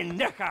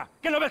 Pendeja!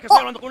 ¿Qué no ves que estoy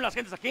hablando con las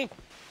gentes aquí?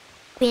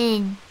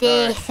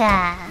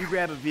 Pendeja. You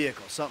grab a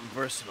vehicle, something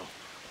versatile.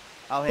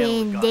 I'll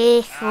handle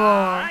the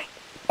gun. Pendejo.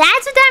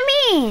 That's what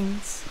that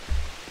means.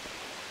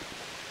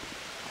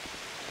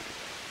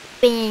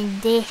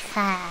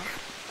 Pendeja.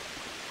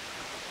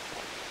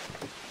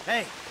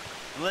 Hey,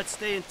 let's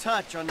stay in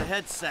touch on the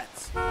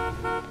headsets.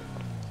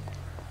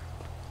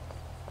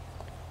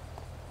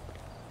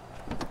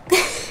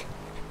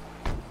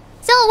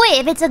 So wait,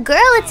 if it's a girl,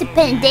 it's a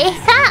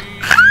pendeja.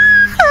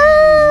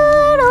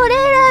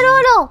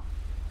 No.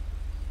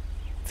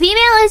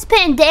 Female is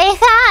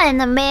pendeja and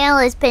the male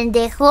is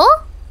pendejo.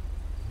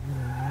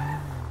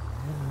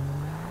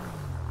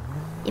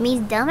 It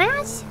means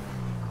dumbass?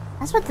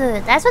 That's what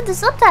the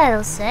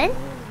subtitles said.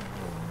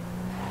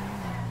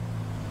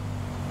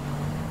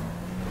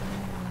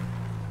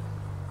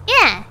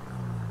 Yeah.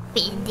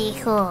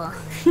 Pendejo.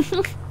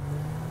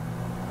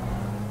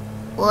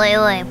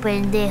 Oi,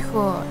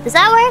 pendejo. Does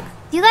that work?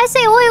 Do you guys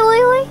say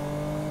oi?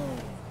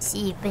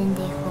 Sí,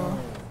 pendejo.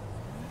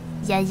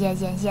 Yeah.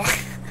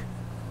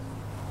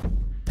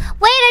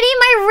 Wait, I need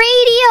my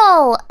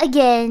radio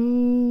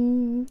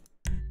again.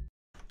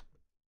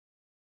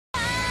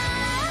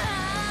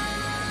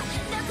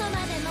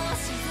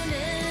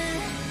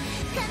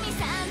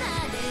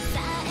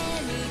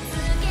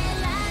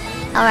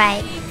 All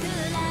right.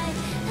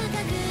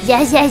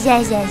 Yes. I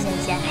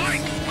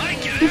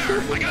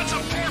got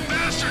some poor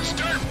bastard's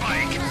dirt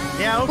bike.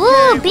 Yeah, okay.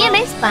 Ooh,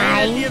 BMX Well,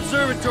 I bike. ain't at the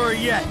observatory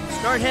yet.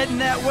 Start heading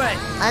that way.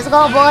 Let's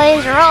go,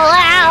 boys. Roll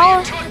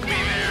out. Took me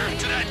there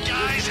to that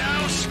guy's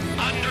house.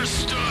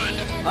 Understood.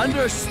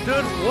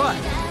 Understood what?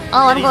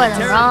 Oh, I'm That going he's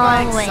a the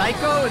terrifying wrong way.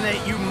 psycho and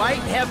that you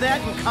might have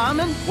that in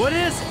common? What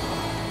is it?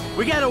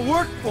 We gotta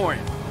work for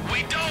him.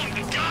 We don't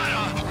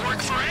gotta work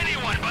for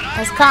anyone, but I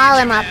Let's call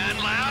him up.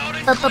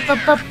 What are you talking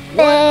about?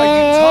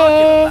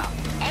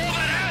 all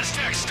that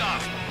Aztec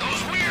stuff. Those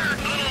weird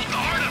little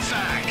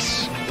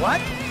artifacts. What?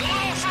 The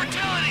little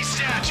fertility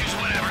statues,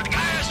 whatever. The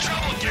guy has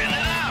trouble getting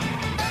it up.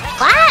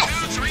 What?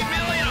 2-3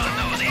 million on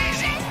those,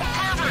 easy.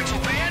 Perverts will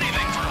pay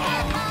anything for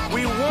hope.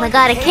 We Oh my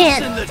god, I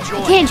can't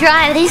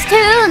drive these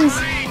tunes.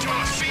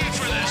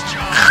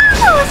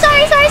 Oh,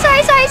 sorry.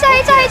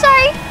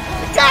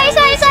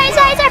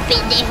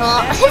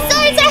 Pendejo.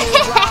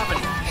 Sorry.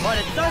 But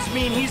it does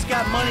mean he's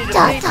got money to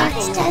pay people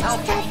who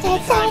help him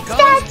find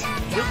cars.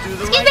 He'll do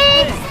the Excuse right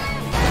me. thing.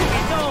 If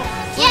he don't,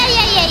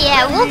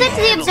 Yeah. We'll get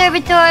to the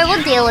observatory.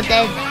 We'll deal with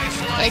it.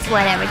 It's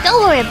whatever.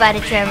 Don't worry about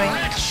it, Trevor.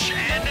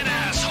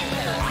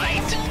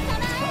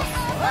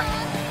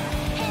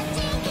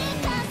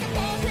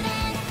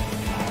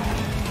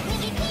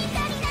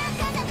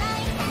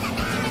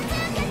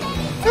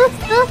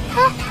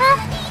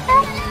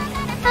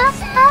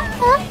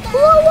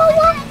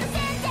 Whoa.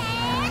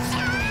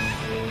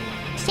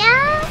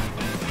 Yeah.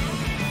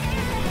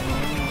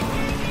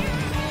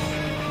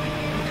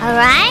 All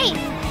right.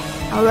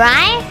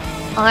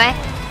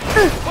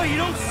 Well, you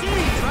don't see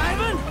me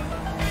driving?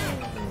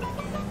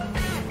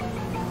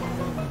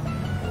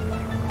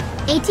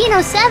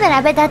 1807.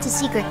 I bet that's a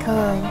secret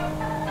code.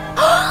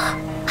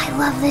 I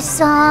love this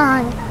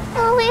song.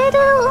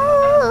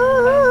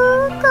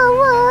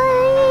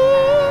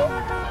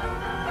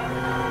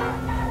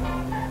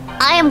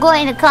 I am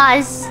going to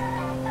cause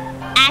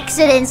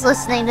accidents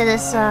listening to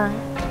this song.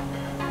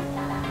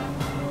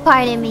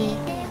 Pardon me.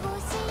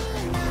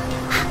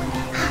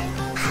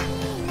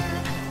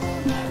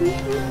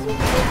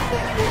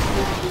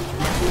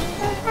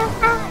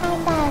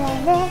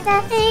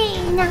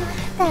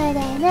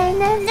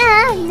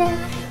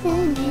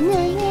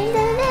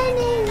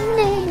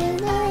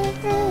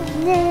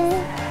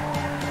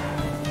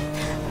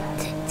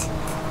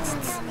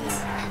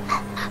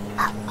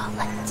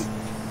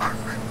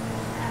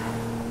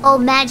 Oh,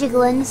 magic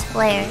lens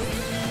flare.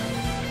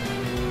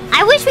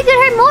 I wish we could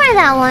hear more of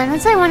that one.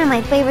 That's like one of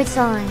my favorite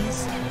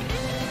songs.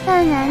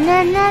 Na na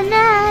na na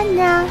na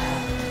na.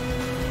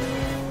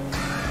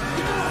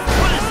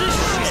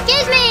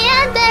 Excuse me.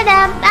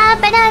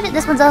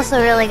 This one's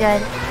also really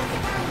good.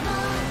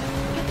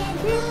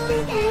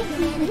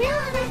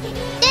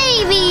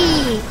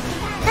 Davey.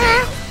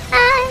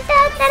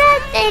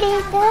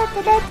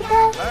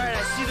 Alright,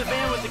 I see the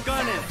van with the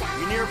gun in it.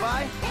 You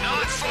nearby?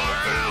 Not far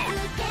out.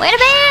 Wait a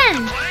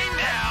van! Plane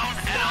down,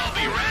 and I'll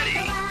be ready.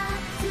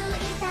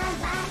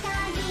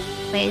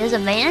 Wait, there's a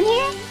van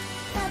here?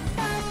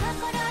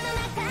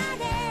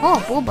 Oh,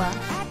 booba.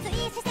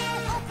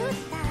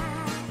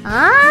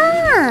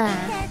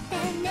 Ah!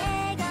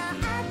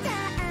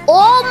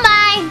 Oh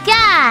my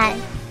god!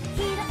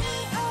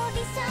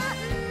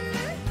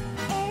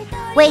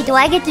 Wait, do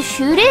I get to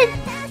shoot it?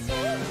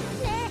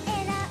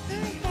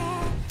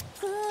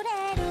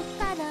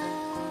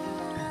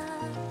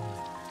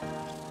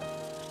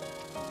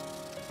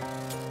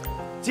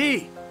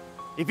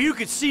 If you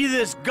could see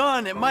this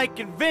gun, it might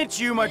convince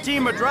you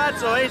Martin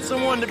Madrazo ain't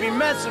someone to be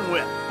messing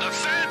with. The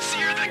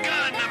fancier the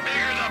gun, the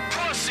bigger the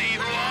pussy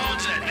who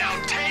owns it.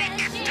 Now take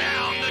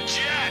down the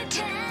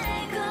jet.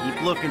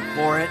 Keep looking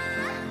for it.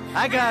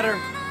 I got her.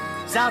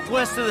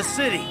 Southwest of the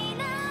city.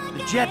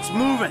 The jet's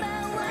moving.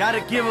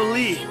 Gotta give a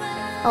lead.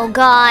 Oh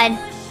God.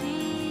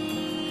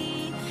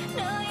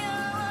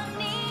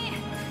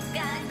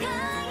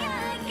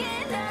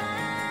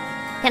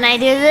 Can I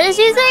do this,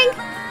 you think?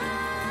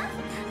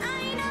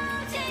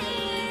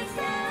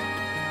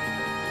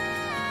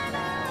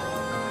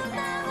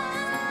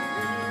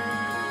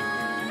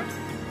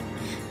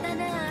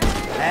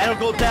 That'll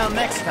go down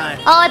next time.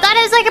 Oh, I thought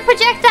it was like a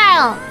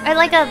projectile. Or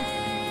like a...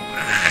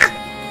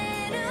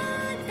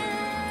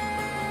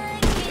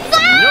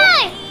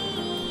 Fly!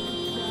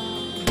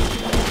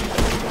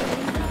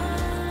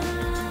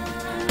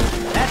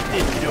 That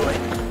didn't do it.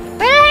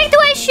 Where the heck do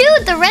I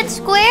shoot? The red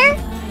square?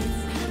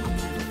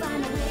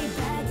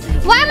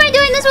 Why am I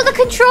doing this with a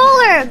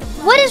controller?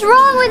 What is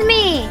wrong with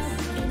me?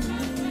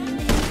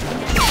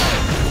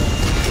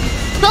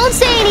 Don't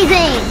say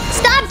anything.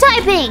 Stop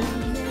typing.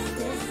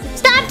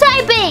 Stop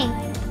typing.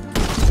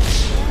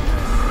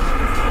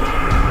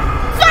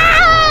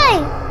 Fly!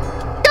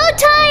 Don't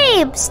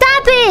type.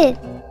 Stop it.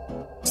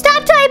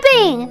 Stop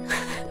typing.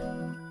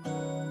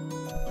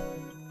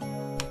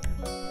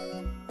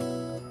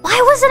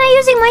 Why wasn't I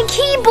using my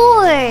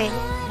keyboard?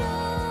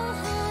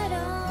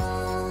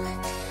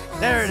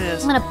 There it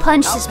is. I'm gonna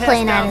punch this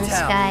plane out of the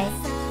sky.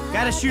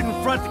 Gotta shoot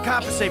in front to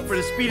compensate for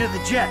the speed of the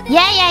jet.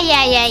 Yeah.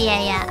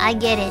 I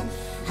get it.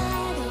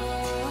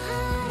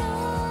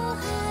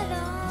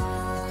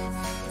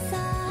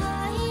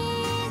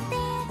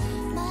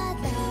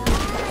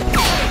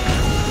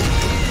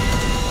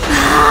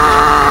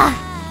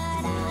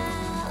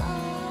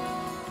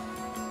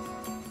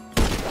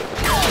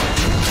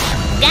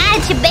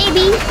 Gotcha,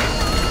 baby.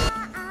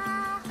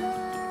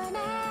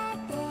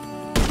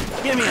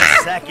 Give me a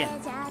second.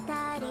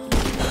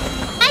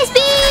 High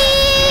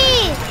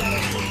speed!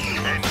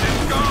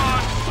 Engine's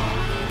gone.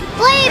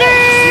 Later!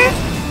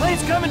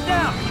 Plane's coming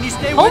down. Can you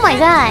stay with Oh my me?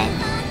 God.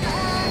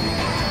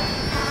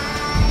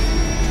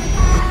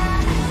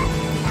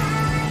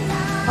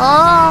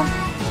 Oh.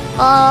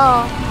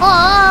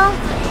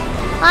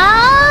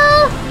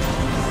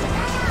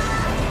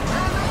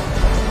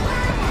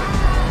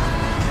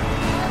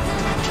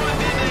 Jump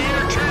into the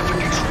air traffic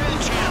control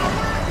channel.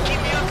 Keep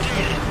me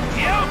updated.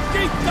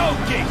 Okie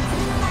dokie.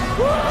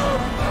 Woo!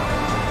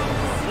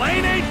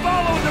 Lane ain't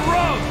following the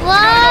road. We Whoa!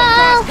 gotta go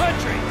cross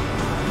country.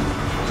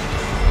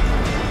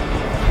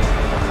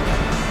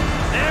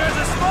 There's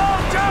a small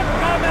jump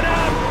coming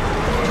up.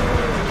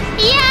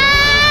 Yeah!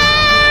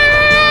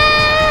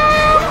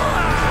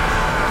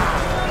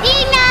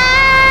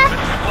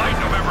 Flight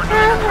November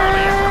 9th,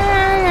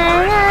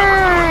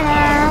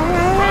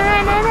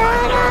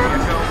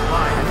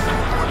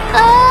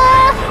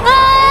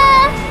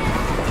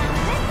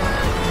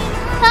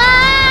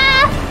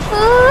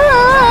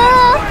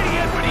 Fighting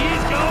it, but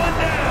he's going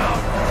down.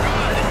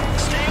 Good.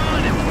 Stay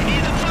on him. We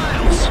need the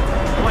files.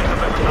 Flight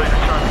November 9th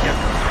is trying to get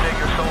today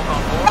your souls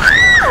on board.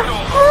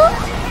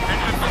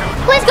 Engine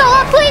 2. Please go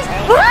up, please!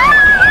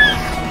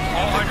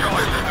 All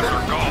hydraulic systems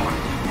are gone.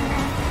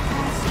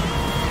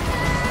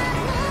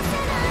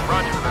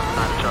 Roger, November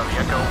 9th, Charlie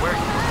Echo. Where are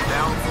you going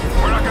down?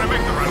 We're not gonna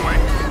make the runway.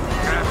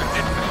 Gonna have to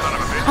ditch the son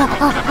of a bitch. Hope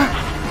for the best.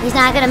 He's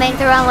not gonna make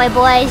the runway,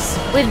 boys.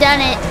 We've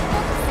done it.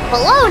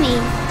 Baloney.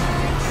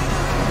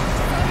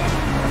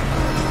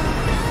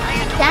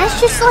 That's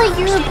just like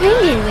your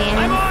opinion, I'm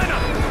man. on him.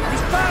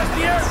 He's past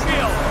the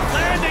airfield.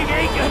 Landing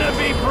ain't gonna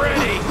be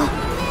pretty.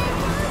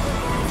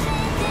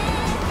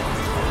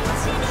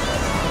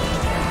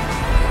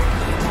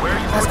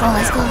 Let's go.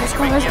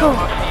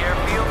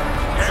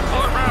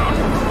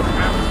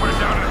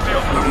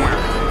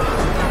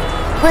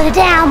 Put it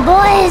down,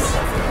 boys.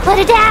 Put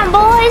it down,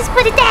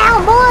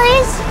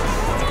 boys.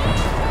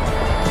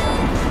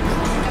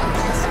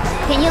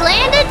 Can you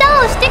land it?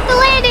 No, stick the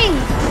landing.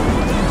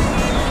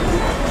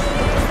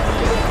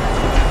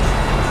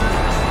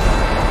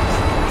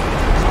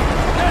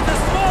 It's a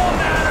small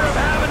matter of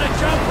having to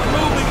jump a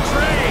moving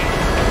train.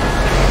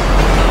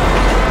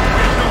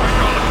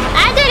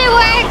 That didn't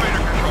work.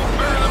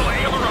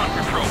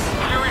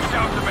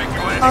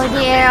 Oh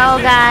dear, oh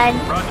God.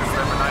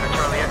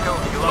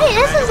 Hey,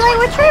 this is like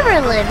where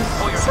Trevor lives.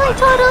 It's like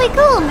totally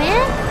cool,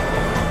 man.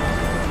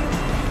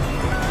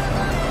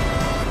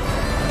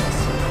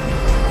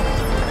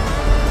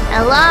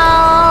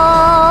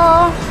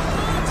 Hello?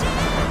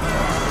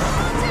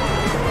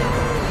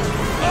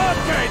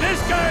 Okay, this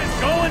guy's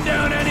going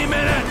down any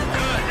minute.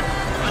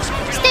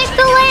 Stick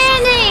the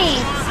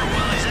landing.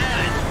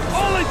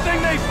 Only thing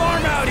they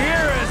farm out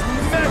here is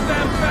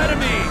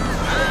methamphetamine.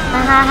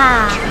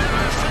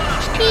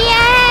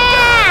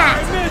 Yeah!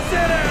 I miss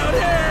it out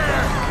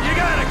here. You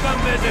gotta come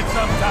visit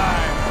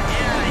sometime.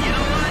 Yeah, you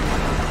know what?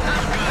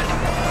 I'm good.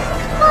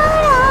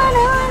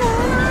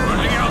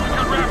 Losing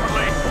altitude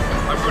rapidly.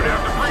 I'm going to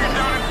have to bring it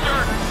down in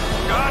dirt.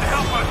 God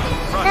help us.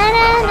 What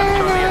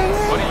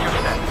is your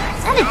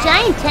status? Is that a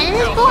giant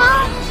tennis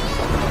ball?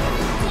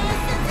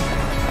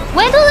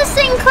 When will this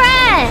thing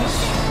crash?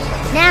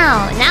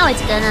 Now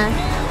it's gonna.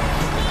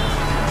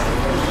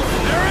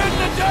 They're in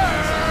the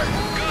dirt!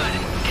 Good.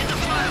 Get the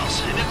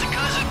files, and if the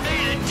cousin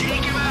made it,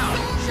 take him out.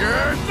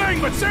 Sure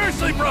thing, but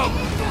seriously, bro.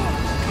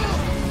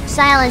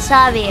 Silence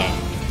Javier.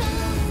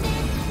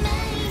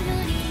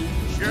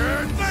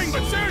 Sure thing,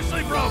 but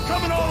seriously, bro.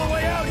 Coming all the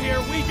way out here,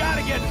 we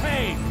gotta get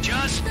paid.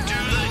 Just do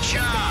the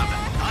job.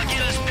 I'll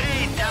get us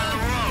paid down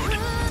the road.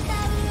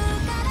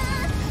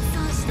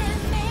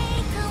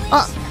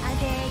 Oh.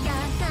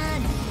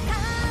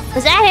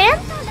 Was that him?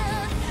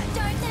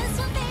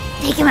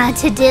 Take him out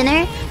to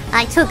dinner?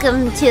 I took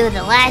him to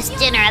the last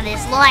dinner of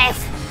his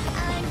life.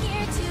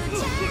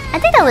 I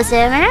think that was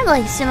him. I had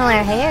like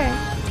similar hair.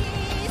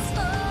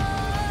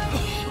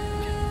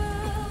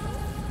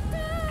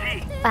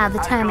 Wow, the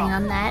timing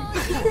on that.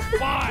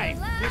 Fine.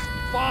 Just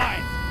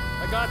fine.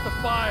 I got the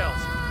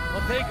files.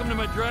 I'll take him to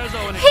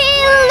Madrezzo and he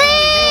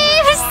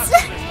leaves!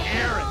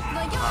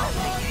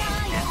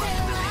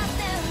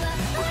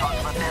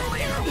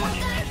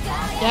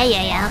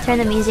 Yeah. I'll turn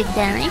the music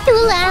down. It's too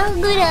loud,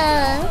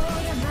 Gura.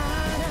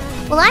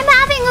 Well, I'm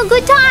having a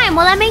good time.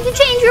 Will that make you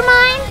change your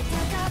mind?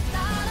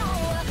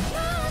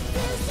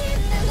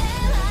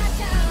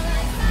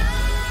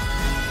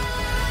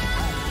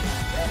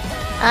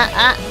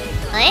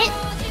 What?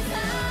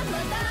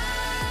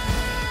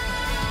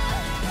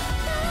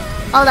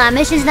 Hold on,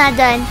 mission's not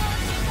done.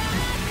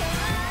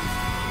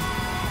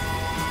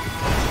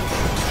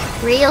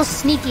 Real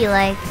sneaky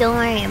like, don't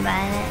worry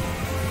about it.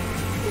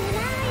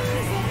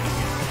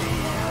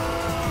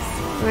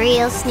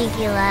 Real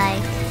sneaky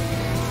like.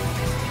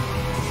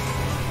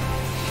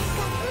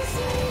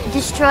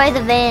 Destroy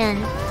the van.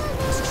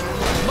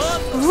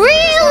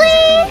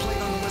 Really?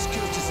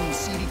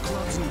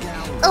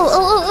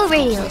 Oh,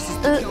 radios.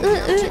 How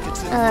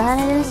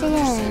do I do this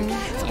again?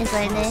 It's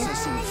like this.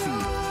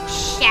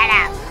 Shut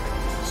up.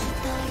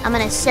 I'm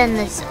gonna send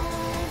this.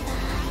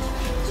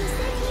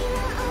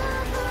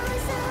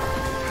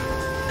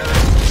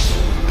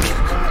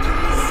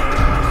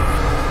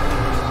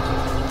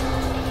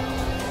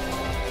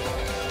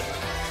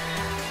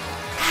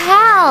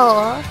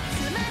 How?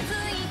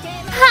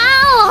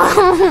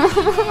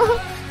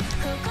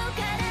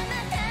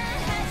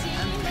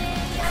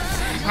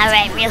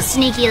 Alright, real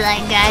sneaky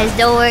like, guys.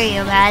 Don't worry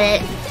about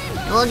it.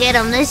 We'll get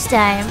him this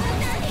time.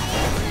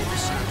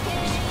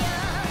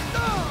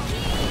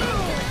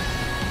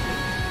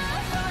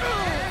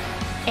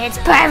 It's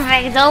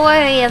perfect. Don't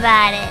worry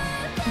about it.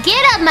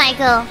 Get up,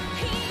 Michael.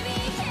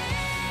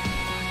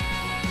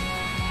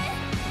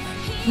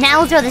 Now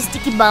we'll throw the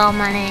sticky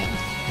bomb on it.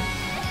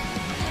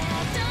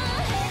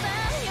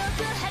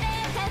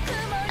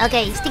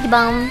 Okay, sticky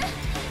bomb.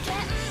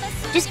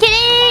 Just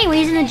kidding.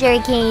 We're using the jerry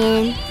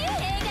can.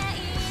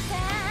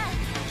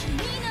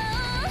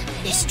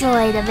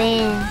 Destroy the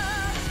van.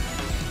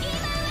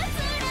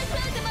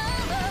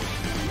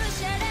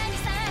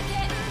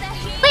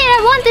 Wait,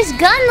 I want this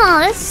gun though.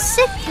 That's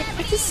sick.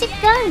 It's a sick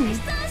gun.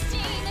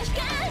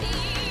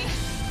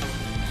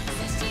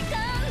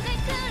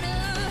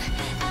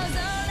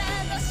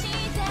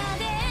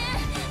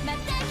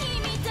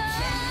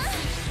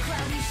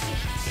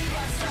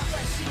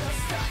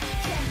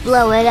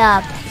 Blow it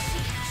up.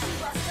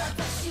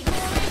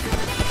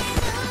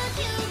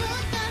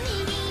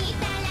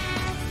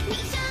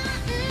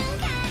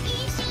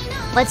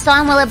 What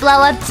song will it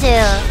blow up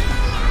to?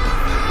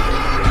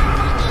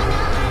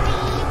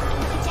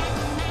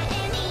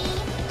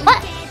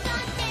 What?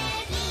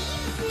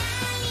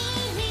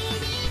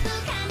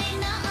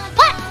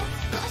 What?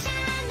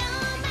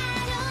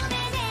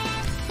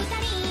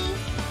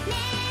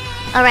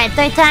 Alright,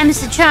 third time's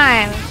the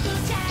charm.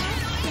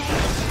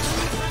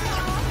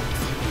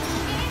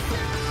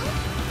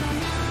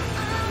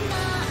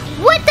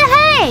 What the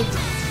heck?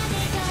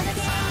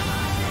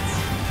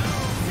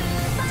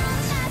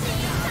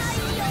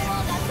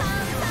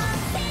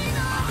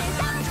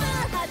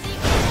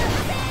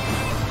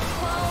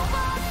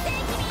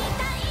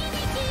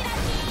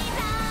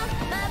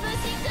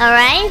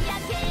 Alright,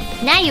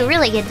 now you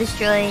really get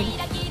destroyed.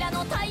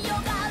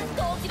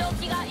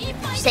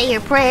 Say your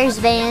prayers,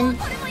 Van.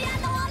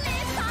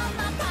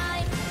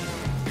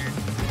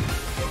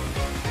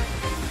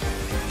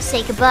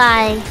 Say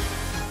goodbye.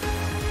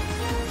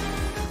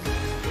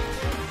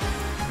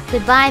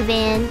 Goodbye,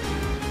 Van.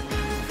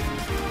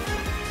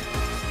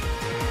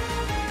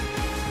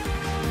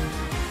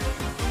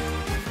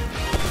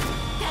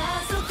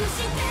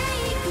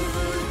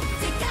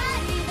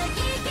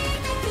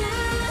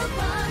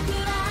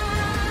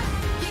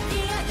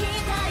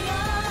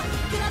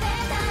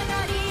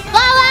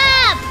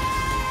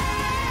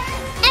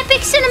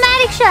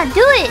 Cinematic shot,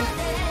 do it!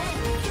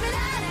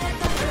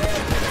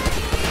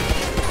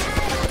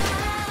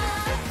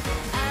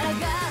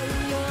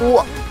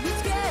 Whoa.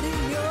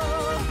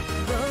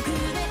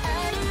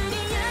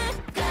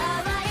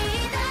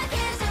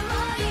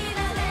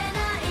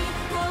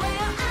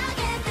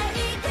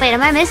 Wait,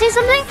 am I missing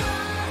something?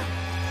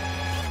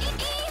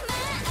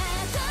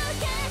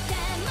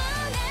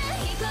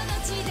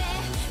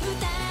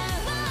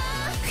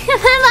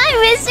 I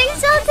missing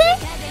something?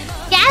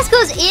 Gas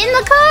goes in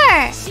the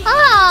car.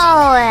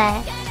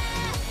 Oh.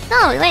 No,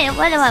 wait,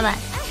 what?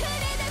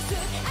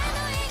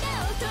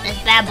 This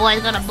bad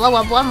boy's gonna blow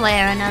up one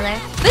way or another.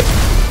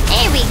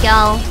 There we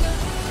go.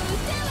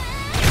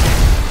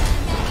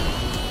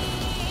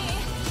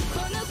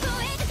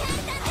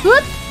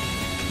 Whoop.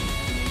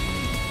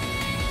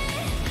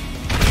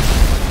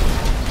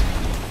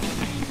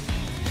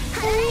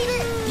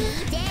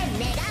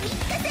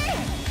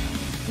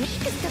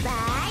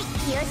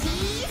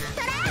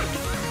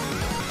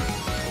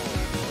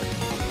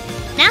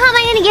 Now how am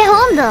I gonna get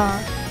home though?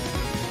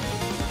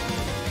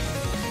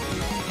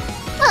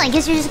 Well, I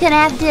guess you're just gonna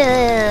have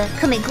to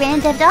commit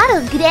Grand Theft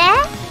Auto,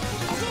 Gura.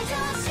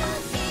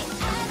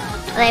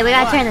 Okay, we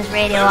gotta turn this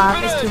radio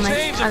off. It's too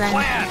much. Hold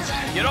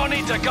on. You don't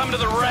need to come to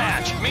the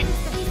ranch. Mate.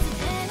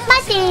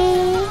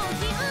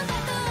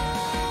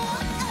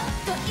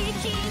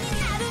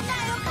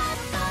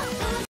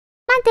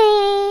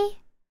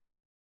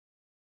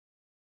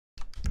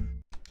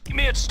 Meet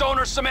me at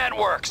Stoner Cement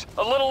Works,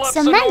 a little up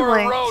Cement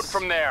Sonora Works. Road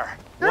from there.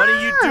 What are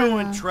you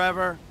doing,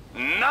 Trevor?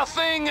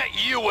 Nothing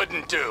you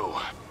wouldn't do.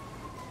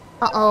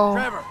 Uh-oh.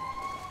 Trevor!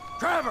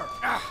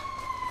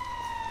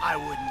 I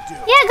wouldn't do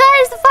it. Yeah,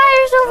 guys, the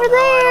fire's over there.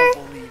 I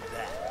don't believe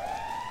that.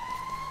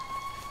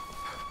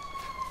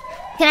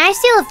 Can I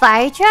steal a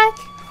fire truck?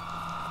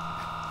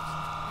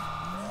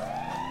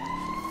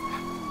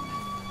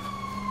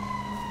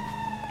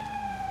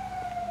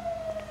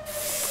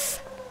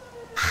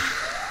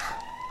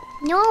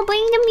 No,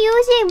 bring the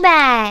music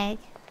back.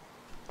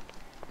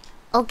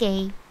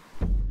 Okay.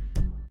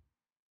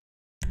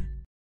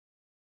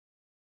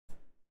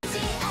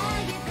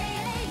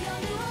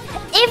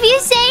 If you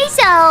say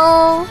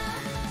so.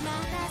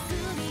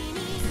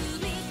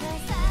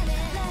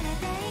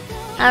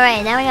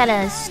 Alright, now we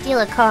gotta steal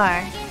a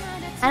car.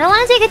 I don't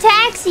want to take a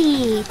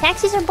taxi.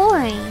 Taxis are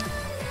boring.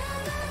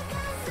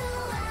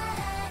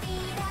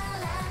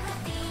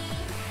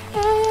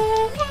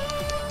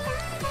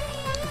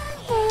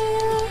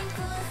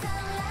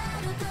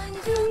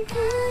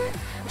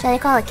 Should I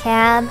call a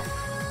cab?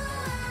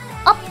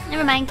 Oh,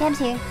 never mind. Cab's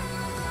here.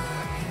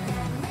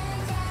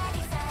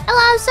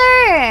 Hello,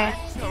 sir.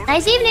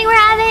 Nice evening we're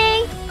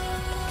having.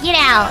 Get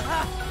out.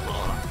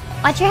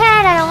 Watch your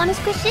head. I don't want to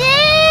squish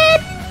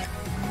it.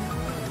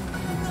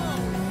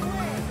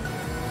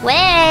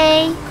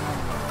 Way.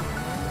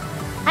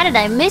 How did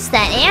I miss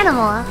that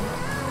animal?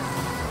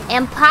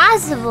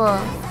 Impossible.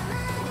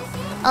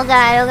 Oh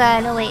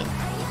god, no wait.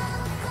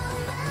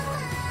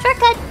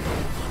 Shortcut.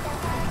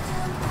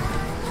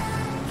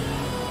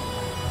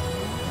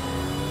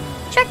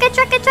 Shortcut.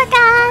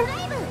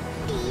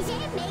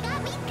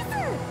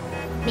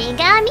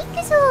 Mega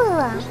Mikusu.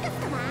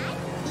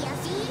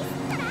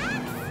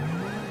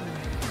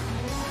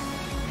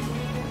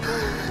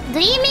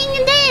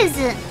 Dreaming days.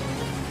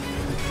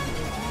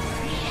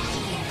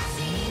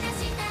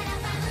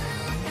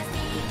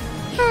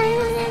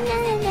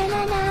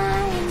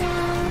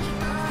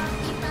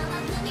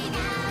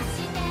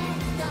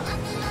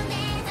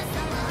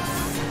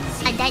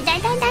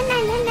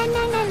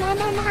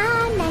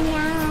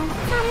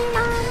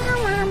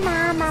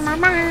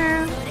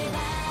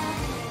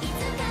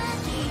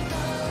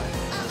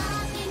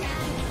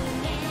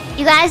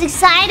 You guys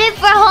excited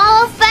for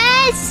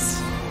HoloFest?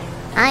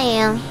 I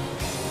am.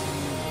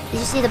 Did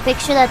you see the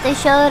picture that they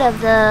showed of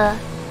the...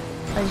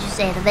 What did you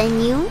say? The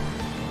venue?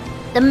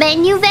 The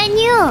venue?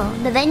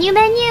 The venue?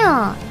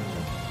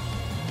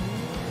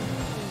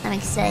 I'm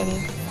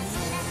excited.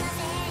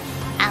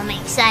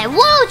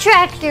 Whoa,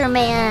 Tractor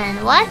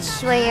Man!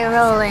 Watch where you're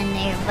rolling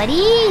there,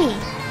 buddy.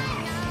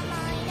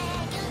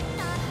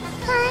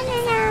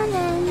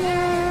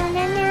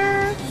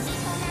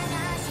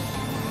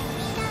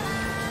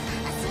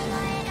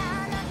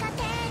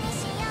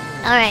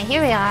 Alright,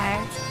 here we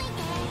are.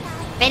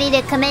 Ready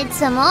to commit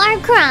some more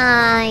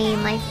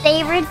crime. My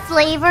favorite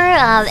flavor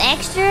of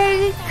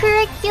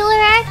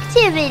extracurricular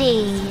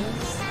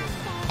activities.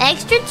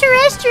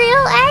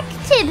 Extraterrestrial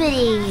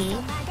activity.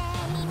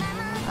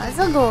 Let's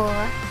go.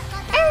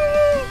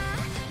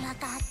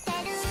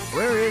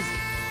 Where is he?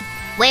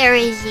 Where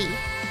is he?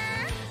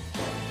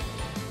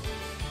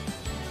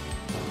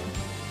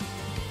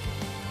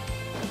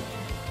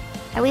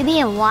 Are we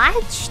being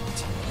watched?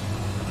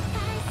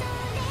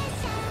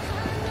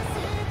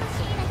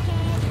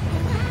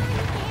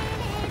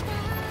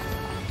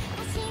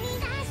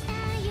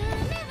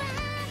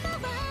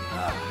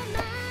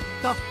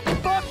 The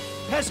fuck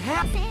has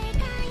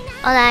happened?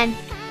 Hold on.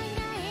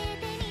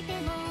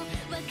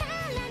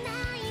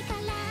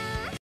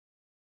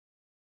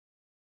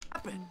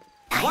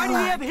 Why do you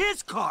have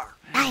his car?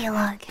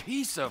 Dialogue.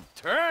 Piece of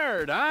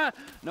turd, huh?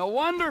 No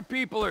wonder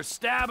people are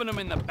stabbing him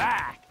in the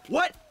back.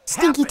 What?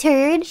 Stinky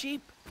turd.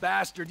 Cheap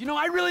bastard. You know,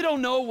 I really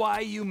don't know why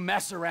you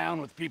mess around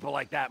with people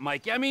like that,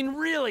 Mikey. I mean,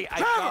 really, I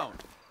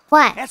don't.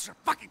 What? Answer a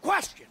fucking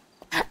question.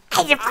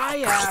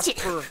 I asked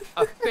for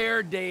a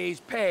fair day's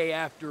pay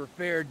after a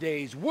fair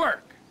day's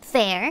work.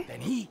 Fair.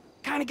 Then he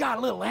kind of got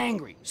a little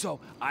angry. So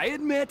I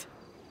admit,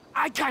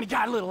 I kind of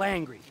got a little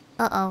angry.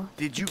 Uh-oh.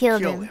 Did you kill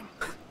kill him? him?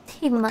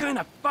 What kind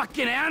of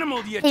fucking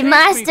animal do you He take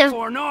must me have-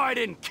 for? No, I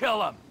didn't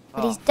kill him.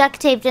 But he's duct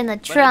taped in the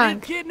But I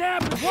trunk. didn't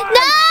kidnap him. What? No!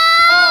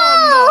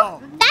 Oh,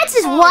 no! That's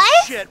his Oh, wife?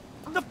 shit.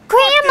 What the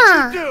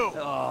Grandma! fuck did you do?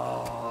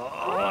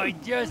 Oh, I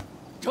just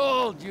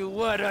told you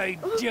what I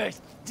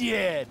just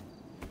did.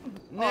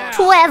 Now,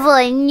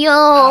 Trevor,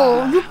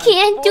 no. You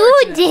can't do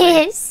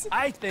this.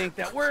 I think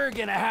that we're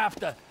gonna have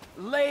to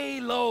lay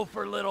low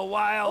for a little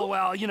while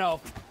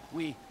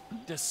we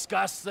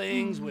discuss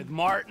things with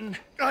Martin.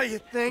 Oh, you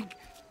think?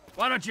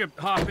 Why don't you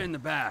hop in the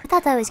back? I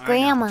thought that was All right,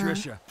 now, Grandma.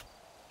 Patricia,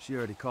 she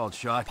already called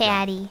shotgun.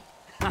 Patty.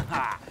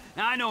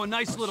 Now I know a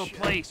nice little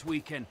place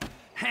we can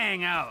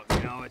hang out.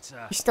 It's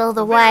a You stole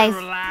the very wife.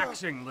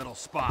 relaxing little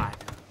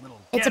spot.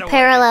 It's a getaway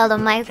parallel to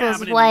from Michael's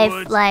cabin in the wife.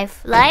 woods.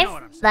 Life. You know Life?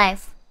 what I'm saying.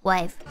 Life.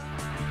 Wife.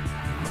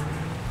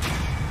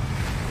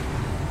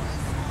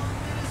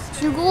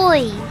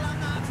 Sugoi.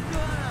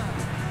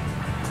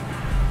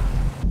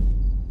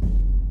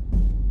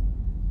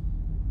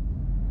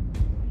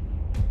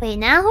 Wait,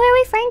 now who are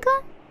we,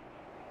 Franklin?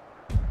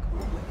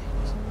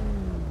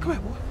 Come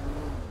here, boy.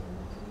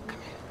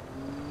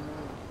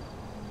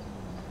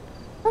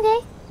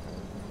 Okay.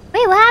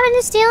 Wait, what happened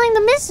to stealing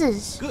the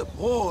missus? Good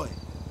boy.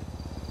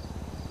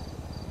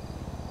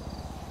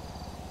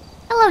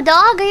 Hello,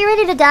 dog. Are you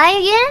ready to die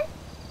again?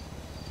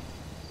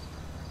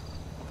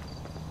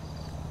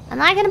 I'm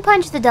not gonna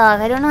punch the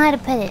dog. I don't know how to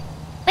pet it.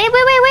 Wait.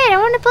 I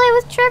want to play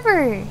with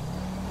Trevor.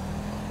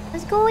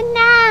 What's going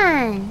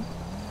on?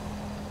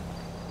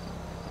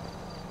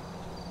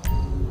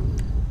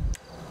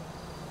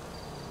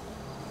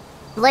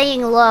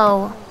 Laying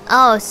low.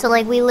 Oh, so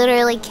like we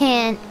literally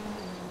can't.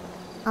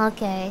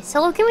 Okay,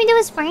 so what can we do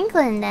with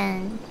Franklin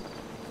then?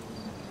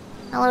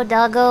 Hello,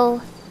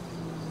 doggo.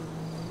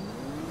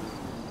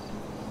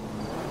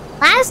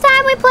 Last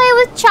time we played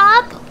with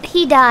Chop,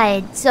 he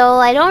died. So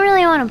I don't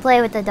really want to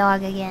play with the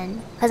dog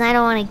again. Because I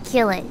don't want to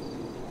kill it.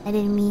 I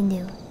didn't mean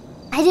to.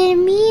 I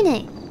didn't mean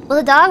it. Will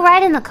the dog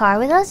ride in the car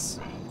with us?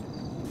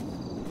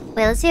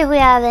 Wait, let's see if we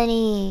have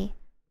any...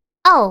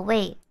 Oh,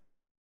 wait.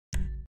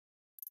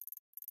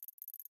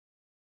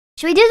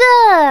 Should we do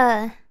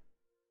the...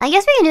 I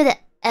guess we can do the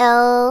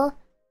L...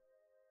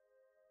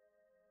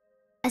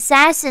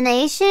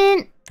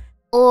 Assassination?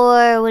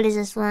 Or what is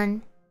this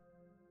one?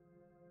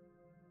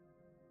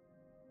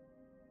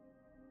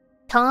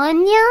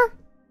 Tanya?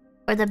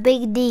 Or the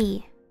big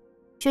D?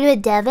 Should we do a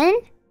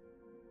Devon?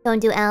 Don't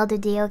do L to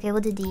D. Okay,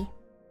 we'll do D.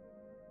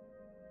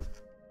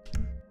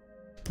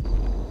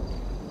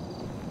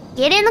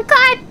 Get in the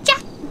car,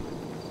 Chop!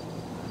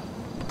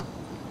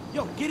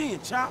 Yo, get in,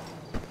 Chop.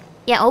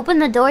 Yeah, open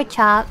the door,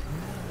 Chop.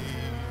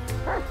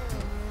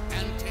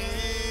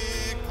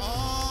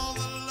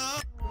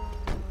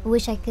 I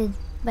wish I could,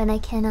 but I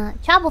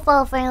cannot. Chop will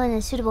follow Franklin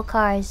in suitable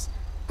cars.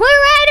 We're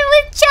riding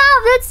with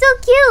Chop! That's so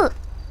cute!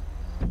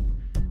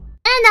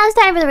 And now it's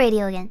time for the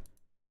radio again.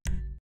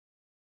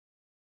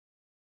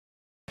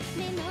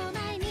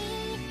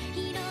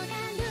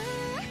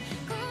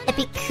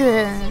 Epic.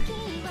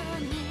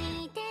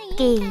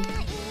 Okay.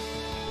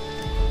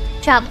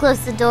 Chop, close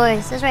the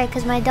doors. That's right,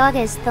 because my dog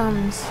has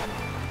thumbs.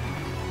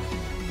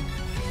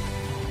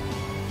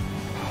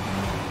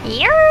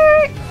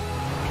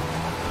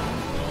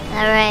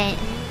 Alright,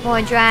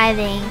 more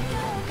driving.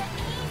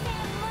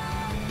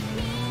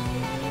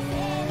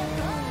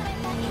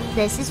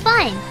 This is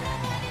fine.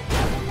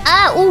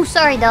 Oh,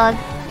 sorry, dog.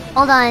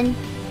 Hold on.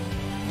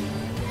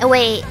 Oh,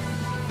 wait.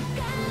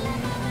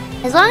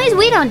 As long as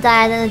we don't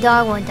die, then the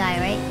dog won't die,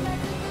 right?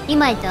 He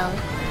might, though.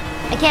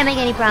 I can't make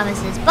any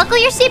promises. Buckle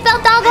your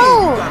seatbelt,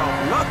 doggo!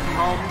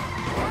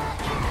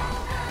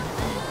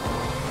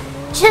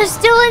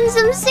 Just doing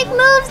some sick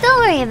moves. Don't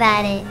worry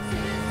about it.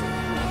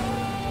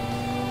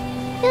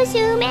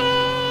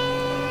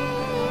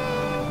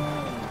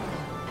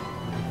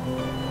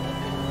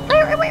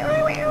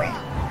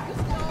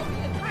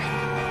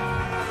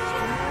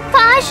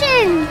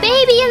 Caution!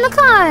 Baby in the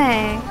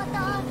car!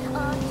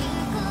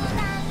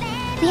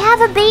 We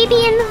have a baby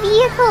in the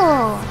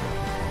vehicle!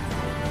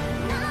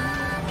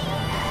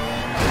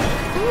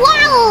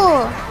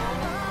 Wow!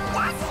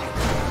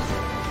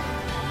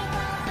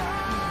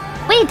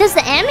 Wait, does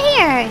the M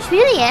here? Should we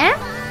do the M?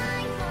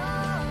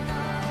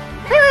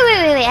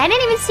 Wait. I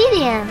didn't even see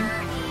the M.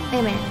 Wait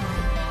a minute.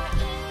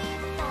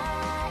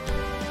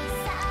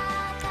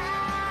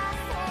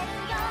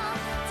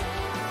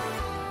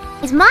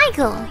 It's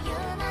Michael.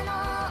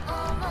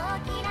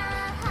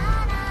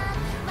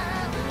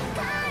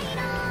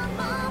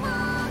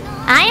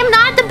 I am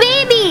not the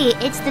baby.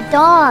 It's the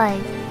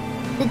dog.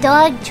 The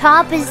dog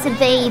Chop is the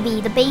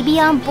baby. The baby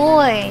on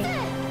board.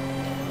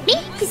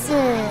 Mix.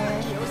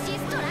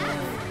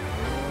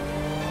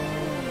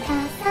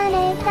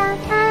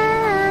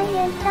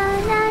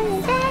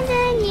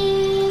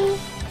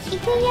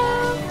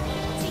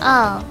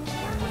 Oh.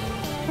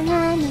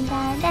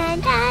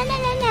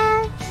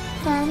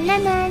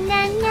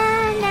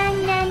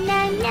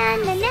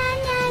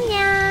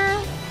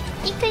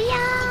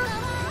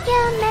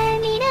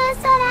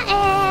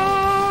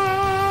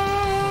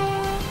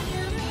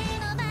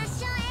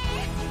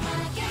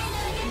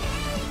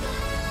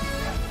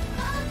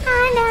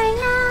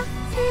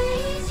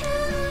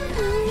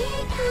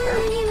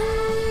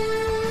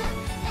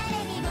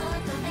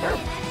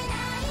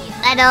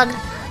 dog.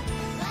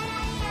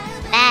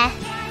 Ah.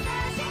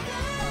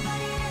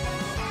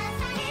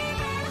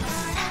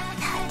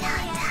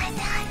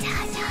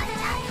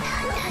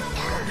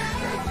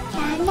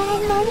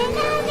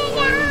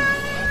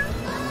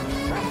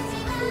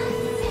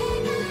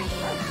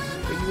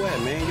 Where you at,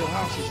 man? Your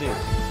house is in.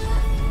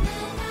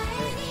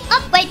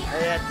 Oh, wait.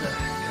 I had to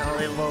kind of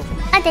lay low.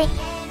 Okay.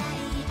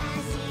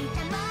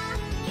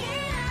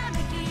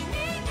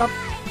 Oh.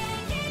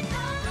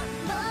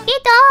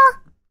 Ito.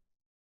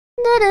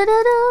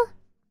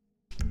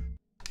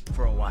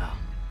 For a while.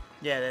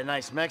 Yeah, that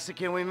nice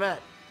Mexican we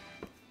met.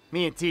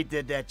 Me and T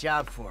did that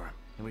job for him,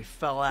 and we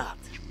fell out.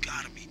 You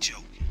gotta be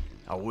joking.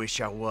 I wish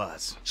I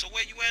was. So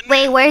where you at now?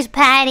 Wait, where's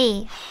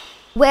Patty?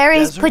 Where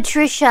is Desert?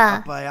 Patricia?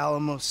 Up by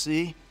Alamo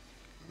Sea?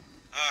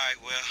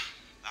 Alright, well,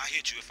 I'll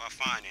hit you if I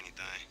find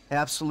anything.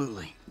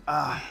 Absolutely.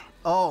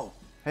 Oh,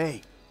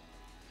 hey.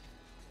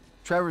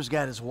 Trevor's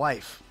got his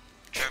wife.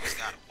 Trevor's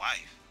got a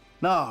wife?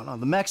 No,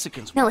 the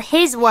Mexican's No, wife.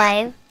 his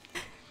wife.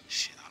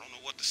 Shit, I don't know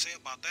what to say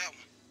about that one.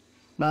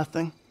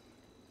 Nothing.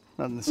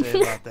 Nothing to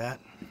say about that.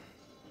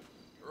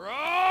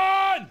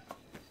 Run!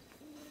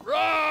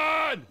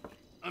 Run!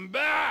 I'm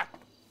back!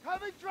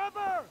 Coming,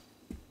 Trevor!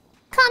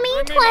 Coming,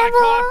 Bring me my Trevor!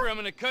 coffee, I'm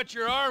gonna cut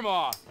your arm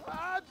off.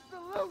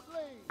 Absolutely!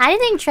 I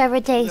think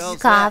Trevor takes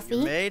his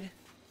coffee. Maid?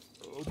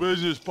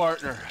 Business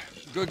partner.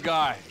 Good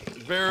guy.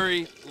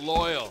 Very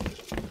loyal.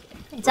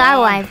 It's our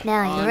Ron, wife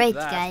now. You're Ron, right,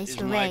 that guys. is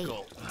You're right.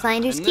 Michael.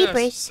 Finders And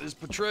keepers. This is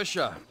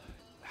Patricia.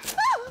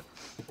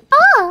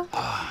 Oh!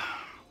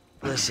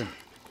 Listen.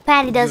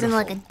 Patty doesn't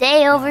look a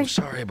day over I'm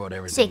sorry about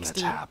everything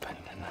 60. that's happened.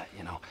 And,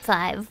 you know,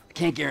 5. I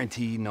can't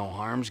guarantee no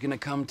harm's gonna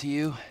come to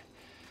you.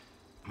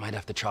 I might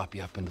have to chop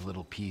you up into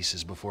little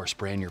pieces before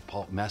spraying your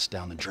pulp mess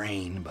down the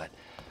drain, but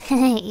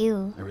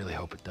You. I really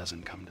hope it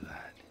doesn't come to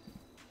that.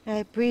 I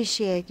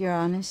appreciate your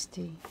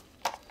honesty.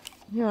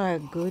 You are a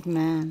good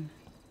man.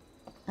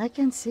 I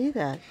can see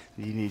that.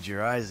 You need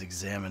your eyes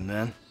examined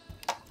then.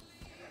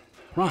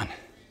 Ron,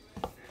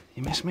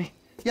 you miss me?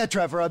 Yeah,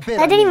 Trevor, a bit.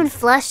 That didn't even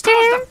fluster him?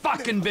 How's the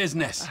fucking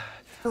business?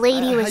 The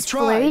lady I was tried.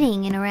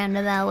 flirting in a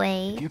roundabout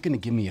way. If you're gonna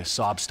give me a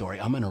sob story,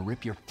 I'm gonna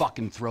rip your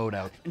fucking throat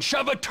out and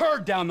shove a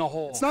turd down the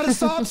hole. It's not a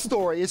sob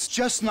story. It's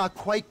just not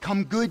quite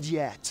come good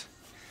yet.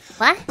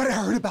 What? But I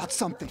heard about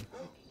something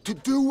to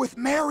do with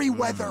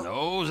Merryweather.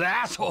 Those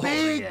assholes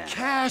Big again.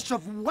 cache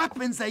of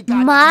weapons they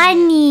got.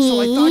 Money.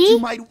 So I thought you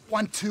might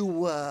want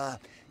to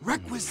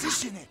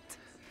requisition it.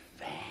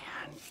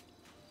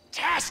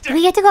 Fantastic. Do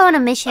we get to go on a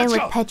mission Let's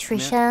with go.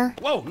 Patricia?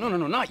 Whoa, no,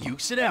 not you.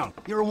 Sit down.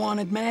 You're a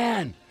wanted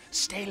man.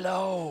 Stay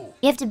low.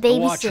 You have to Go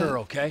watch babysit. her,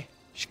 okay?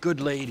 She's a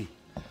good lady.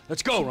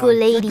 Let's go, Ron. Good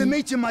lady. Good to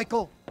meet you,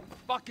 Michael.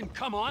 Fucking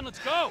come on, let's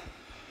go.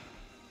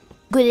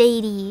 Good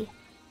lady.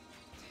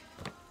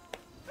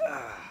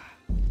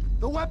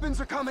 The weapons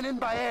are coming in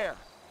by air.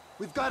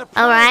 We've got a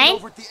All right. plane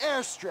over at the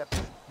airstrip.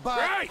 But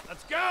Right,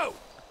 let's go.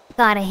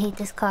 God, I hate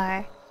this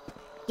car.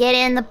 Get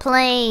in the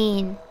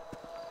plane.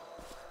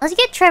 Let's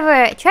get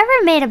Trevor. Trevor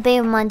made a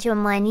big bunch of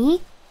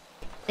money.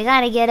 We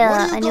gotta get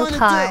a new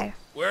car.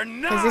 We're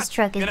not this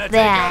truck is gonna bad.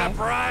 take out a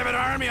private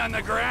army on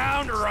the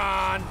ground,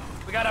 Ron.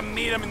 We gotta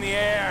meet them in the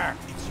air.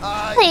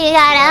 We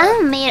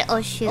gotta meet.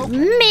 Oh shoot!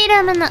 Meet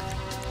him in the.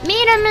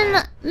 Meet him in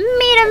the.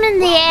 Meet him in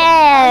the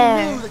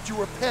I air. knew that you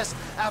were pissed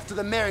after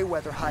the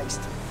Merryweather heist.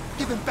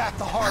 Giving back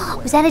the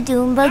hardware. Was that a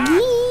doom buggy?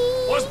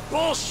 Was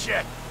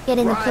bullshit. Get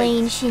in the Right.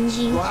 plane,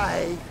 Shinji.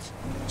 Right.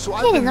 So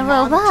I've Get in been the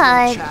monitoring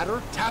robot.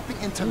 chatter, tapping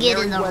into Get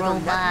in the Merryweather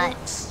robot.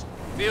 networks.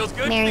 Feels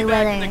good to be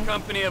Merryweather. back in the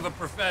company of a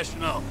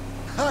professional.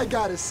 I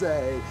gotta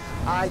say,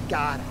 I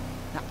got it.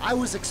 Now, I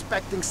was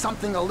expecting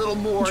something a little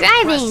more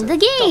Driving impressive. the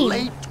game. The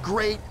late,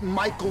 great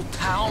Michael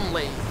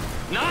Townley.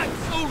 Not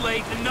so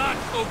late and not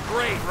so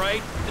great,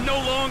 right? And no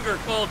longer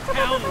called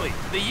Townley.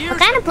 The years What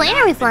kind of have plane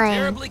not are we been flying?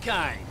 terribly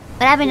kind.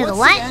 What happened to the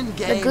What's what? the end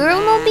The game, Guru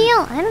man?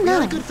 mobile? I don't We had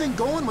know. a good thing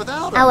going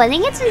without him. Oh, I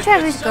think it's in If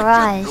Trevor's it's such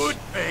garage. a good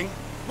thing,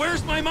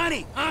 where's my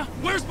money, huh?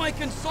 Where's my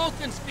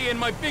consultance fee and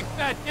my big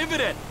fat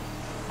dividend?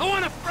 I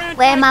want a franchise.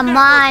 Where's my network,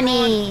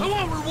 money? Ron. I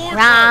want reward Ron.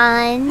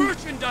 cards,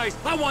 merchandise.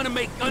 I want to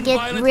make gun Get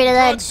violence rid of and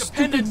that drug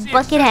stupid dependency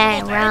bucket hat,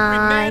 accessible to every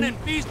man Ron.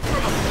 and beast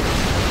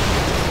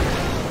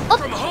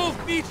from Hove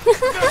Beach to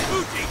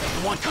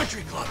Vespucci. I want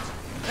country clubs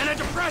and a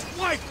depressed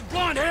wife with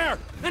blonde hair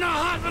and a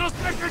hot little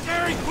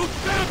secretary who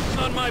stamps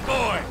on my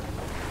boy.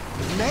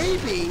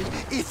 Maybe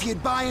if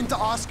you'd buy into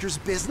Oscar's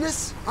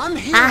business, I'm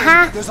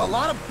hearing there's a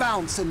lot of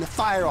bounce in the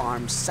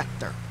firearms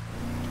sector.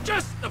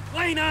 Just the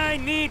plane I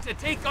need to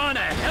take on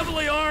a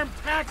heavily armed,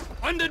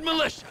 tax-funded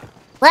militia.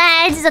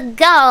 Let's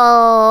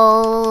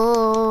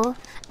go.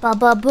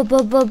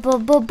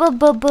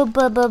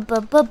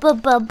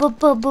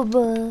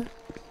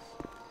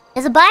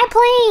 There's a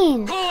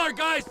biplane. Call our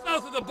guys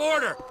south of the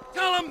border.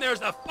 Tell them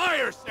there's a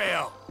fire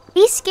sale.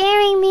 He's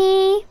scaring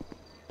me.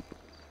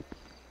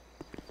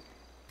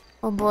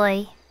 Oh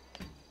boy.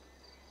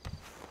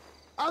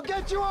 I'll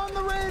get you on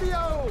the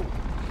radio.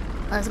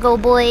 Let's go,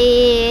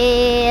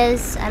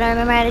 boys. I don't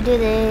remember how to do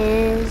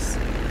this.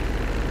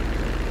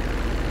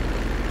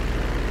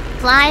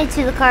 Fly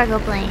to the cargo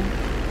plane.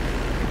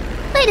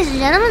 Ladies and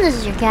gentlemen, this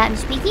is your captain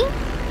speaking.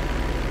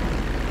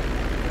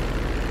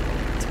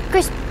 It's a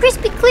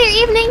crispy, clear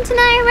evening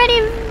tonight.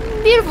 Ready,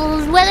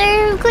 beautiful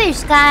weather, clear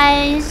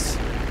skies.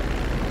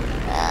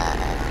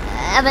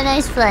 Have a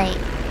nice flight.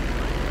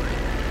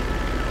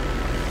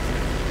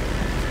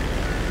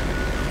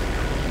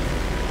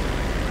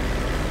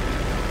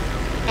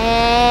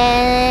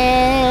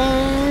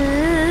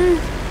 And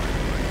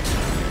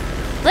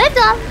lift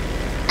off.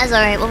 That's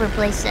alright, we'll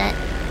replace that.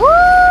 Ooh!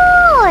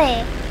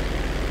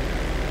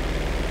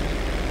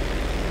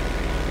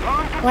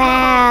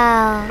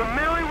 Wow. The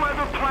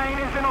Merryweather plane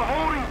is in a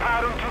holding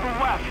pattern to the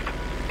west.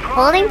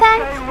 Holding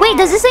pattern? Wait,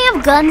 does this thing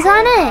have guns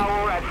on it?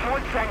 At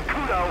Fort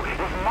Zancudo is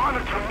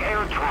monitoring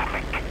air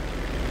traffic.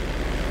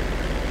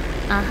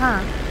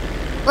 Uh-huh.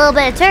 A little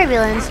bit of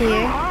turbulence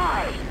here.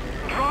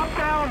 Drop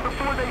down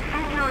before they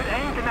figure it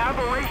ain't an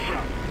aberration.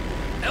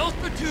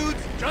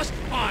 Altitude's just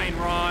fine,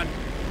 Ron.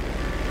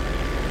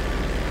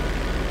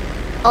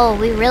 Oh,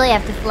 we really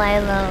have to fly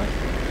low.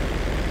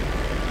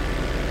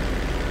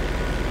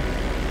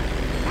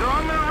 You're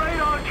on the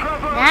radar,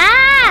 Trevor.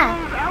 Ah!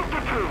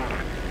 Altitude.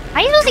 How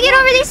are you supposed to get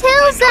over these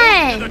hills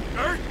then?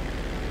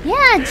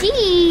 Yeah,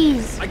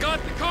 jeez. I got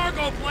the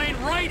cargo plane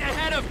right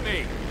ahead of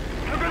me.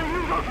 You're gonna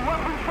use those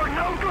weapons for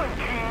no good,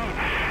 T.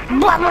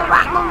 Blah, blah,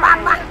 blah, blah, blah,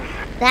 blah.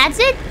 That's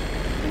it?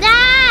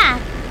 Nah!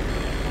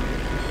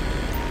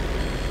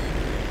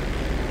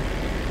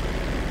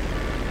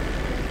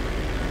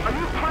 Are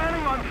you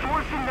planning on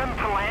forcing them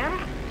to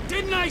land?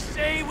 Didn't I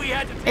say we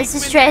had to take This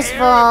is them in stressful.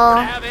 the air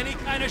to have any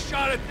kind of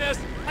shot at this?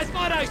 I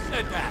thought I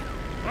said that.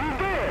 You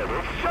did.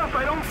 It's just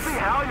I don't see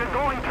how you're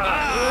going to.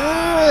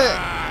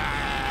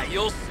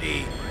 You'll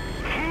see.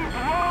 Keep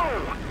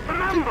low.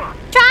 Remember.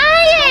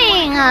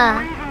 Trying!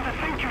 Reason to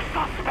think you're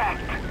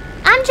suspect.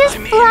 I'm just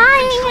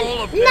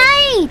flying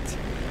night!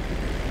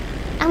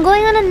 I'm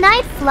going on a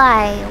night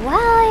fly.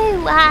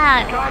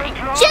 Wow.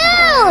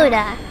 Jude!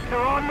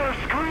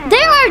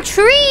 There are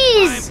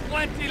trees! I'm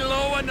plenty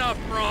low enough,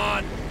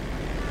 Ron.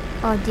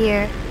 Oh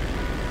dear.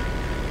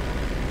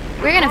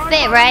 We're gonna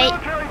fit, right?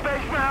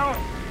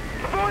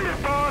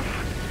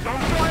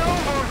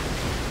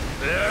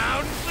 They're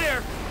out and clear.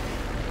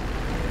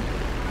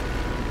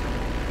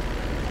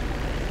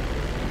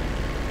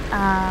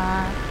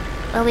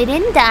 Well, we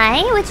didn't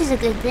die, which is a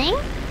good thing.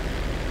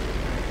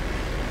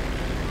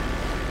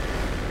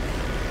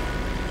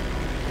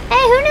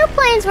 Hey, who knew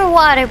planes were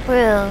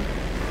waterproof?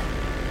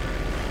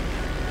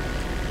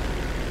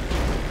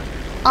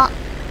 Oh.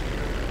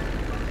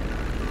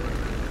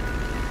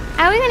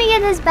 How are we gonna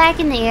get this back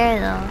in the air,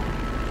 though?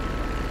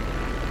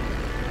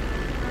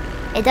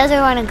 It doesn't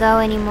want to go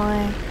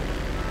anymore.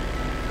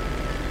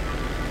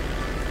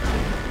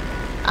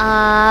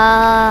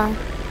 Oh,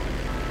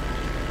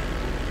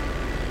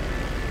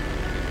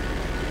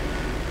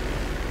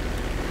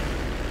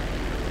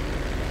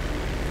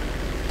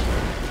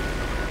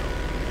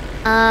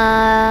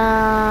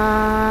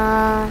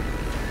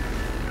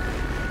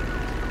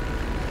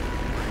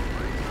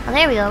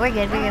 there we go. We're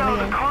good. We're good. We're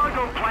good. The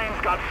cargo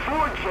plane's got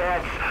 4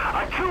 jets,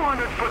 a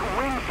 200-foot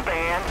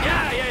wingspan.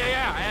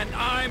 Yeah. And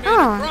I'm in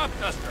a crop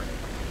duster.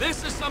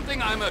 This is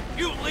something I'm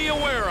acutely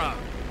aware of.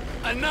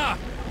 Enough.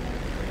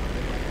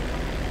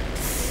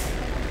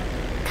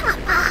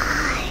 Come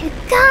on.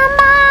 Come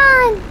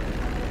on.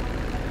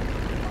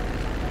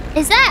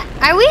 Is that...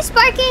 Are we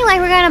sparking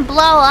like we're gonna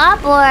blow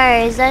up, or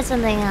is that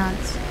something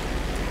else?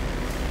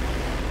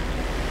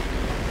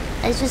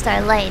 It's just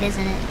our light,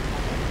 isn't it?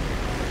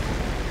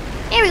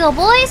 Here we go,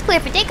 boys. Clear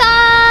for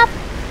takeoff.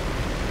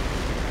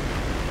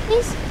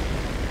 Please.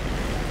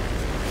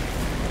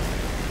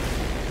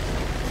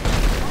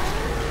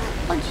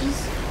 Oh,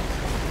 jeez.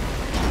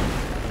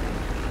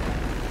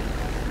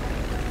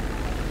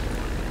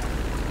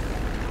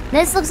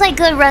 This looks like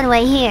good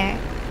runway here.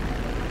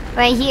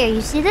 Right here.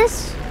 You see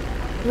this?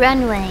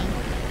 Runway.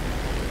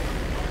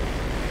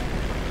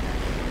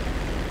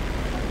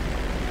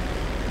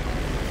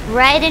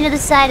 Right into the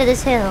side of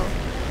this hill.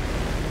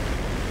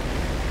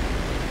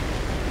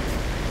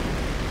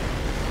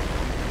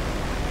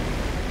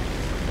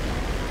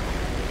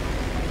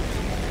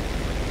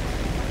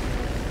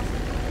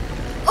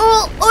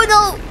 Oh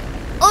no!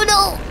 Oh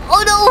no!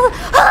 Oh no!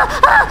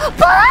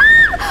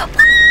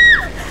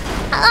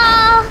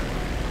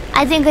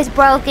 I think it's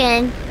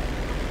broken.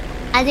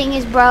 I think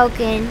it's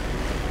broken.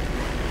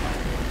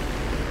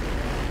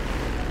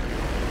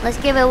 Let's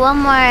give it one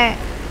more.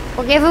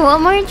 We'll give it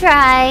one more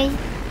try.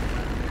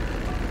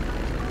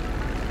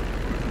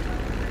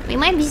 We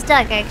might be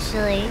stuck,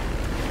 actually.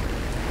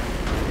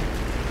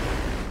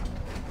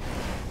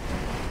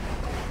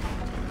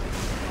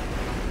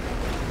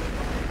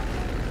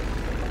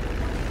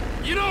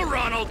 You know,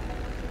 Ronald.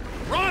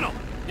 Ronald,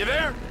 you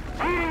there?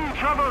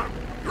 Trevor.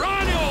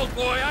 Ronnie, old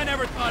boy, I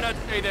never thought I'd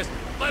say this,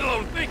 let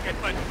alone think it,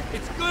 but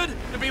it's good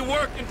to be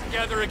working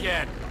together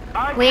again.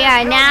 We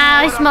are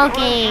now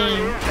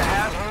smoking.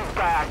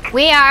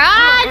 We are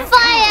on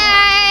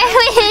fire!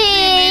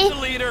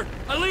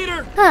 A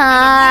leader.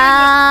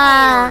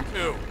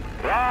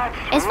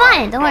 It's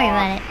fine, don't worry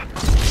about it.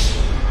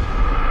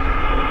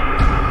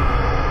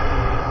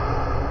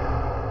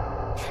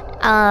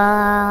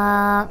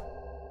 I'll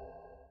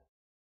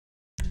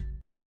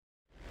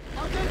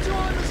get you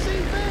on the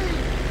CV.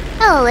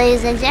 Hello,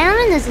 ladies and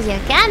gentlemen. This is your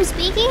cab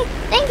speaking.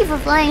 Thank you for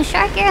flying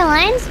Shark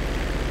Airlines.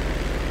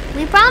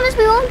 We promise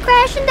we won't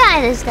crash and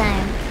die this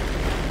time.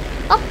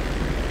 Oh.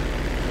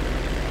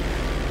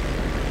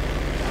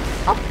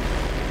 Oh.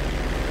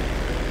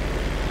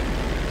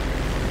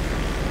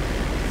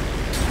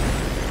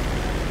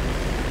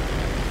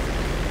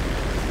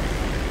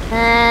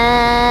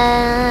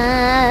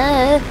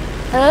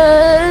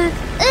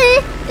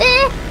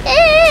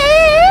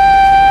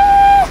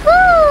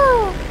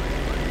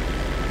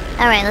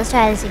 Alright, let's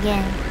try this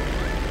again.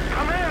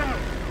 Come in.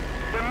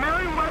 The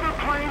Merryweather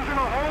plane's in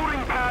a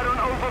holding pattern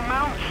over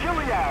Mount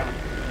Chiliad.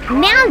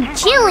 Mount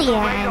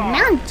Chiliad.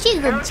 Mount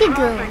Chiggle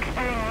Chiggle. Traffic's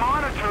being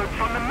monitored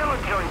from the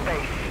military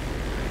base.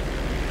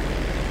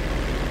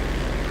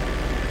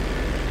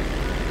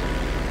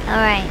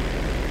 Alright.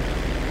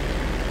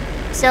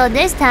 So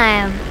this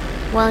time,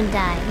 won't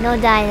die. No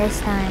die this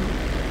time.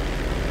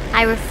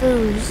 I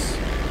refuse.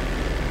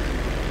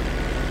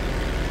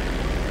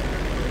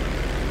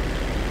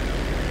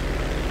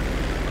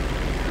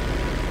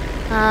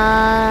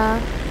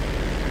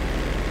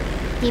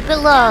 Keep it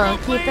low.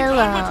 Keep it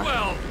low.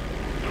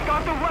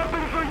 Got the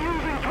weapons they're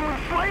using to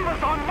enslave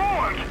us on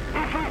Mars.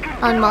 If we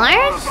could On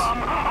Mars?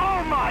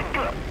 Oh my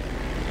god.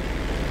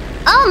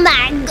 Oh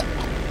my god.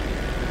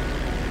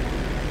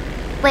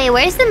 Wait,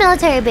 where's the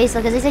military base?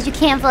 Because they said you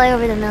can't fly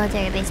over the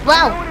military base. Whoa!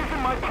 I know it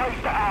isn't my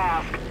place to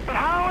ask, but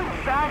how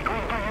exactly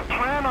do you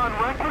plan on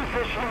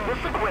requisitioning this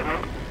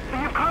equipment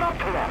so you've caught up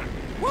to them?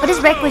 What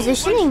does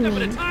requisitioning One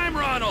step mean? at a time,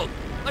 Ronald.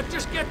 Let's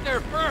just get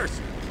there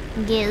first.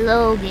 Get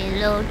low to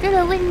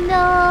the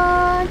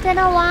window, to the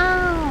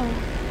wall.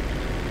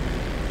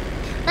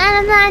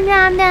 I'm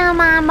down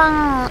my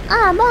ball.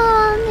 I'm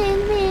on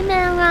in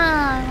the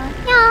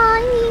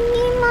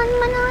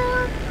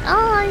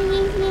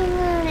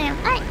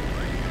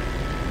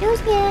You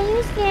scared.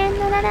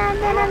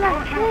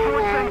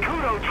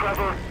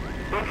 Trevor.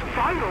 It's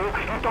vital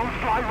you don't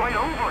fly right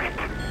over it.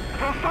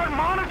 They'll start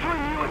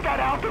monitoring you at that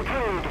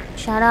altitude.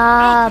 Shut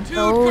up.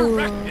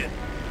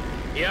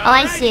 Oh,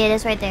 I see it.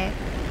 It's right there.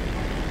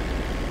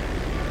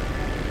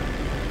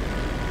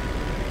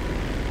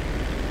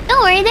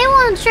 Don't worry, they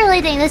won't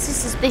surely think this is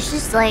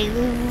suspicious, like, a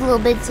little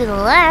bit to the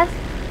left.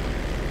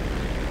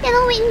 To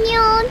the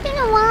window, to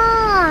the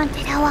wall,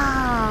 to the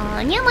wall.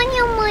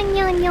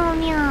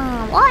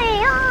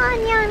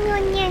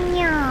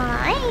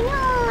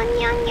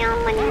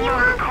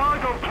 The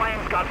cargo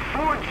plane's got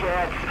 4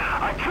 jets,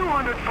 a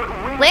 200-foot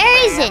wingspan. Where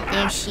is it?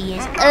 There she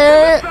is.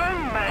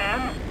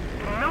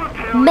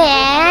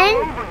 Man.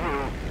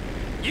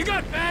 You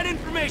got bad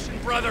information,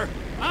 brother.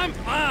 I'm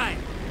fine.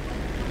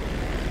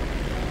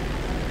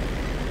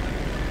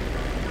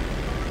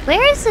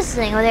 Where is this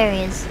thing? Oh, there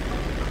he is.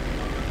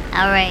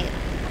 Alright.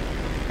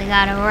 We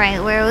got him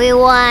right where we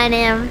want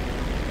him.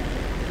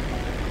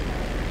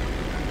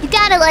 You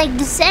gotta, like,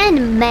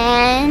 descend,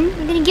 man.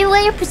 You're gonna give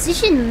away your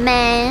position,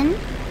 man.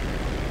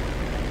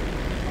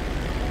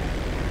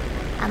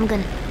 I'm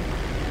gonna...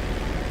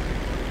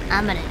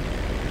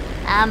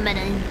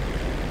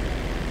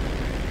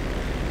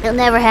 You'll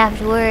never have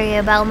to worry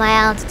about my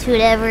altitude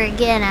ever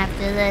again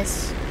after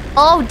this.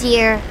 Oh,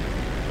 dear.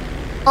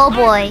 Oh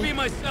boy. I can be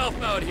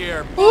myself out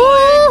here.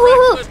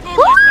 Ooh,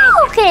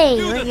 okay.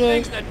 Do the Okay.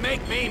 things that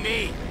make me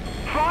me.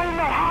 Flying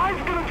that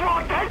high's gonna draw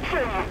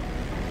attention.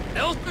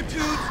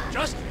 Altitude's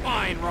just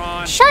fine,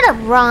 Ron. Shut up,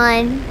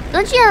 Ron.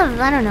 Don't you have,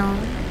 I don't know,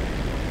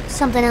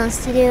 something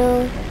else to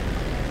do?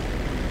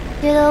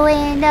 To the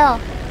window.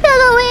 To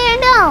the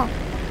window.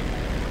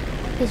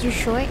 Because you're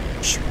short?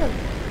 Sure.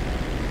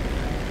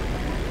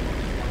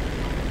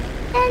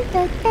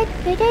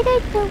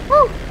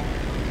 Woo.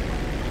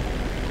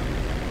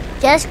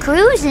 Just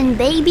cruising,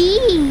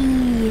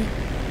 baby.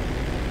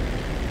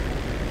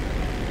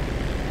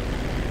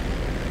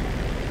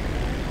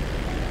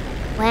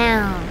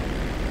 Wow.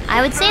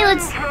 I would say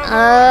let's.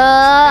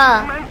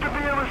 Meant to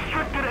be a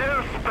restricted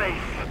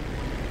airspace.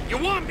 You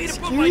want me to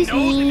put my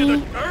nose into the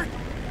dirt?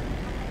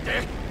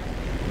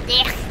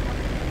 Dick.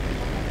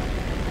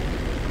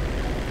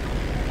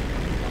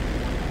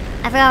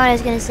 I forgot what I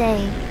was gonna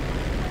say.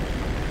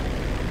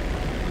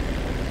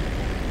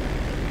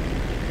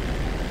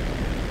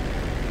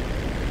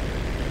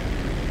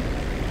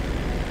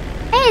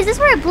 Hey, is this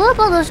where it blew up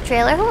all those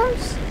trailer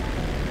homes?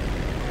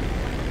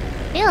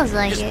 Feels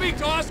like You it. speak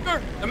to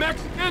Oscar? The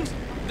Mexicans?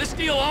 This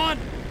deal on?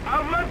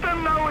 I'll let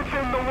them know it's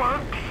in the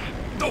works.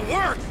 The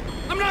works?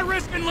 I'm not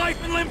risking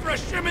life and limb for a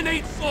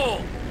shimonate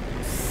soul.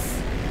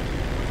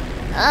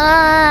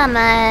 Oh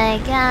my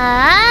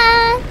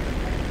god.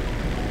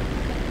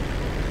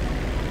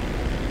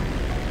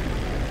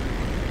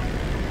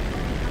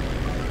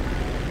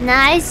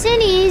 Nice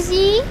and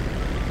easy.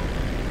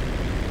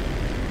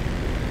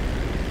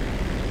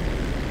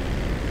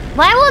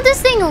 Why won't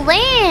this thing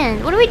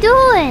land? What are we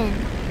doing?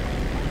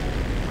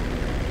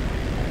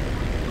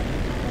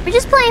 We're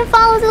just playing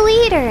follow the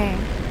leader.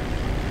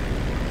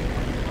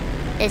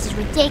 This is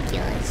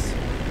ridiculous.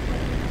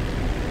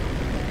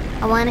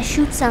 I want to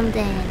shoot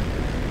something.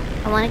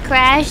 I want to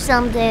crash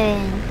something.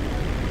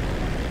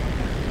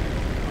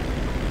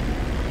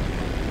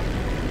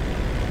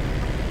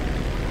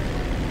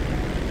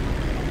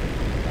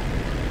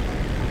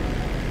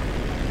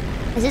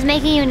 Is this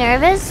making you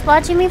nervous,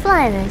 watching me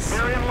fly this?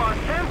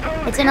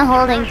 It's in a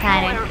holding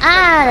pattern.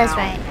 Ah, that's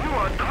right.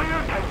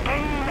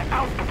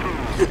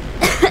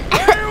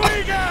 Here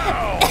we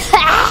go!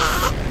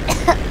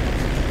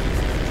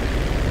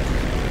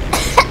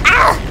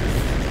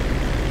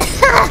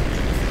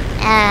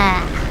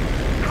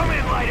 Come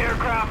in, light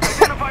aircraft.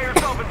 Identify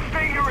yourself and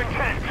state your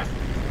intent.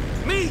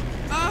 Me?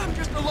 I'm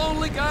just a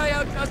lonely guy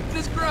out dusting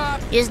his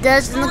crop. Just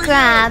dusting the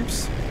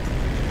crabs.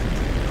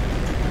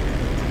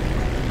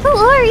 Who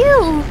are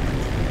you?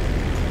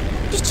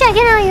 Just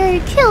checking out your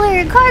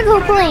killer cargo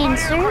plane,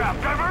 sir.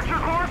 Divert your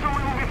course or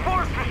we will be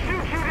forced to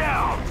shoot you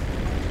down.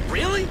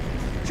 Really?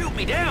 Shoot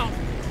me down?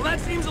 Well, that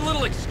seems a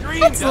little extreme,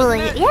 That's doesn't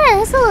it? Yeah,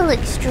 that's a little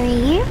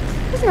extreme.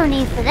 There's no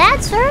need for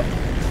that, sir.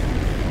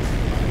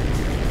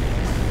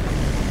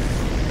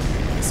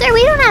 Sir,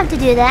 we don't have to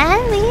do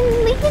that.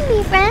 We can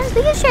be friends.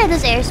 We can share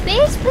this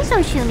airspace. Please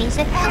don't shoot me,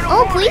 sir.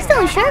 Oh, please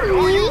don't shoot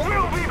me.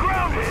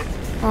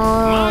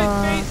 My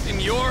Oh, fate's in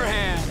your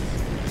hands.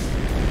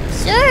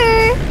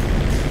 sir.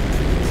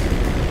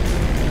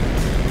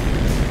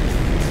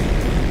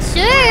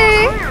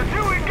 Sir.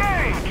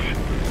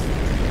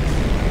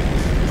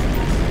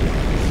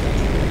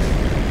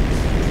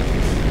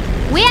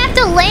 We have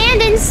to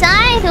land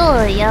inside.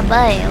 Oh, yeah,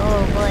 boy.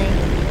 Oh, boy.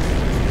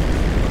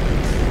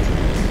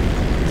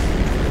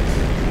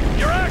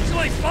 You're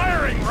actually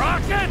firing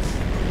rockets?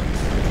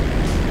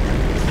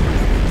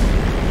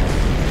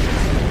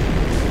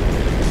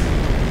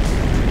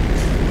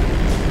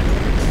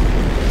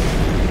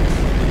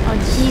 Oh,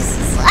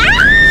 Jesus. Ah!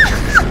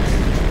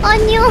 Oh,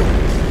 no.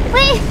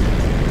 Wait.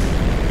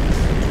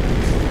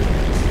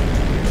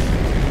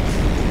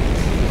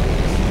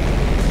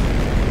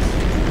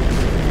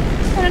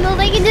 I don't know if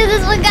I can do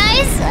this one,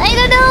 guys. I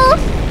don't know.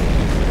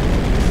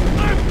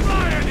 I'm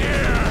flying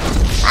here.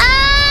 Ah!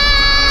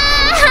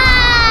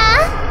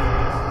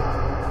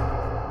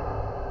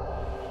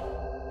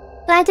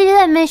 Do I have to do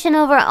that mission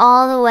over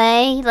all the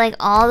way? Like,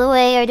 all the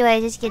way? Or do I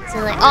just get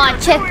to, like... Oh,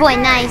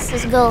 checkpoint. Nice.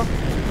 Let's go.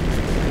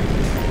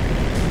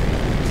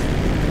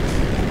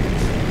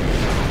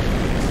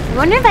 I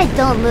wonder if I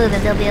don't move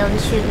if they'll be able to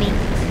shoot me.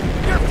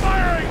 You're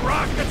firing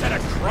rockets at a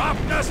crop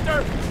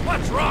duster?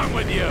 What's wrong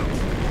with you?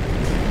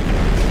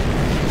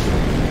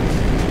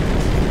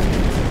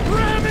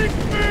 Ramming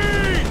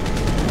speed!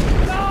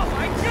 Oh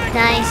my goodness!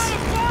 Nice.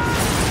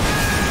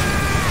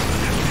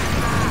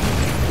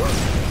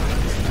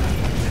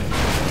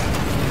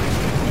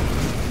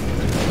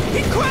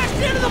 He crashed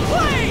into the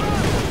plane!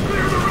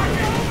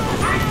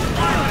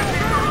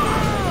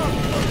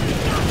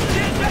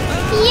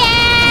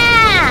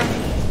 Yeah!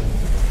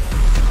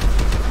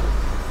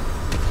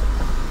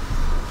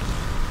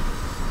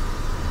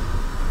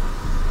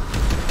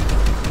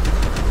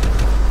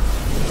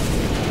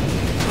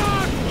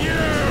 Fuck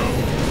you!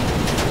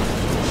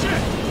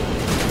 Shit!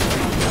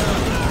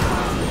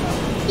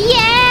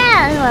 Yeah!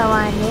 That's what I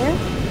want to do.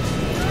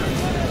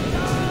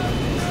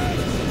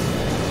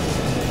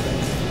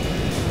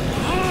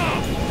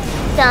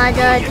 Da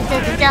da da da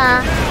da da.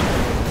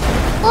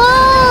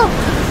 Oh!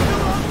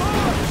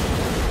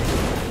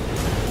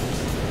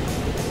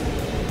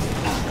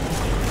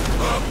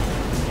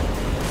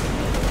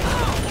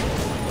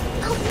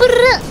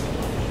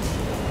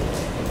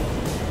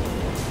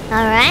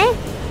 Alright.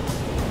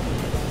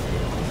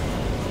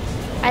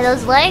 Are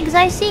those legs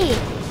I see?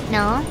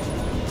 No.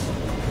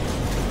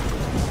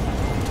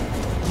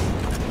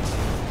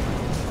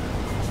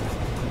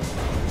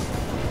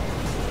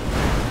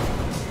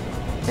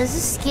 This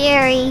is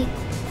scary.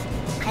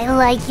 I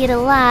like it a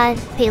lot.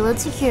 Payload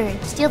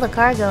secured. Steal the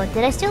cargo.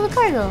 Did I steal the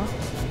cargo?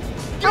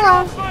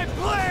 Hello. My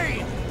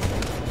plane!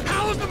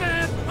 How's a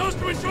man supposed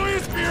to enjoy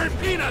his beer and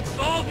peanuts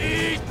all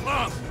these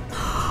pumps?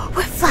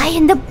 We're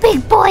flying the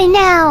big boy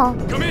now.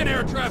 Come in,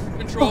 air traffic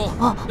control.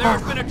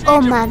 There's been a change Oh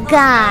my of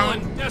God.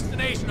 personnel and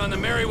destination on the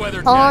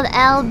Merryweather Hold jet.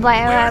 L by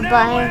We're our now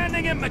by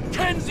landing in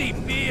Mackenzie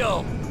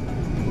Field.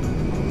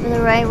 for the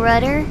right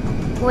rudder.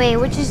 Wait,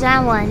 which is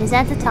that one? Is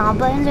that the top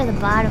buttons or the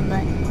bottom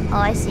button? Oh,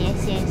 I see, I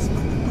see, I see.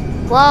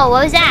 Whoa,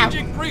 what was that?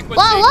 Changing frequency.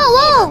 Whoa,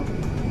 whoa,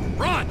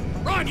 whoa!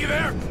 Ron, you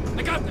there?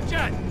 I got the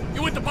jet.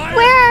 You with the buyer?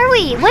 Where are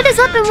we? What is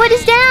up and what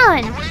is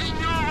down?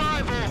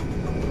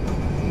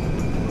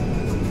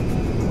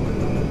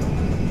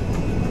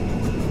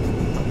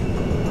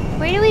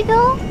 Where do we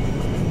go?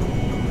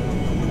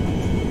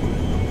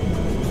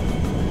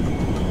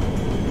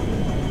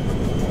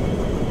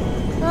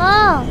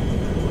 Oh.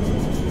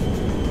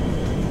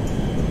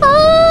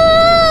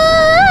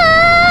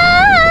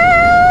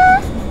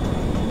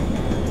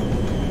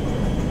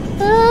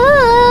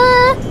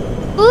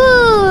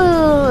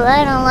 Ooh,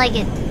 I don't like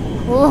it.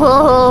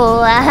 Ooh,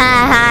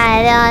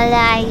 I don't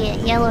like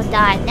it. Yellow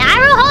dot.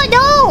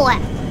 Naruhodo!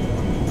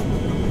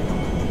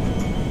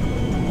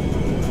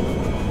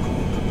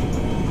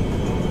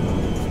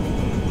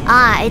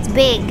 Ah, it's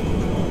big.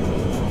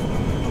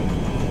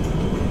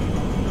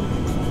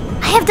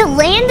 have to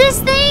land this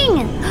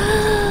thing?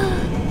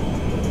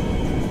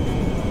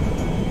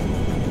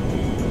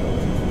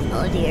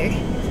 Oh dear.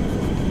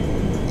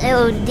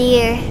 Oh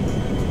dear.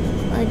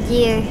 Oh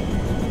dear.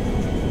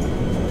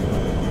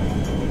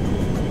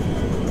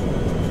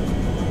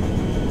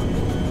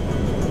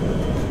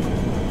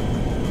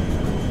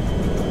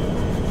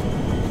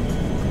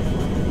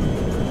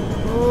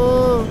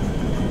 Oh.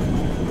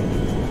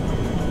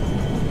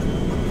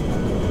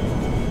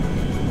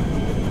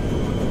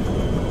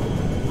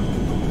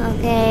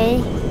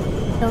 Okay.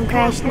 Don't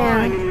crash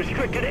now. In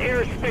restricted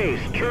airspace.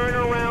 Turn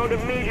around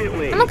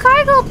immediately. I'm a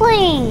cargo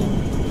plane.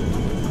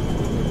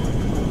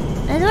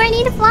 That's where I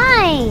need to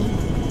fly.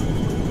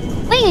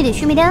 What are you gonna do?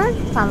 Shoot me down?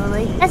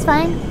 Probably. That's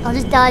fine. I'll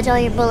just dodge all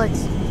your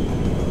bullets.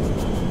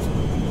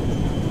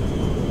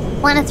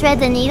 Wanna thread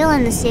the needle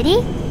in the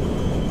city?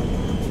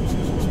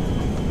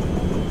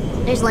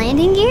 There's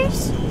landing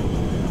gears?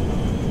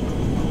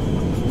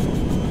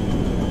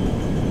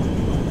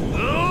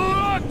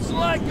 Looks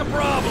like a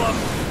problem.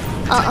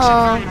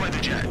 Uh-oh.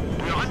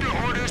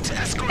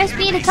 Press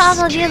B to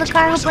toggle view the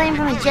cargo plane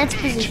from a jet's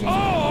position. Oh,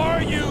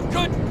 are you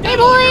good? Hey,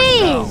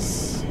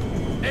 boys!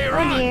 Hey, Oh,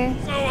 Ron. dear.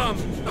 So,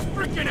 the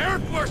freaking Air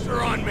Force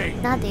are on me.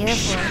 Not the Air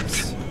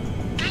Force.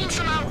 Gain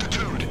some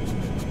altitude.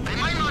 They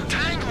might not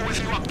tangle with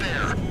you up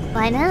there.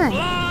 Why not?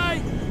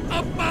 Fly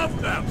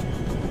above them.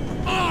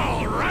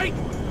 All right.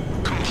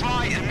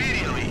 Comply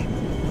immediately.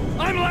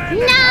 I'm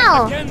landing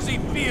No! at Mackenzie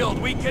Field.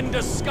 We can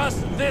discuss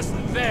this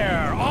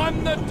there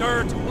on the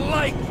dirt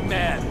like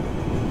men.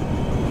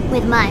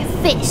 With my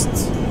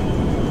fists.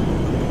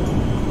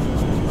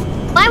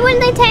 Why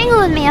wouldn't they tangle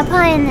with me up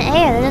high in the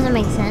air? That doesn't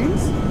make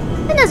sense.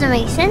 That doesn't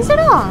make sense at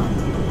all.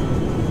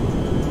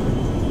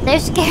 They're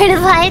scared of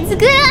heights.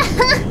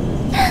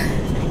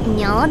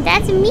 No,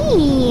 that's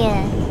me.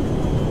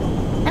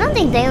 I don't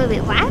think they would be.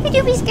 Why would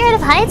you be scared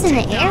of heights in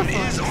the Air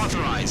Force?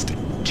 Authorized.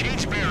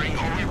 Change bearing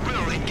or we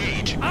will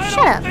engage. I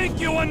Shut up. don't think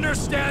you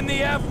understand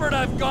the effort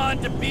I've gone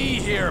to be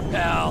here,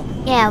 pal.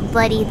 Yeah,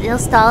 buddy, they'll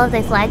stall if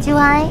they fly too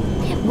high.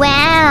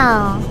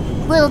 Wow.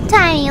 Little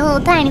tiny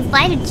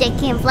fighter jet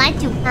can't fly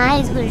too high.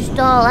 It's gonna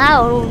stall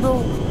out. Oh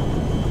no.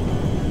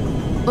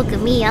 Look at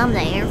me, I'm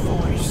the Air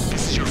Force.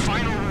 This is your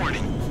final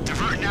warning.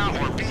 Divert now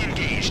or be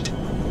engaged.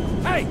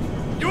 Hey,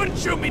 you wouldn't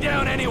shoot me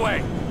down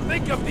anyway.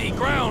 Think of the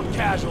ground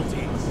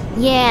casualties.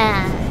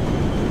 Yeah.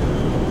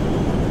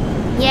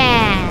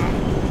 Yeah.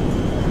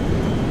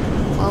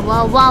 Whoa,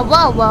 whoa, whoa,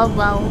 whoa, whoa,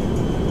 whoa.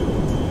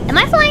 Am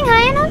I flying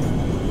high enough?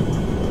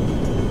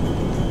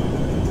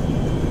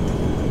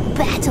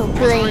 Battle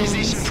planes.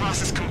 Authorization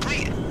process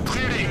complete.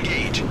 Clear to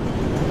engage.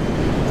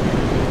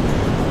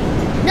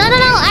 No, no,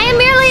 no, I am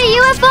merely a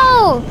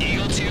UFO!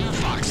 Eagle 2,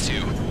 Fox 2.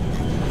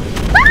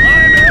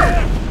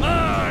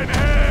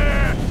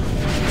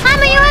 I'm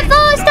a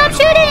UFO! Stop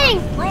shooting!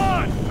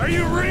 Ron, are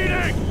you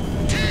reading?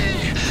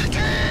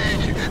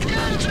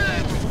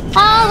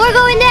 Oh, we're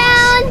going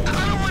down!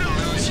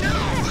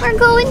 We're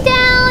going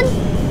down!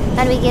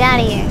 How do we get out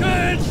of here?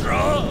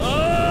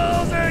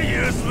 Controls are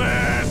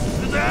useless.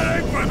 That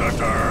ain't for the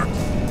dirt.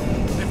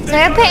 Is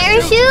there a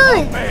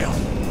parachute?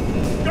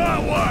 Got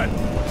one.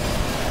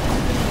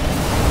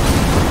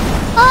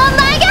 Oh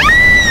my god!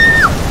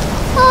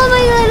 Oh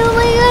my god, oh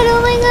my god,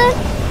 oh my god.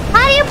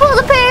 How do you pull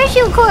the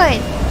parachute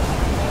cord?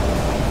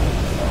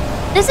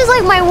 This is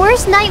like my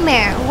worst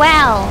nightmare.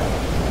 Wow.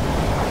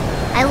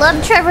 I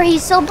love Trevor,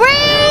 he's so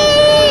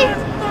brave!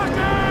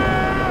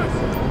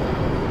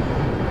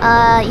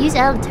 Use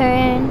L to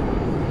turn.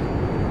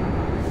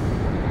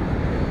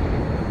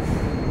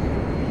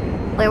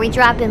 Where we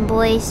dropping,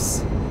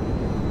 boys?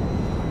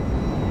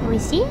 Can we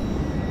see?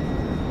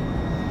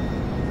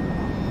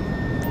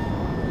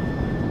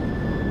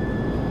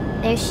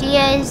 There she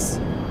is.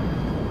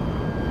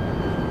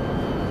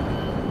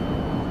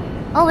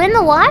 Oh, in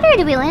the water?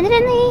 Did we land it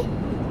in the...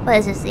 What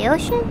is this, the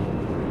ocean?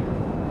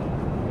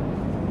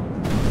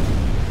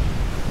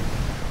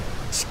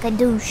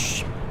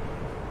 Skadoosh.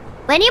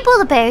 When do you pull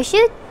the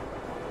parachute?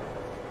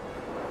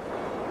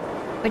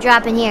 We're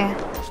dropping here.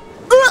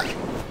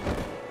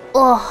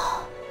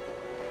 Oh.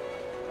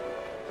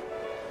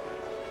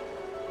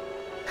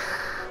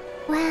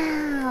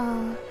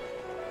 Wow.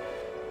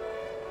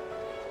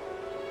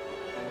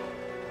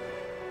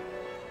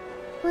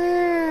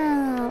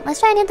 Wow. Let's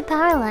try and hit the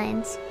power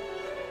lines.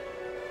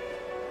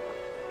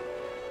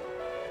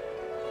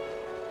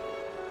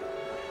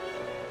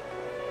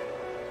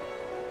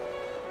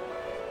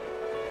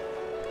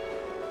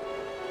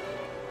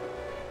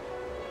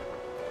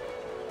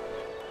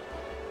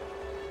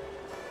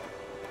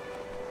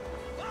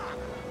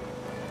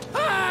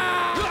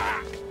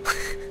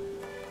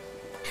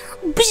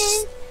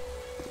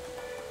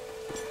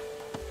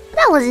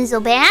 That wasn't so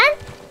bad.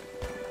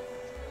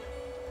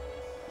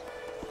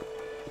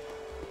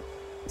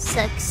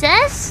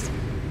 Success?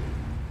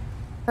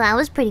 Well, that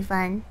was pretty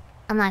fun.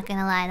 I'm not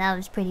gonna lie, that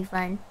was pretty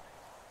fun.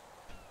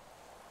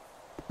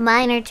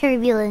 Minor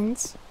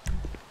turbulence.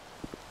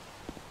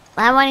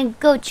 I want to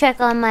go check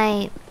on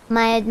my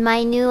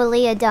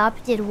newly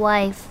adopted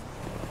wife.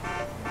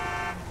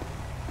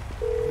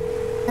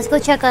 Let's go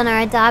check on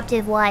our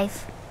adoptive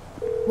wife.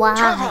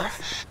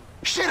 Wife.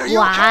 Shit, are you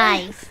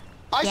okay?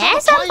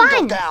 Yes, I'm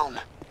fine.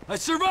 Down. I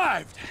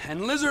survived,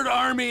 and Lizard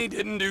Army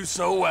didn't do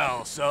so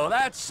well, so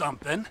that's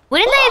something.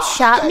 Wouldn't they have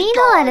shot me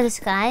though out of the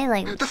sky?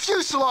 Like the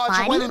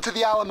fuselage went into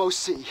the Alamo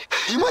Sea.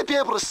 You might be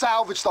able to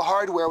salvage the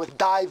hardware with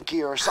dive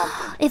gear or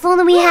something. If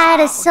only we had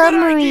a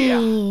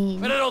submarine.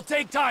 But it'll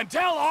take time.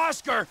 Tell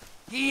Oscar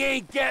he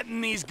ain't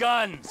getting these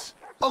guns.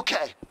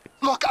 Okay,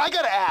 look, I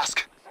gotta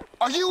ask.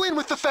 Are you in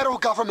with the federal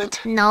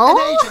government? No. An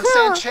agent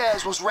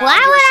Sanchez was round Why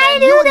here would saying I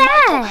do you and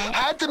that? Michael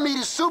had to meet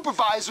his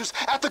supervisors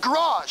at the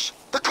garage,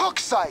 the cook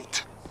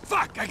site.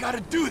 Fuck, I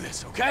gotta do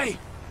this, okay?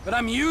 But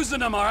I'm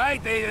using them, all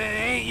right? They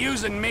ain't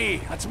using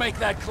me. Let's make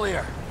that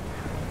clear.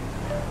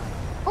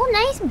 Oh,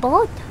 nice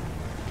boat.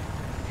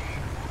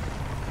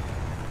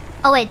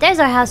 Oh wait, there's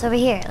our house over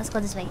here. Let's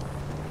go this way.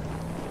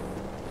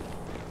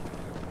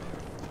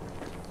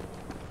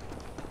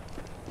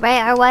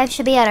 Right, our wife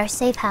should be at our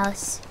safe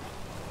house.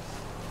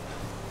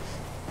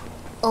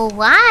 Oh,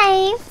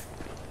 wife!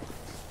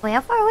 Wait,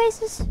 how far away is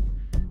this?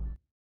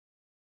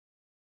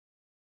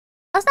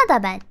 That's not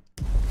that bad.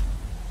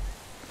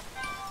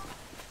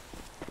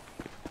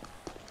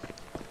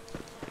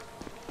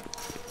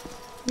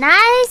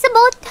 Nice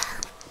boat!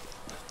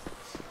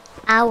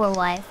 Our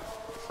wife.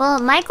 Well,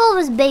 Michael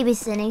was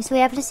babysitting, so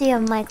we have to see if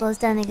Michael's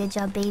done a good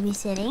job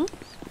babysitting.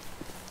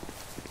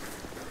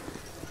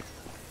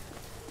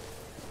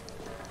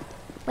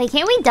 Wait,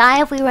 can't we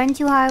die if we run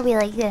too hard? We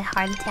like get a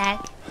heart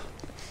attack.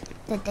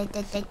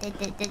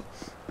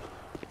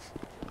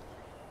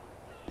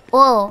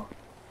 Whoa.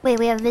 Wait,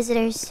 we have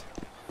visitors.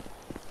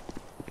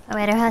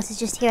 Alright, our house is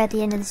just here at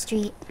the end of the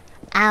street.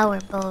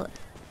 Our boat.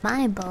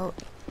 My boat.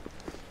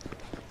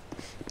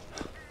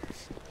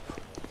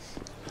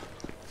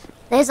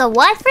 There's a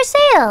what for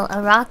sale? A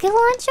rocket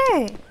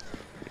launcher?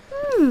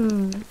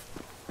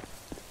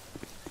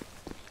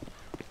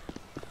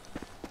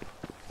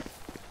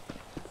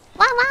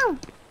 Wow.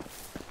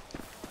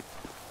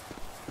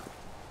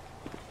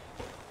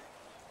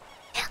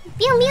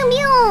 Meow, meow,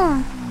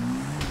 meow.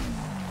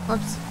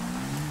 Whoops.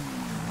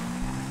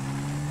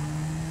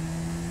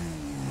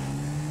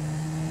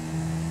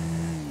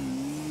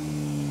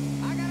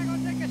 I gotta go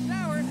take a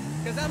shower,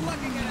 because I'm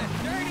looking at a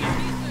dirty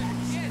piece of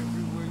shit.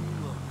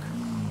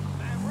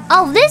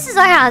 Oh, this is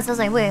our house. I was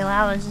like, wait,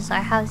 wow, is this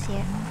our house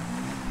here?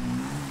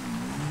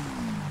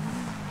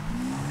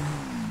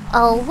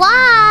 Oh,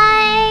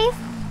 wife!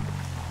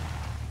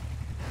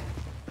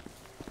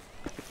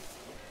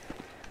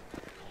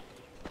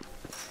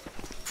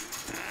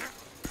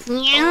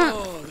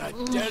 Oh, that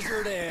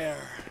desert air.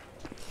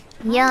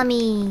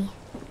 Yummy.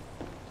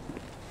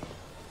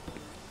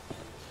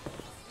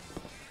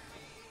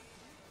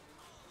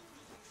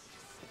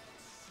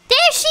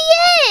 There she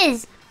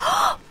is!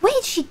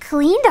 Wait, she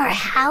cleaned our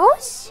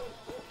house?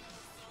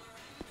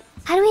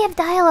 How do we have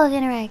dialogue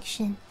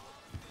interaction?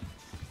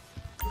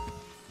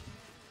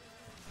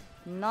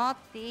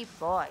 Naughty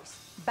boys.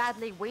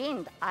 Badly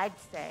weaned, I'd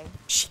say.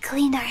 She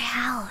cleaned our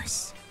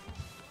house.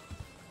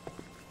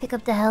 Pick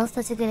up the health?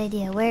 That's a good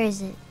idea. Where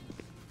is it?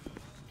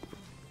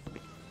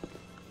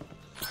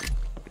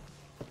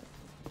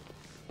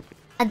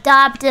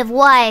 Adoptive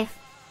wife.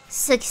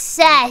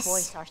 Success. You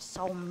boys are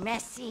so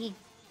messy.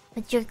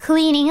 But you're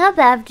cleaning up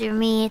after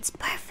me. It's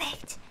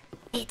perfect.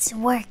 It's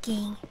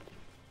working.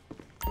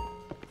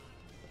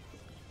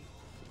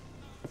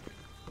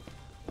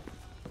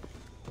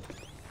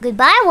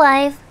 Goodbye,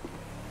 wife.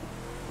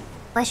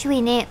 What should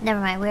we name? Never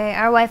mind.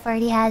 Our wife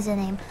already has a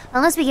name.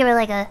 Unless we give her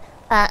like a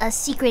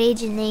secret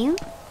agent name.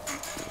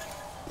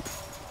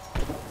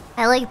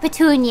 I like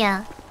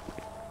Petunia.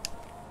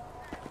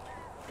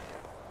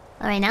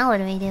 Alright, now what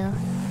do we do?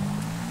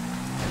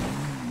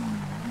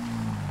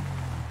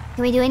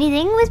 Can we do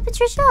anything with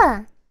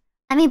Patricia?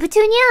 I mean,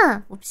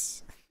 Petunia.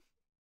 Whoops.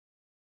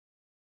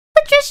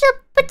 Patricia,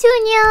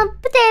 Petunia,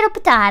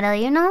 potato,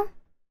 you know?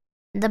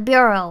 The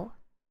Bureau.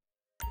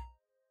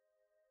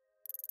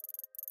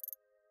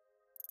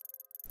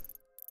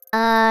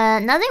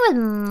 Nothing with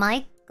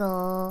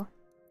Michael.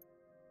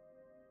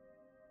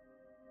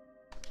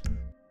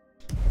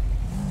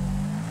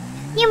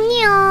 Meow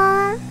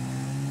meow.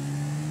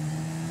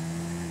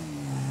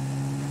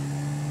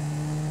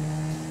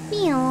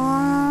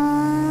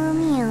 Meow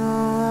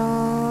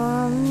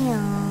meow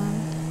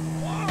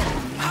meow.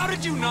 How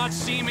did you not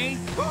see me?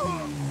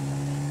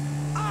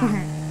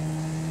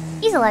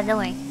 He's alive, don't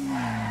worry.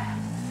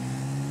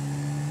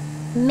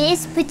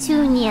 Miss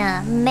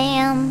Petunia,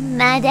 ma'am,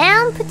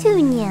 Madame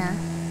Petunia.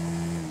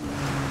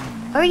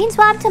 Or we can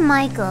swap to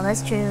Michael,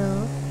 that's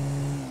true.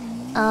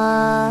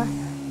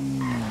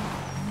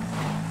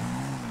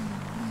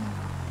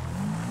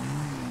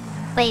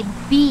 Wait,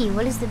 B,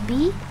 what is the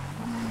B?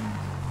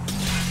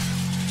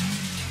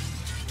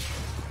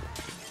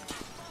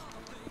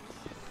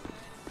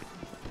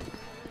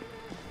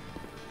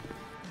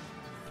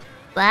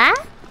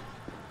 What?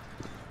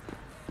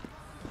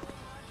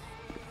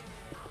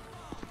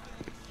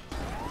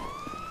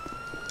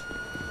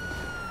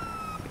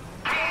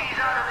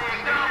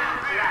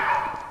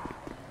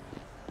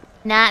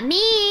 Not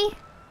me.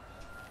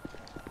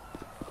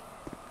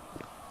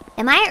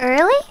 Am I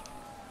early?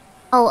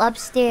 Oh,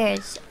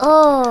 upstairs.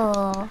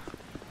 Oh.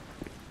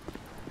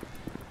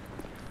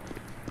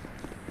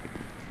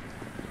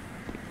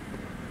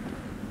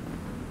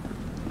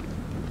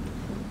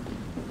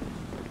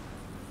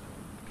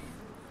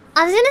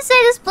 I was gonna say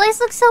this place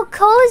looks so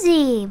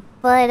cozy,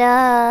 but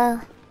I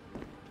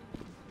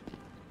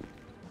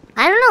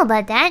don't know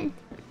about that.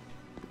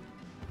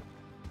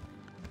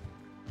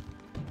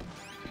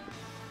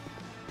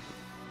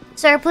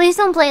 Sir, please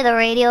don't play the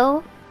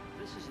radio.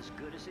 This is as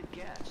good as it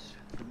gets.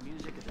 The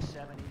music of the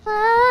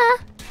 70s.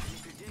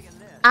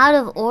 Out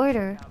of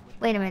order.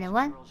 Wait a minute,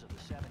 what? Girls of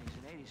the 70s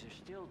and 80s are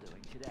still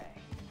doing today.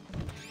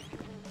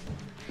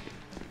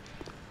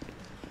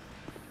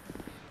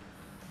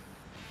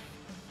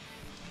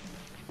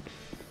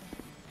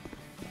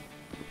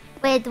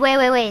 Wait.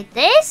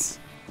 This?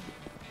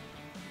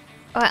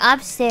 Or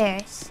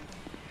upstairs?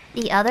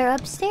 The other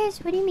upstairs?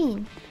 What do you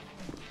mean?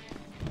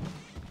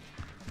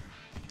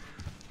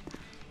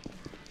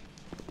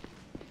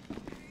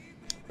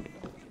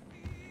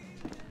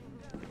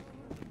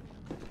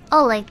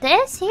 Oh, like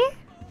this here?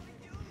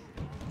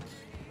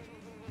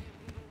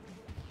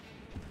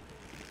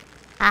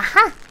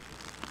 Aha!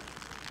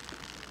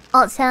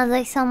 Oh, it sounds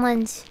like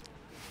someone's...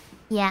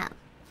 Yeah.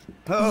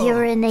 Oh,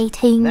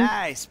 urinating.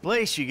 Nice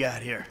place you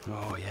got here.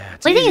 Oh, yeah.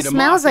 What do you think it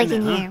smells like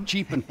in here?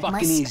 Cheap and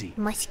fucking easy.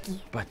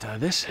 Musky. But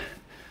this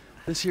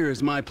here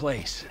is my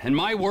place. And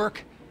my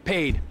work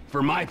paid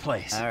for my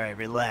place. All right,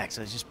 relax.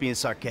 I was just being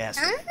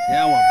sarcastic.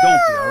 Yeah, well,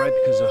 don't be, all right?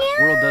 Because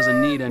the world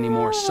doesn't need any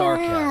more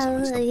sarcasm.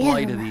 It's the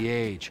blight of the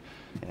age.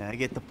 Yeah, I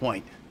get the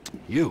point.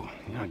 You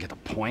don't get the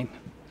point.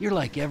 You're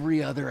like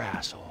every other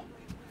asshole.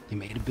 You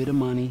made a bit of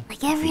money.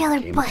 Like every other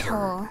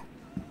butthole.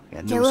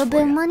 Yeah, Get a little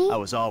bit of money? I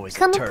was always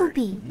Come a a turd.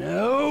 poopy.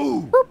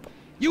 No! Boop.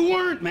 You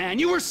weren't, man.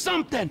 You were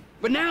something.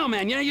 But now,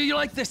 man, you're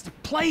like this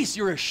place.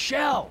 You're a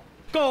shell.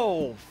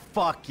 Go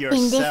fuck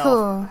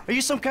yourself. Are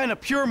you some kind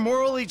of pure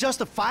morally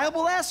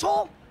justifiable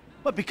asshole?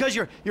 What, because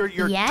you're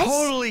Yes?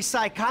 totally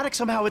psychotic,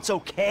 somehow it's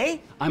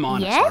okay? I'm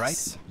honest, Yes? all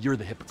right? You're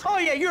the hypocrite. Oh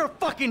yeah, you're a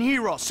fucking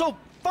hero, so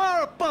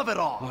far above it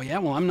all. Oh, yeah?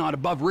 Well, I'm not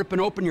above ripping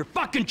open your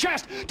fucking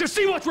chest to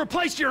see what's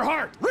replaced your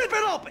heart. Rip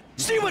it open!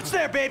 See what's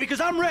there, baby, because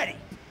I'm ready.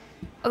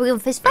 Are we gonna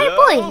fist fight,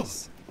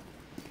 boys?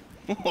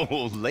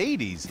 Oh,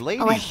 ladies, Oh,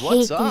 I hate what's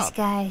these up?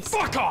 guys.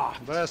 Fuck off!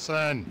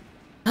 Listen.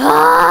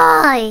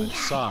 Ay.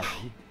 Sorry,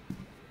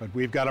 but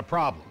we've got a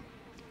problem.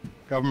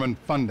 Government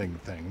funding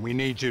thing. We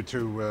need you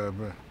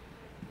to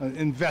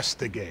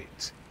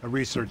investigate a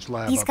research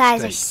lab These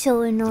guys are upstate.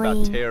 so It's about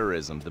annoying.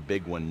 terrorism, the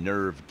big one,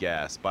 nerve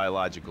gas,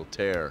 biological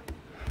terror.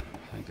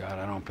 Thank God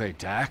I don't pay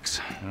tax.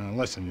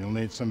 Listen, you'll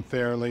need some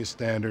fairly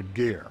standard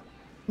gear.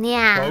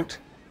 Yeah. Boat,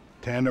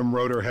 tandem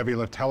rotor heavy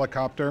lift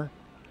helicopter,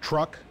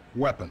 truck,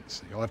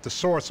 weapons. You'll have to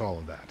source all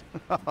of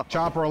that.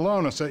 Chopper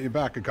alone will set you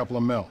back a couple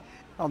of mil.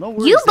 Oh, no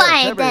worries. You there, buy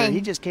it Trevor. then. He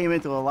just came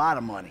into a lot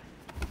of money.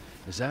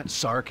 Is that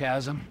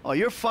sarcasm? Oh,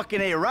 you're fucking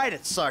A-right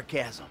at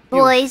sarcasm.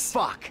 Boys. You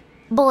fuck.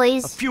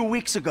 Boys. A few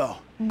weeks ago,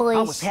 Boys.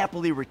 I was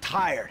happily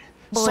retired,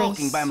 Boys.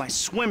 sulking by my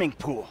swimming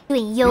pool.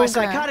 Doing yoga. My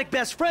psychotic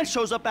best friend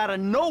shows up out of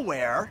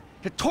nowhere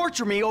to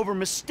torture me over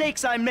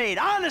mistakes I made.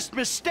 Honest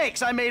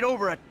mistakes I made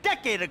over a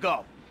decade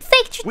ago.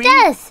 Faked your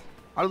death.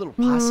 Our little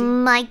posse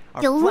My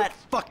are dude. flat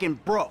fucking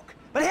broke.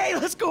 But hey,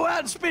 let's go out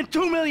and spend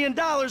 $2 million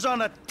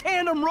on a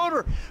tandem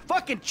rotor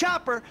fucking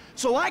chopper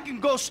so I can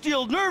go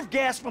steal nerve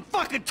gas from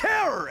fucking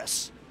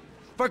terrorists.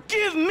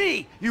 Forgive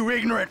me, you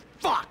ignorant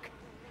fuck.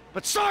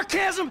 But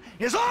sarcasm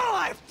is all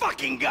I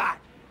fucking got.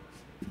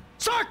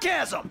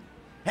 Sarcasm!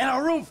 And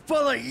a room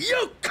full of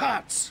you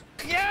cunts!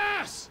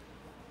 Yes!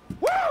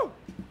 Woo!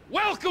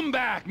 Welcome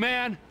back,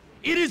 man.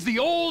 It is the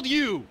old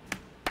you.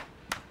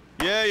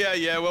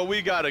 Yeah, well,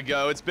 we gotta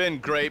go. It's been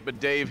great, but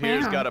Dave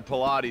here's got a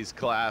Pilates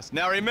class.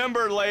 Now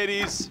remember,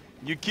 ladies,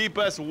 you keep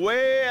us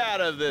way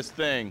out of this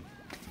thing.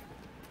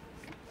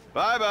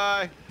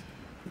 Bye-bye.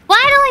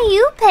 Why don't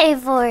you pay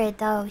for it,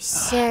 though,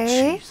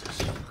 sir?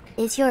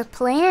 It's your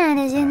plan,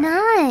 is it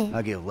not?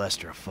 I'll give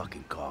Lester a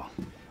fucking call.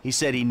 He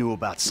said he knew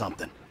about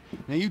something.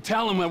 Now you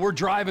tell him that we're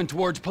driving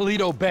towards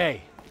Paleto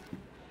Bay.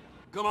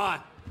 Come on.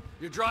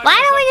 You're driving.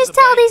 Why don't we just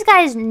tell these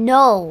guys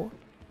no?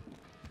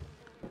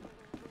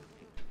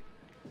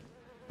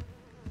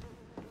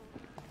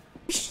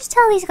 We should just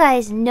tell these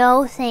guys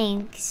no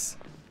thanks.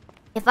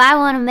 If I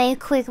want to make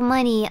quick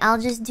money, I'll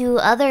just do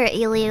other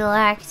illegal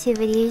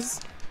activities.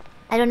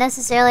 I don't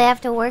necessarily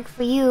have to work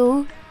for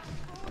you.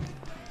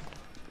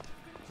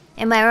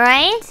 Am I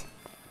right?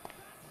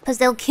 Because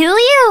they'll kill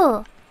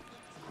you.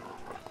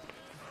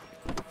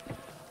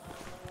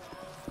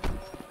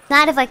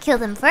 Not if I kill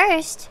them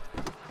first.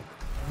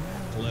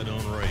 Led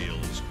on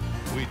rails.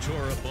 We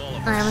tore up all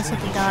of I almost hit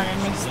the dog.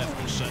 I missed left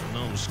them sitting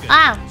on schedule.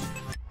 Ow!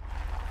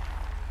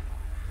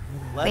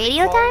 Let's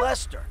Radio call time?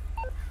 Lester.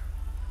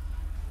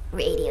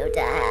 Radio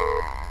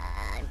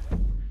time.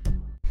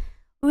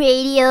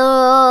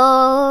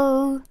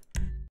 Radio.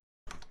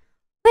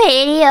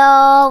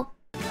 Radio.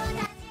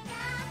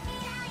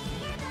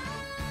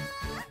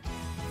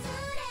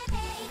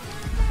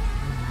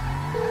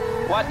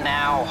 What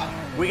now?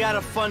 We got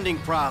a funding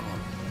problem.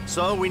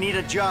 So we need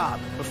a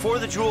job. Before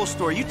the jewel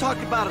store, you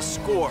talked about a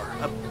score,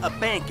 a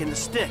bank in the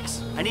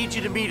sticks. I need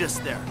you to meet us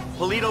there.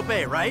 Polito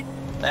Bay, right?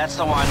 That's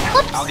the one.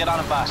 Oops. I'll get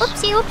on a bus.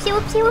 Whoopsie, whoopsie,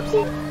 whoopsie,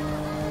 whoopsie.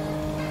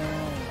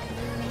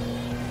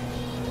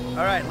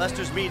 All right,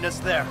 Lester's meeting us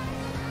there.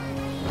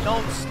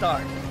 Don't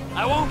start.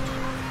 I won't.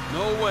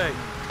 No way.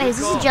 Wait, is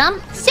this a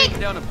jump? Sick.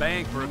 Taking down a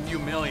bank for a few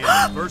million.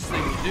 First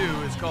thing you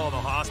do is call the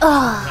hospital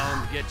and tell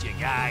them to get you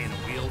a guy in a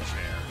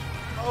wheelchair.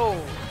 Oh,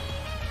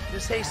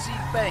 this hayseed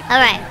bank. All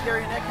right. You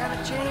carrying that kind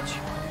of change?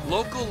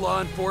 Local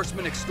law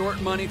enforcement extort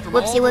money from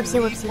Whoopsie, all whoopsie,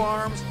 the weed whoopsie.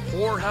 farms,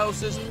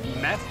 whorehouses,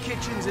 meth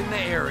kitchens in the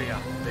area.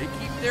 They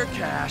keep their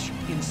cash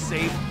in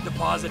safe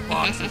deposit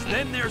boxes.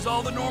 Then there's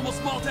all the normal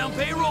small-town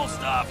payroll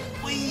stuff.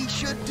 We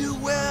should do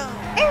well.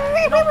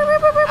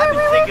 I've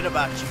been thinking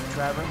about you,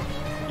 Trevor.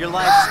 Your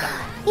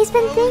lifestyle. He's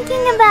been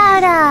thinking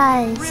about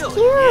us. Really?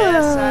 Cute.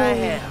 Yes, I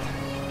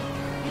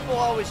have. People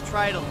always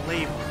try to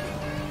label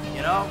you.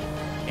 You know?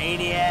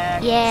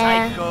 Maniac,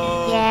 Yeah.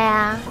 psycho,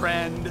 Yeah.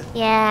 friend,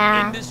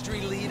 Yeah.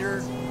 industry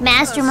leader.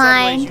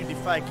 Mastermind. In some ways you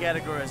defy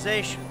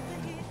categorization.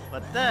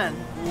 But then,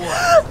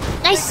 what?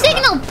 Nice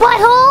signal,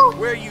 butthole!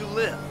 Where you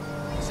live.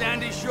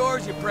 Sandy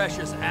Shores, you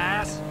precious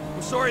ass.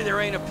 I'm sorry there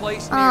ain't a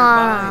place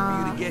nearby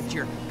for you to get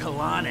your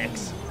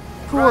colonics.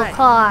 Cool Right.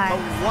 car. But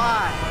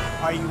why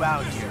are you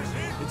out here?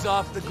 It's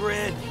off the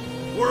grid.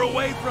 We're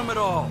away from it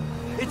all.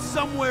 It's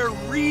somewhere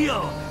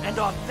real and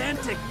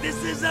authentic. This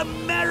is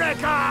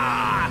America!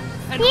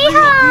 And real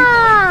people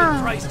ain't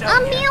been priced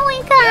out yet.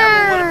 America!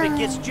 Yeah, but what if it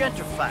gets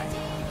gentrified?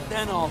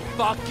 Then I'll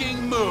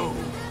fucking move.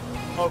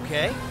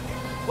 Okay.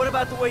 What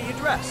about the way you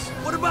dress?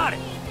 What about it?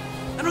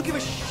 I don't give a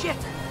shit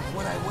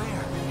what I wear.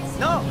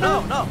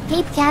 No.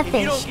 Deep If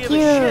catfish. you don't give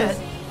Cute. a shit,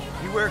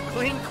 you wear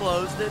clean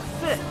clothes that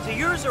fit. So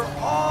yours are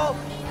all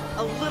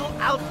a little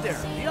out there,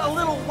 you know, a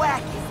little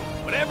wacky.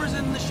 Whatever's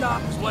in the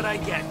shop is what I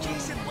get.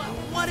 Jason,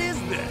 what is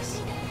this?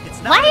 It's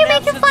Why not are you an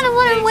making absence fun of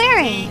what I'm taste,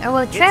 wearing? Pete. Or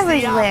what It's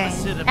Trevor's the wearing?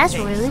 opposite of That's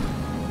taste. rude.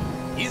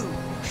 You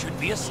should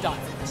be a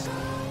stylist.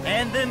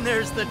 And then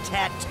there's the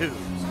tattoos,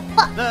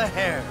 What? the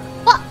hair,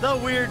 What? the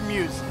weird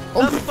music,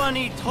 Oh. the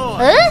funny toys,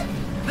 Huh?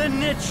 the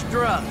niche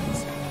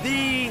drugs,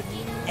 the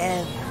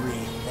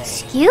everything.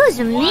 Excuse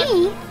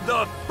me?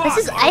 The fuck This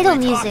is are idol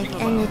we music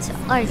talking and about? it's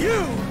art.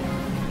 You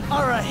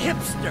are a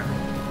hipster.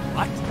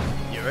 What?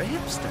 You're a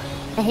hipster.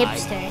 A I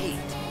hipster. hate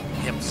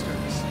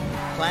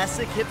hipsters.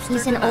 Classic hipster.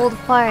 He's an tonight. old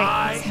fart.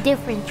 I It's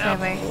different,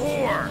 Trevor.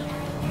 abhor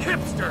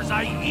hipsters.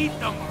 I eat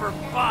them for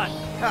fun.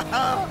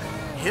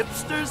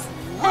 Hipsters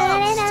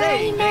love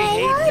saying they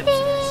hate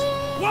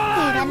hipsters. What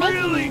I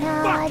really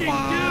fucking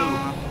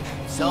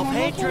do?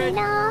 Self-hatred,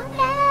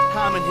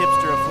 common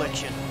hipster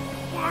affliction.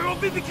 Well, it'll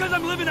be because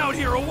I'm living out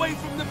here away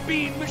from the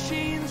bean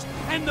machines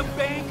and the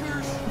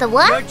bankers. The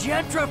what? You're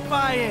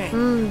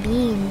gentrifying.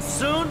 Beans.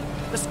 Soon,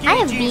 the I skinny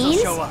have jeans will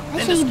beans. show up, I then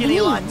show the you skinny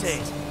beans.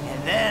 lattes,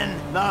 and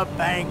then the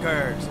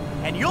bankers.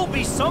 And you'll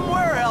be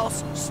somewhere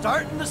else,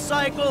 starting the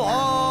cycle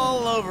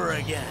all over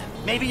again.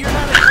 Maybe you're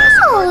not a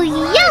classic Oh, variety yo,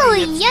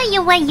 hipster,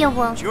 yo, yo, yo, yo.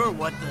 but you're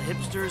what the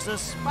hipsters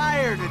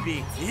aspire to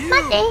be. You.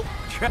 Monday.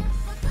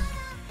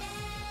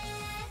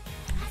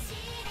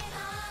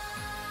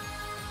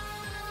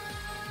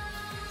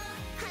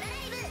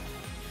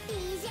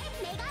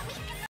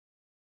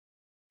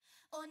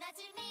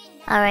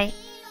 Alright.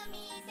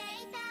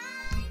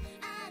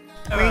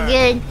 We're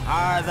good.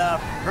 Are the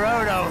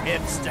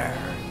proto-hipster.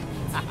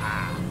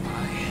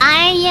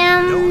 I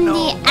am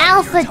the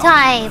alpha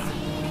type.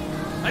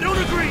 I don't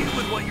agree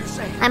with what you're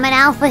saying. I'm an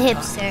alpha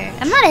hipster.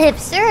 I'm not a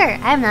hipster.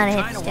 I'm not a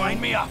Trying to wind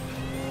hipster. me up.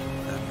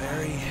 A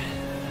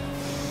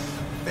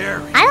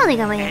very I don't think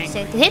I'm a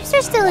hipster. Do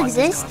hipsters still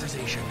exist?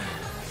 conversation.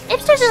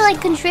 Hipsters are like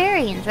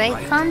contrarians, right?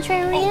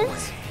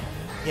 Contrarians?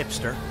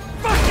 Hipster.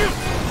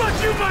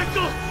 Fuck you,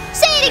 Michael!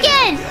 Say it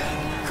again!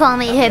 Call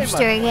me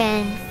hipster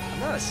again. I'm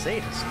not a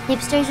sadist.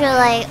 Hipsters are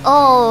like,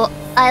 oh,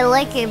 I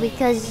like it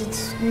because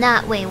it's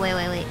not. Wait.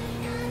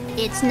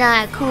 It's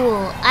not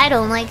cool. I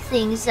don't like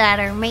things that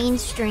are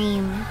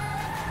mainstream.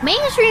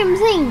 Mainstream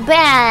ain't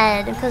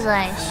bad because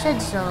I said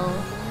so.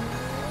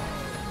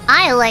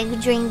 I like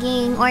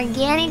drinking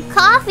organic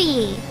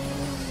coffee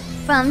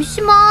from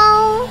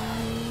small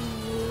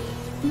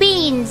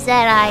beans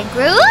that I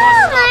grew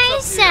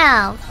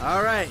myself.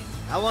 All right.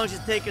 How long does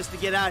it take us to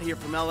get out here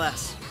from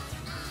LS?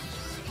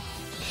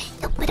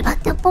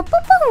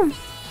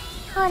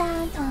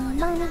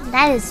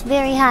 That is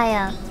very high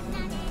up.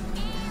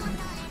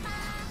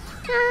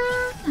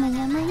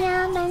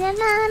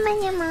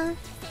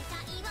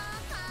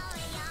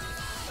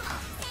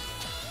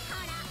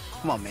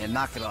 Come on, man.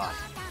 Knock it off.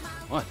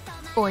 What?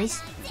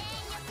 Boys.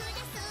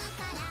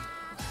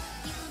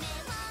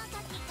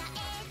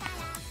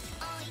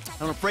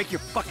 I'm gonna break your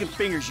fucking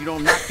fingers. You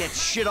don't knock that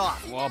shit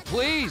off. Well,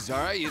 please, all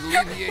right? You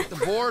alleviate the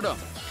boredom.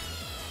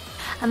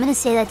 I'm gonna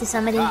say that to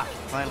somebody.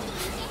 Finally.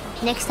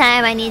 Next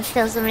time I need to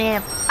tell somebody to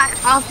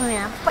fuck off of me,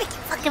 I'll break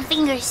your fucking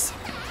fingers.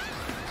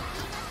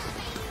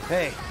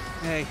 Hey.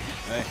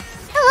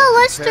 Hello,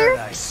 Lester.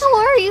 Paradise. How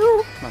are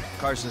you? Come on,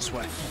 car's this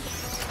way.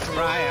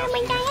 Try out.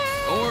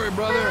 Don't worry,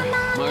 brother.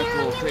 Mike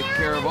will take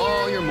care of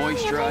all your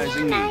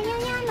moisturizing needs.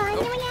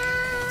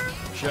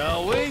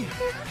 Shall we?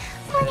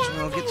 Might as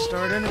well get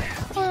started.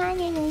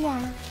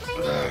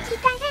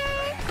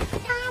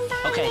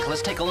 Okay,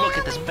 let's take a look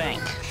at this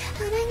bank.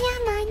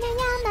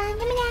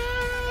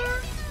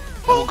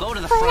 We'll go to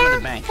the front of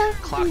the bank,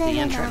 clock the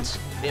entrance.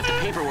 If the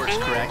paperwork's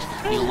correct,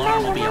 the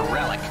alarm will be a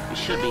relic. We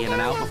should be in and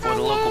out before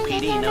the local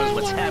PD knows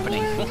what's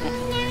happening.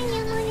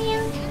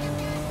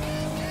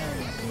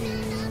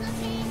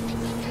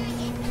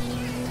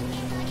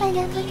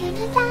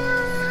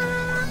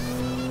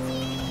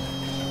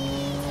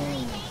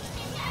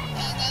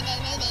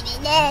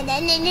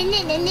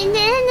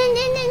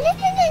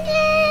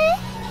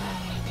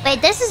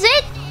 Wait, this is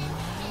it?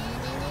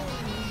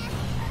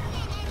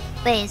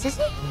 Wait, is this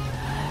it?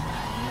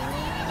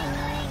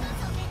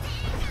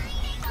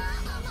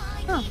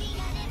 Oh.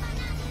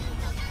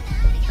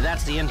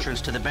 That's the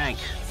entrance to the bank.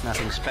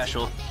 Nothing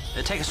special.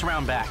 Take us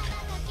around back.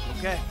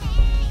 Okay.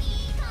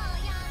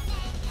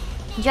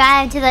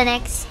 Drive to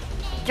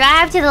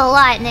the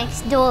lot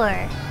next door.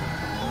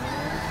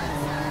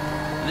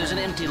 There's an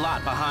empty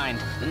lot behind.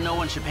 No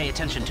one should pay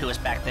attention to us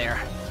back there.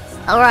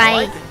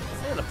 Alright.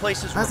 Yeah, the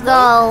place is Let's remote.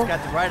 go. It's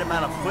got the right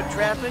amount of foot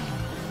traffic.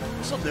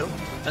 This'll do.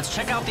 Let's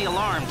check out the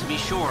alarm to be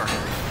sure.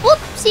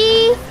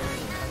 Whoopsie!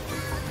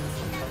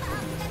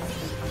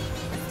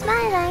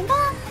 Smiling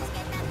go.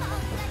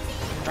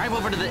 Drive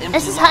over to the empty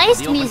This is lot. heist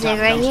The open music top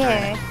right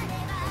dumpster. here.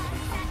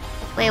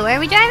 Wait, where are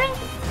we driving?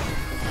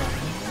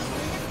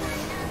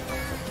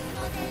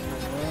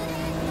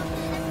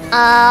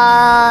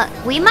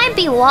 We might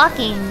be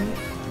walking,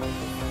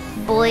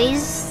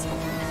 boys.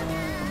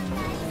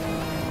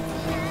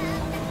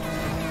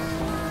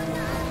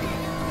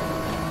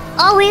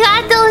 Oh, we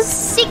got those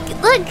sick.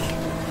 Look,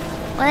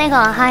 what are they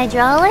called?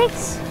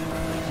 Hydraulics.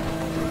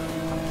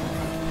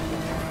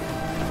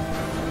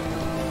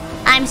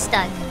 I'm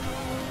stuck.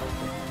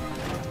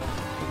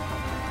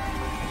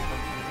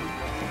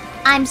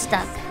 I'm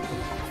stuck.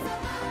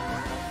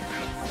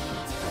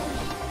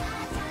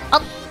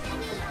 Oh.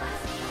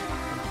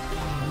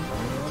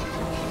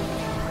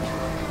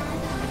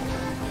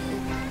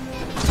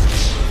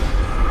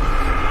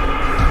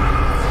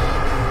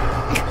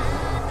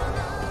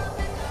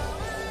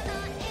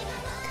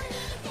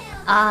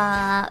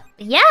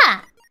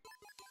 Yeah.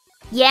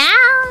 Yeah,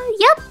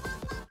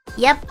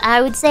 yep,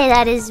 I would say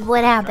that is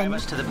what happened.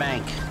 Drive us to the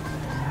bank.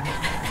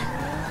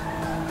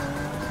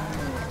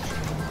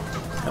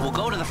 And we'll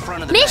go to the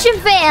front of the Mission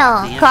bank.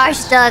 fail! The Car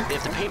entrance. stuck.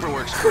 If the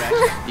paperwork's correct,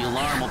 the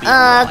alarm will be a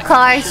relic.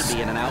 car We should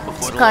be in and out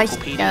before the car local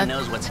PD stuck.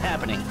 knows what's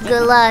happening.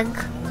 Good luck.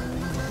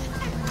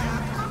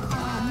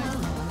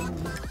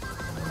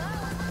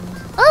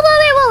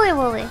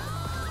 Oh, wait.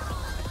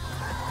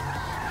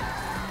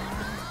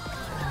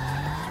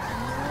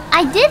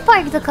 I did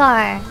park the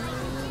car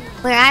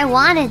where I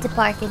wanted to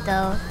park it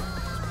though,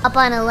 up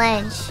on a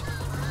ledge.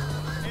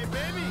 Hey,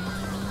 baby.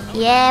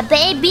 Yeah,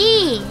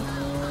 baby.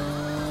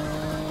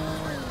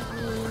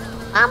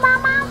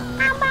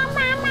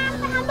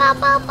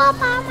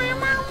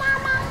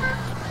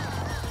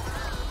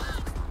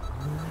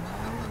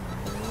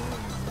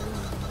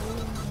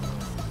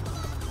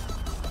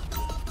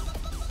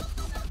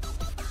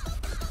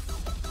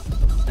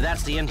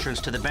 That's the entrance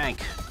to the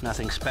bank.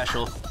 Nothing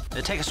special.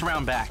 Take us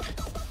around back.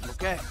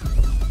 Okay.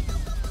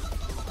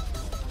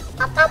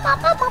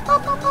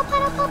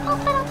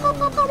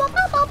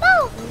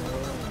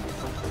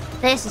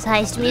 This is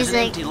heist There's an music.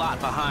 empty lot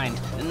behind.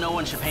 No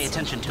one should pay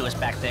attention to us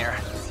back there.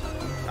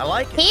 I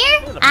like it. Here?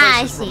 Yeah, the place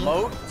I is see.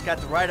 remote. It's got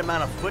the right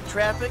amount of foot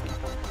traffic.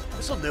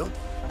 This'll do.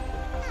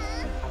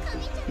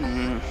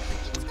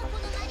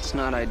 It's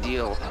not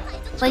ideal.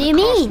 What do you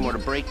mean? More to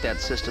break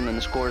that system than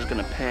the score is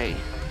gonna pay.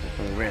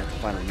 We're gonna have to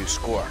find a new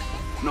score.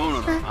 No.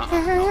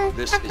 No.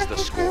 This is the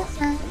score.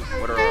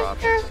 What are our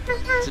options?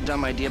 It's a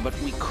dumb idea, but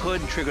we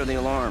could trigger the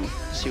alarm.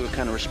 See what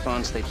kind of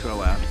response they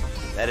throw out.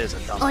 That is a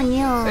dumb Oh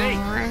no. Hey,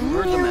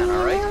 we're the men,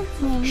 all right?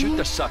 Shoot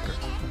the sucker.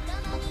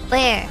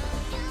 Where?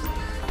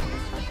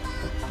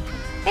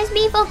 Let's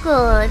be focused.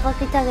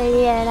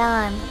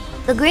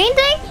 The green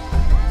thing?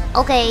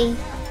 Okay.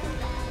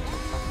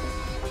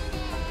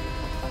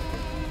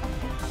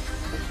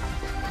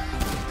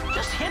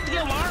 Just hit the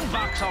alarm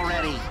box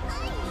already.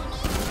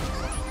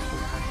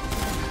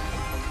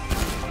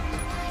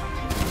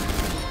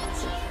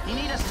 You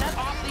need to set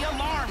off the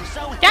alarm,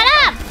 so Shut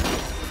up!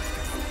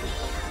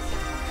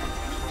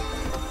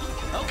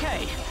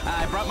 Okay,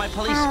 I brought my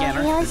police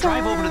scanner.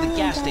 Drive over to the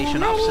gas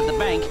station opposite the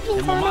bank,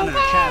 and we'll monitor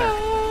chatter.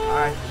 All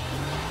right.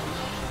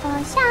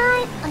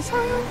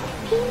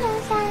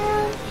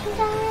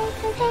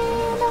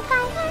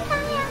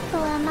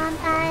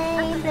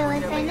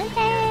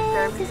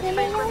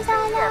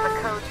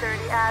 Code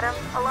 30 Adam.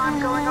 Alarm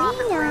going off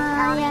at Green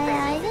County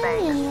Savings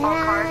Bank. All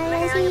cars in the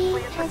area,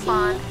 please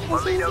respond.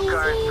 Molino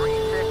cars 3,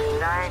 6,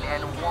 9,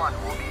 and 1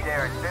 will be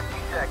there in 50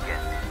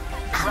 seconds.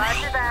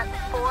 Roger that.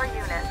 4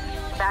 units.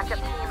 Backup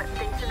team at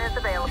station is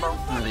available.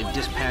 They've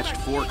dispatched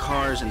 4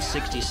 cars in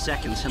 60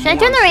 seconds. Should I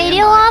turn the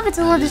radio off? It's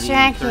a little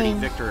distracting.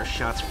 Victor,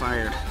 shots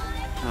fired.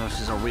 Oh,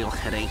 this is a real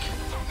headache.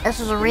 This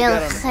is a real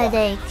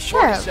headache.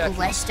 Shut up,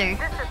 Lester.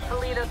 This is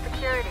Toledo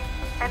Security.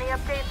 Any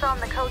updates on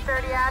the Code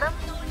 30 Adam?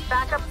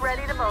 Backup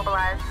ready to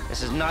mobilize.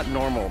 This is not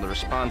normal. The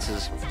response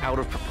is out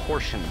of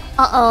proportion.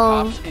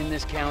 Uh-oh. Cops in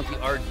this county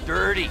are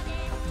dirty.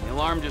 The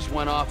alarm just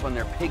went off on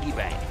their piggy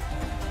bank.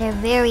 They're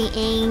very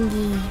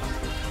angry.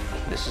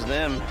 This is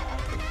them.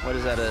 What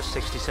is that, a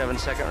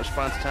 67-second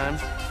response time?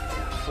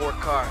 4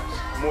 cars.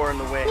 More in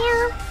the way.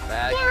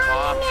 Bad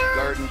cops,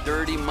 guarding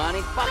dirty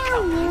money. Fuck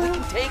them. We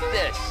can take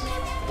this.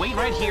 Wait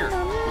right here.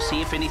 We'll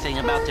see if anything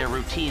about their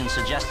routine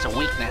suggests a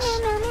weakness.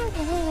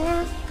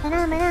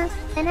 Got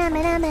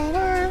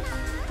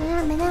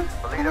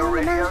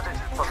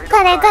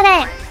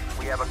it.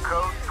 We have a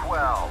code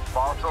 12,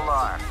 false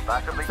alarm.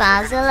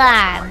 False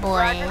alarm,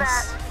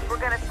 boys.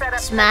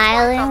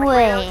 Smile and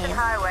wave.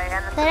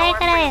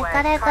 Correct.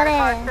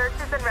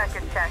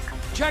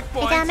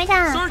 Checkpoints.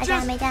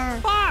 Searches.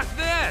 Fuck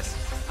this.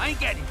 I ain't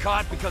getting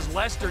caught because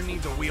Lester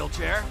needs a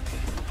wheelchair.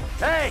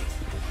 Hey,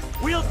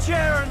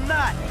 wheelchair or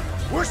not,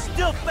 we're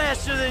still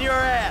faster than your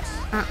ass.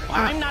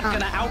 I'm not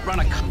gonna outrun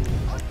a cop.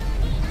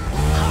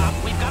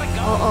 We've gotta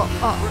go.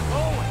 We're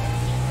going.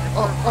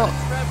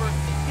 Trevor,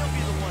 he'll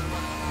be the one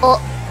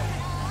running.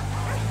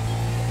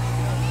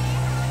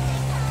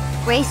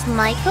 Race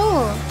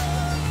Michael.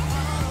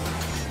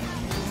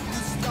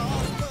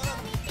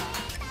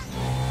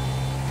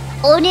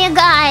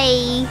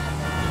 Onegai.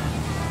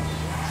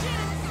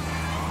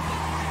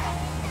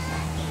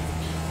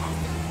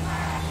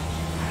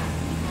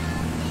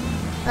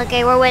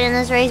 Okay, we're winning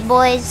this race,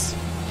 boys.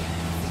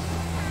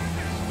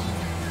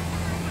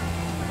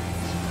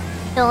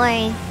 Don't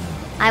worry.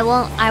 I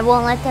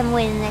won't let them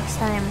win next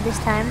time. This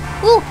time.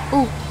 Ooh.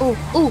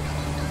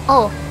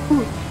 Oh.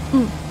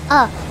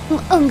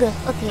 Unga.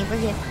 Okay,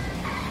 we're good.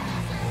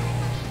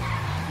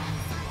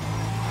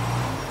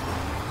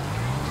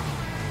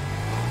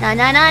 No.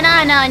 No.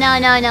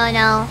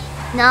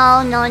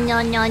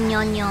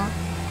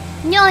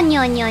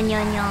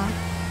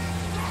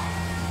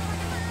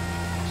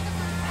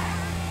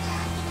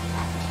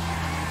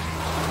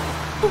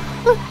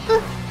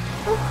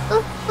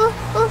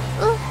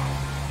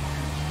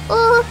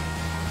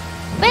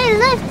 Wait,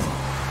 left.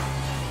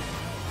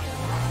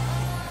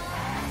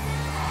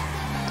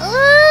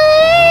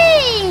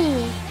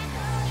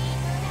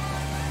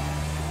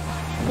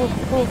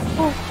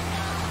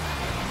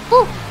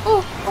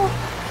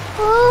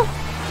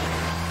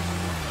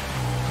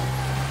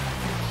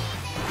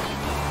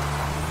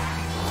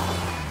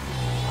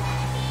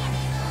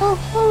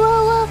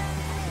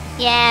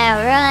 Yeah,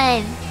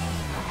 run.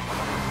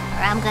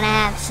 Or I'm gonna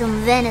have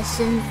some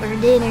venison for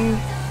dinner.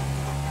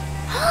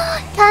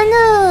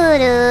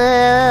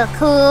 Tanuru,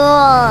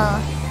 cool.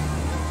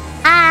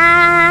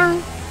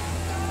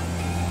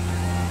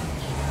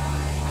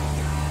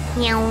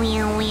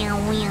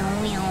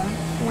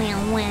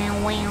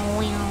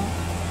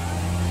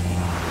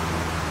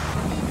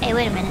 Hey,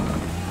 wait a minute.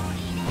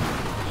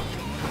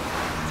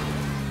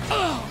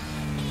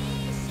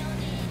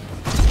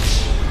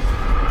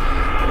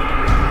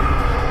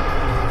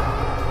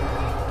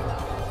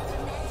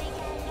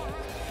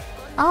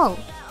 Oh.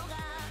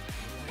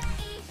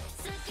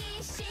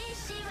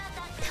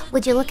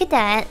 Would you look at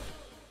that?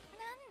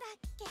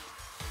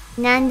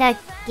 Nandake.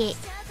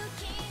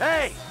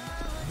 Hey!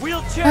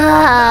 Wheelchair!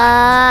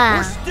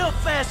 We're still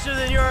faster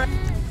than your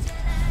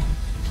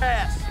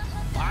ass.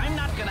 I'm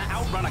not gonna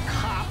outrun a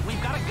cop.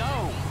 We've gotta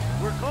go.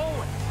 We're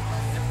going.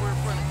 If we're in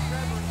front of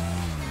Trevor.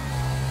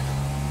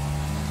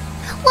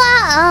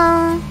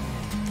 Wow.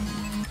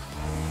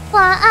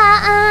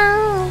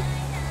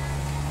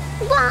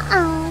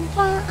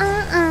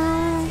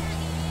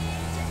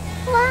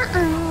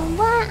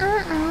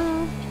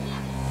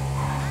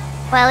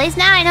 Well, at least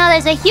now I know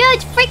there's a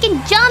huge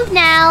freaking jump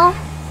now.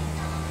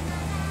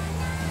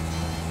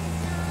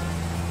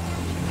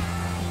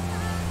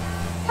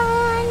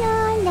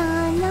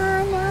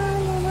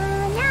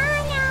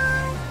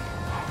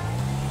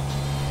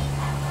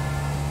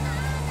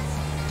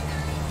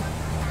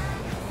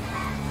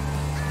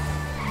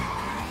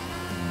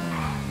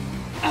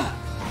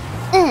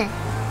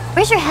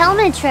 Where's your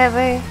helmet,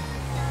 Trevor?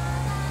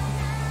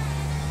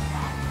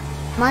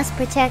 Must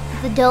protect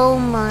the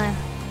dome.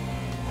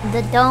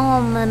 The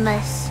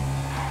domus.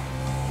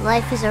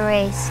 Life is a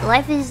race.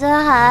 Life is a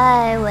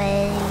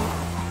highway.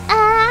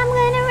 I'm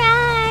gonna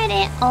ride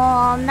it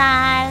all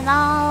night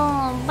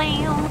long.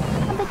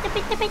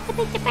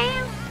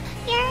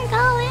 You're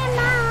going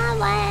my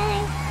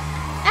way.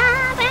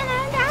 I'm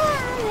gonna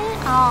ride it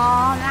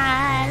all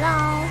night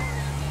long.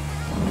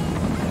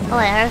 Oh,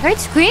 I heard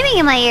screaming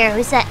in my ear. It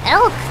was that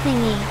elk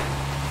thingy.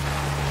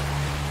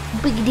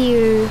 Big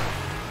deer.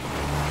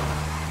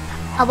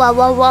 Oh,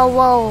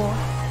 whoa.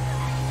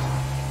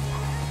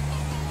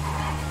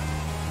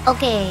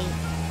 Okay.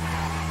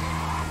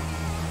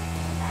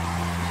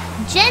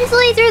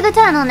 Gently through the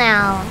tunnel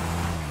now.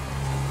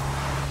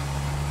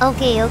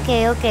 Okay.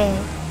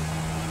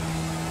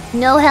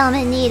 No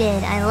helmet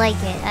needed. I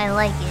like it.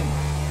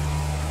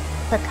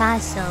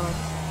 Picasso.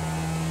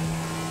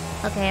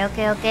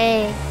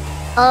 Okay.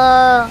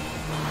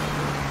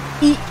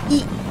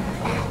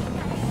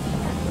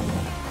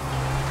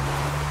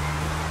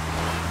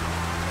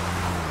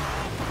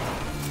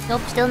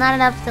 Nope, still not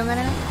enough, still not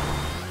enough.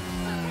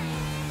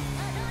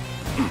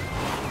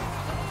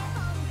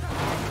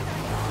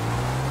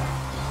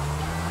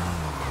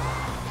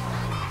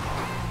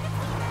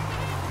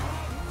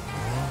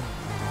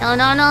 No,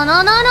 no, no,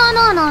 no, no, no,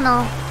 no, no,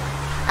 no.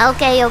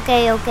 Okay,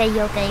 okay, okay,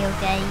 okay,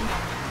 okay.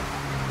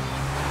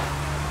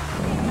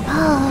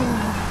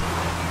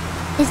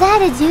 Oh. Is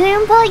that a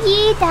dune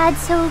buggy?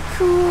 That's so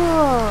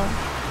cool.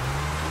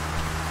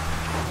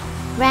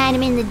 Ran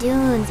him in the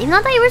dunes. Even though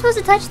I thought you were supposed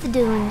to touch the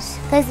dunes.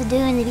 Because the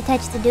dunes, if you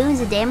touch the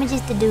dunes, it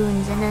damages the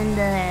dunes. And then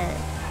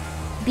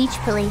the beach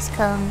police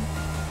come.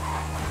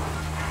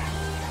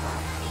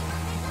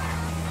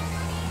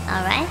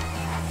 Alright.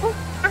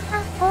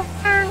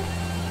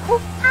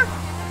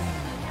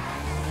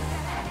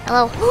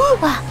 Hello.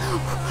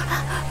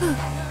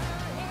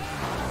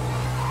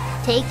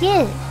 Take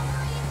it.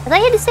 I thought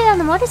you had to stay on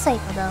the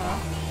motorcycle though.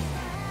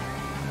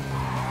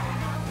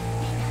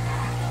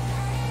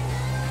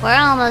 We're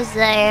almost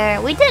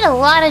there. We did a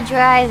lot of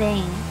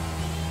driving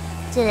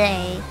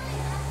today.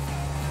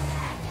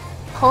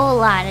 Whole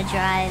lot of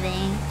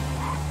driving.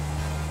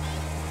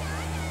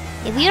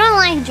 If you don't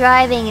like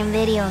driving in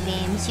video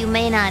games, you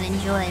may not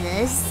enjoy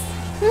this.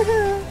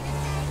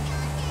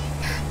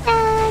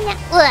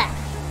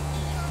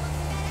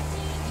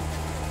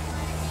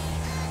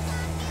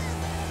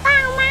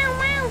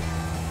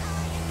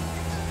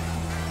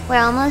 We're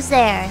almost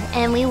there,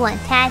 and we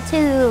want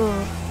tattoo.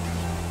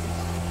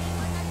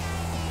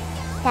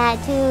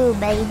 Tattoo,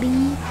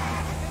 baby.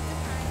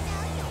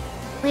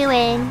 We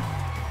win.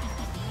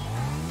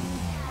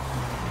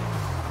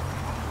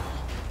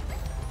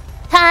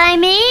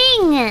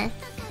 Timing!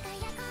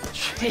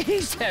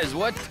 Jesus,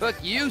 what took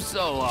you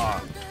so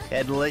long?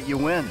 Had to let you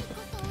win.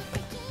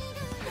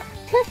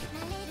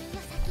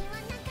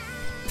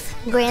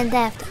 Grand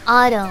Theft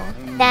Auto.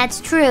 That's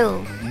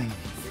true.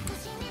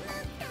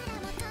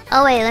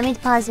 Oh wait, let me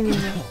pause the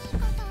music.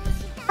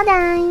 Hold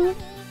on.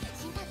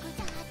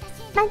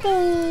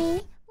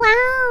 Okay.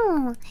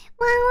 Wow.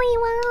 Wowie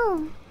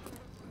wow.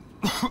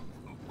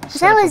 Is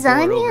that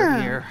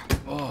lasagna?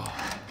 Oh.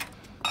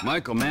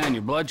 Michael, man,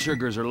 your blood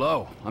sugars are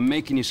low. I'm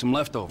making you some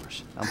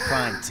leftovers. I'm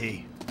fine,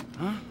 T.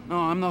 Huh? No,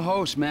 I'm the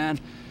host, man.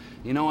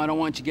 You know, I don't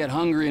want you to get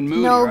hungry and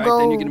moody, No right? go.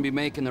 Then you're gonna be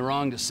making the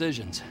wrong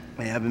decisions.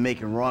 Man, I've been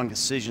making wrong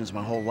decisions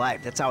my whole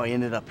life. That's how I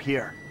ended up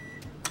here.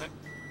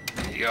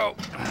 Yo,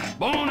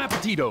 bon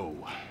appetito.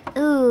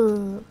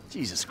 Ooh.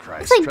 Jesus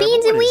Christ. Looks like Trevor,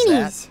 beans and what is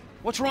weenies.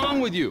 What's wrong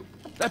with you?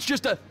 That's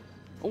just a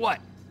what?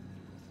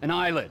 An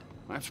eyelid.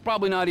 That's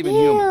probably not even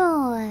Ew.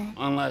 human.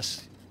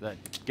 Unless that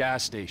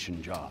gas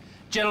station job.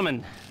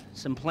 Gentlemen,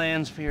 some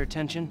plans for your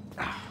attention?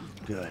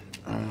 Good.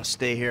 I'm gonna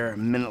stay here a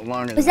minute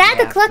longer. Was than that I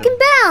the have clucking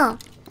to. bell?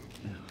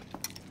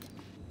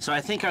 So I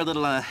think our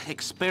little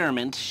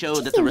experiment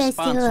showed that the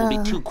response will be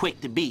too quick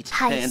to beat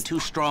and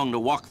too strong to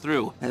walk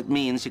through. That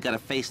means you gotta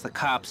face the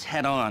cops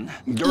head on.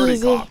 Dirty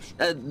Easy. cops.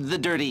 The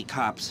dirty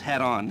cops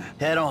head on.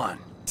 Head on.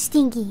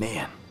 Stinky.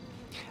 Man,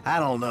 I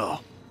don't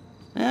know.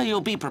 Well,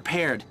 you'll be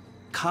prepared.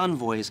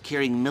 Convoys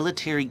carrying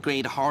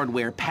military-grade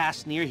hardware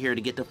pass near here to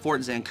get to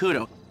Fort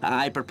Zancudo.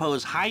 I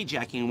propose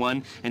hijacking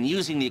one and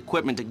using the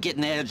equipment to get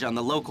an edge on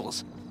the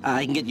locals.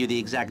 I can get you the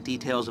exact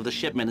details of the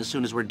shipment as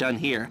soon as we're done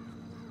here.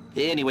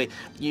 Anyway,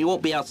 you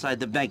won't be outside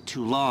the bank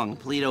too long.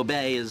 Paleto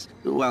Bay is,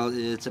 well,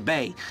 it's a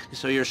bay,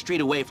 so you're a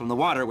street away from the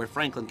water where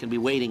Franklin can be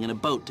waiting in a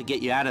boat to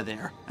get you out of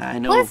there. I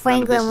know Poor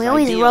Franklin, we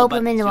always rope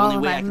him into all of the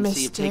only way our I can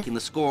see of mischief. taking the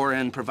score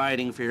and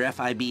providing for your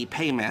FIB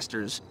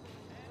paymasters.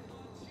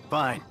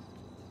 Fine.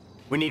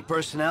 We need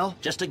personnel?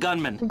 Just a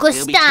gunman. They'll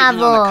be taking on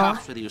the Gustavo.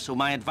 cops with you, so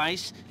my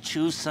advice,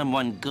 choose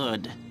someone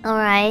good.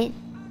 Alright.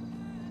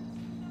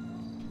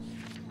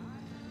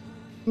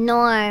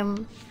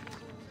 Norm.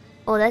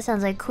 Oh, that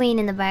sounds like Queen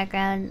in the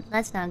background.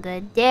 That's not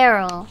good.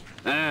 Daryl.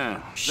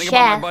 Think Chef.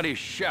 about my buddy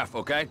Chef,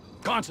 okay?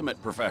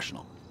 Consummate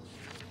professional.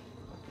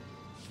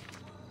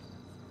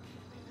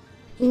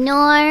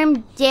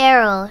 Norm,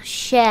 Daryl,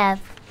 Chef.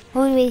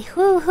 Who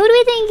do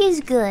we think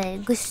is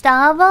good?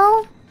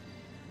 Gustavo?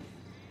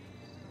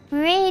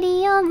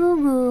 Radio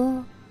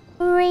Goo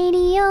Goo.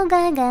 Radio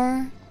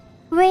Gaga.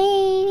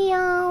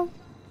 Radio.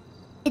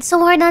 It's so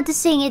hard not to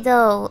sing it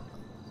though.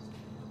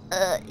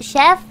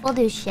 Chef? We'll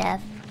do Chef.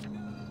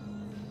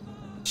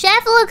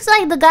 Chef looks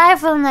like the guy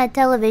from that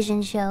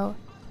television show.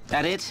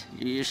 That it?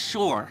 You're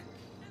sure?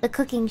 The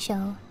cooking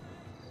show.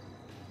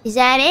 Is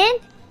that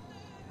it?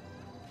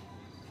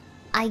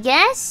 I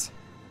guess?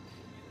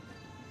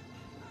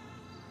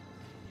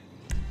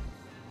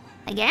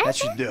 That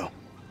should do.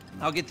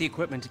 I'll get the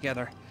equipment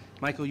together.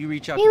 Michael, you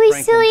reach out Hey, to we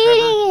Franklin still and eating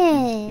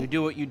Trevor. it. You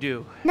do what you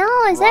do. No,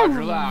 is that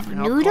Roger that. And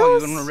I'll call you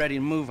noodles? when we're ready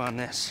to move on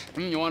this.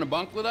 You want to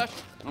bunk with us?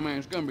 I mean,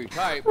 it's gonna be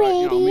tight, but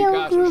you know, me Radio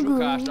cast or Goo shoe Goo.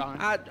 cast on.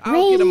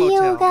 I'll get a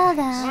motel.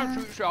 Gaga.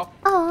 Shoot yourself.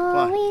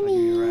 All we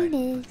need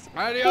is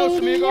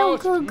Adios, Radio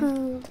amigos. Goo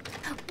Goo.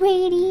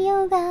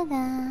 Radio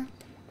Gaga.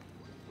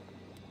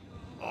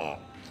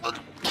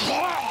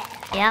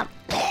 Yep.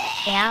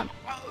 Yep.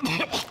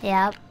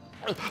 Yep.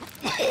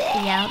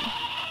 Yep.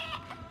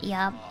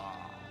 Yep.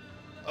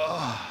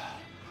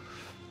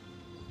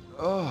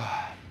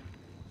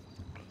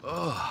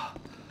 Oh.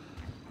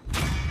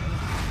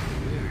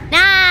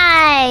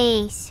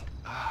 Nice!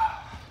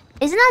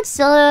 Isn't that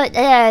so... isn't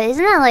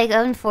that, like,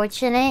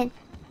 unfortunate?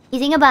 You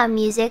think about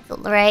music,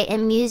 right?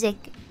 And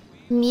music...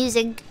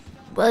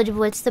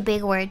 What's the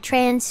big word?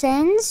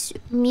 Transcends?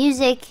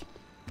 Music...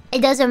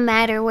 It doesn't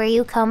matter where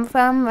you come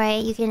from,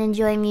 right? You can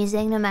enjoy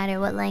music no matter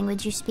what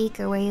language you speak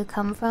or where you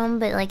come from.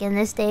 But, like, in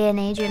this day and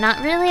age, you're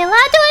not really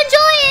allowed to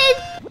enjoy it!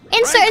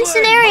 In certain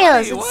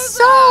scenarios! buddy, It's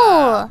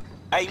so...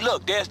 Hey,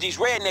 look, there's these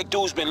redneck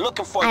dudes been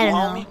looking for you,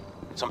 homie.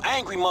 Some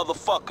angry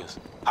motherfuckers.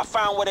 I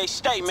found where they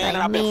stay, man,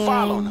 and I've been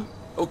following them.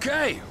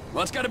 Okay,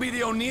 well, it's gotta be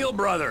the O'Neill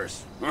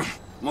brothers.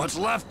 What's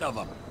left of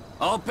them.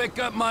 I'll pick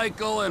up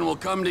Michael and we'll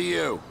come to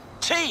you.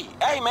 T,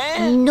 hey,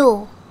 man.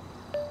 No.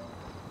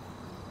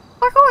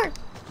 Parkour.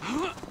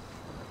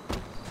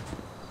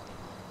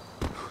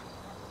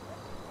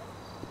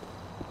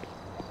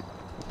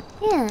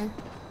 Yeah.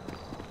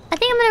 I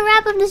think I'm gonna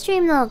wrap up the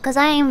stream though, because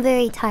I am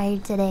very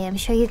tired today. I'm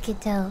sure you could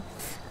tell.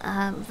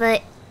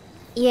 But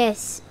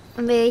yes,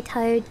 I'm very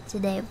tired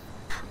today.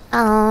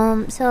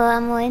 So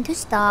I'm going to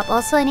stop.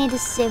 Also, I need to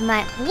save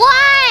my...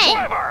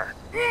 What?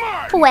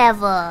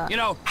 Whoever. You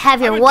know,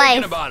 have your I've been wife.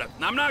 thinking about it.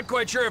 I'm not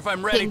quite sure if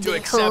I'm ready to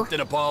accept an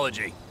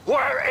apology.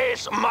 Where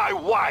is my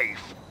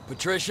wife?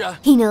 Patricia?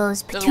 He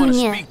knows, Doesn't want to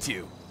Petunia. speak to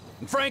you.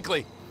 And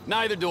frankly,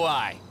 neither do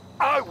I.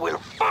 I will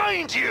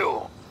find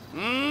you.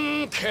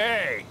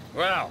 Okay.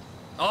 Well,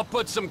 I'll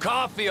put some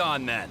coffee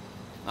on then.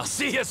 I'll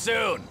see you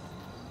soon.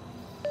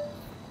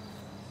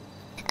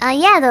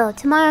 Yeah, though,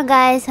 tomorrow,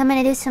 guys, I'm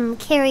gonna do some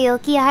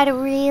karaoke. I had a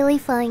really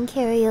fun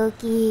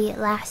karaoke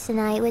last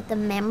night with the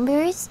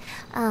members.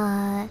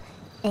 And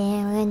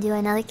we're gonna do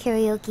another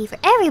karaoke for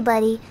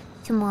everybody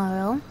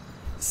tomorrow.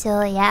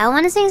 So, yeah, I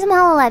wanna sing some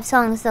Hololive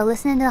songs, so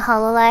listening to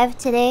Hololive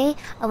today.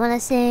 I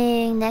wanna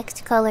sing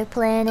Next Color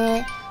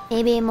Planet,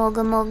 maybe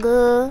Mogu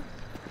Mogu.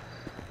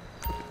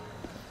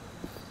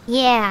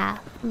 Yeah,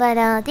 but,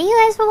 thank you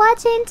guys for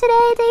watching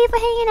today. Thank you for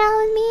hanging out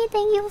with me.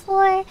 Thank you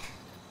for...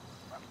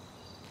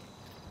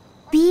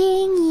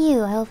 being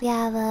you. I hope you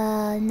have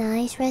a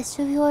nice rest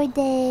of your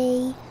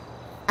day.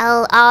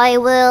 I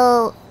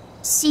will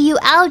see you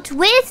out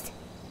with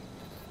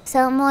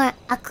some more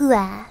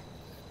Aqua.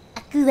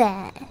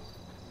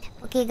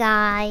 Okay,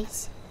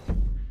 guys.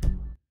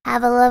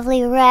 Have a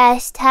lovely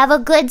rest. Have a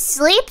good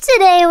sleep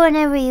today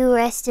whenever you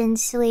rest and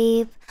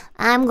sleep.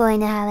 I'm going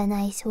to have a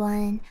nice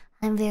one.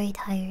 I'm very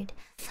tired.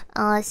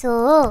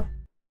 So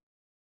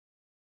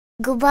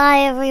goodbye,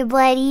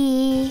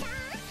 everybody.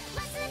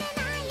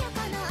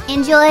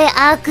 Enjoy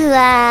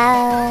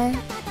Aqua.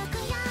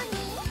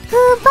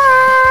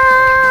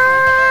 Goodbye.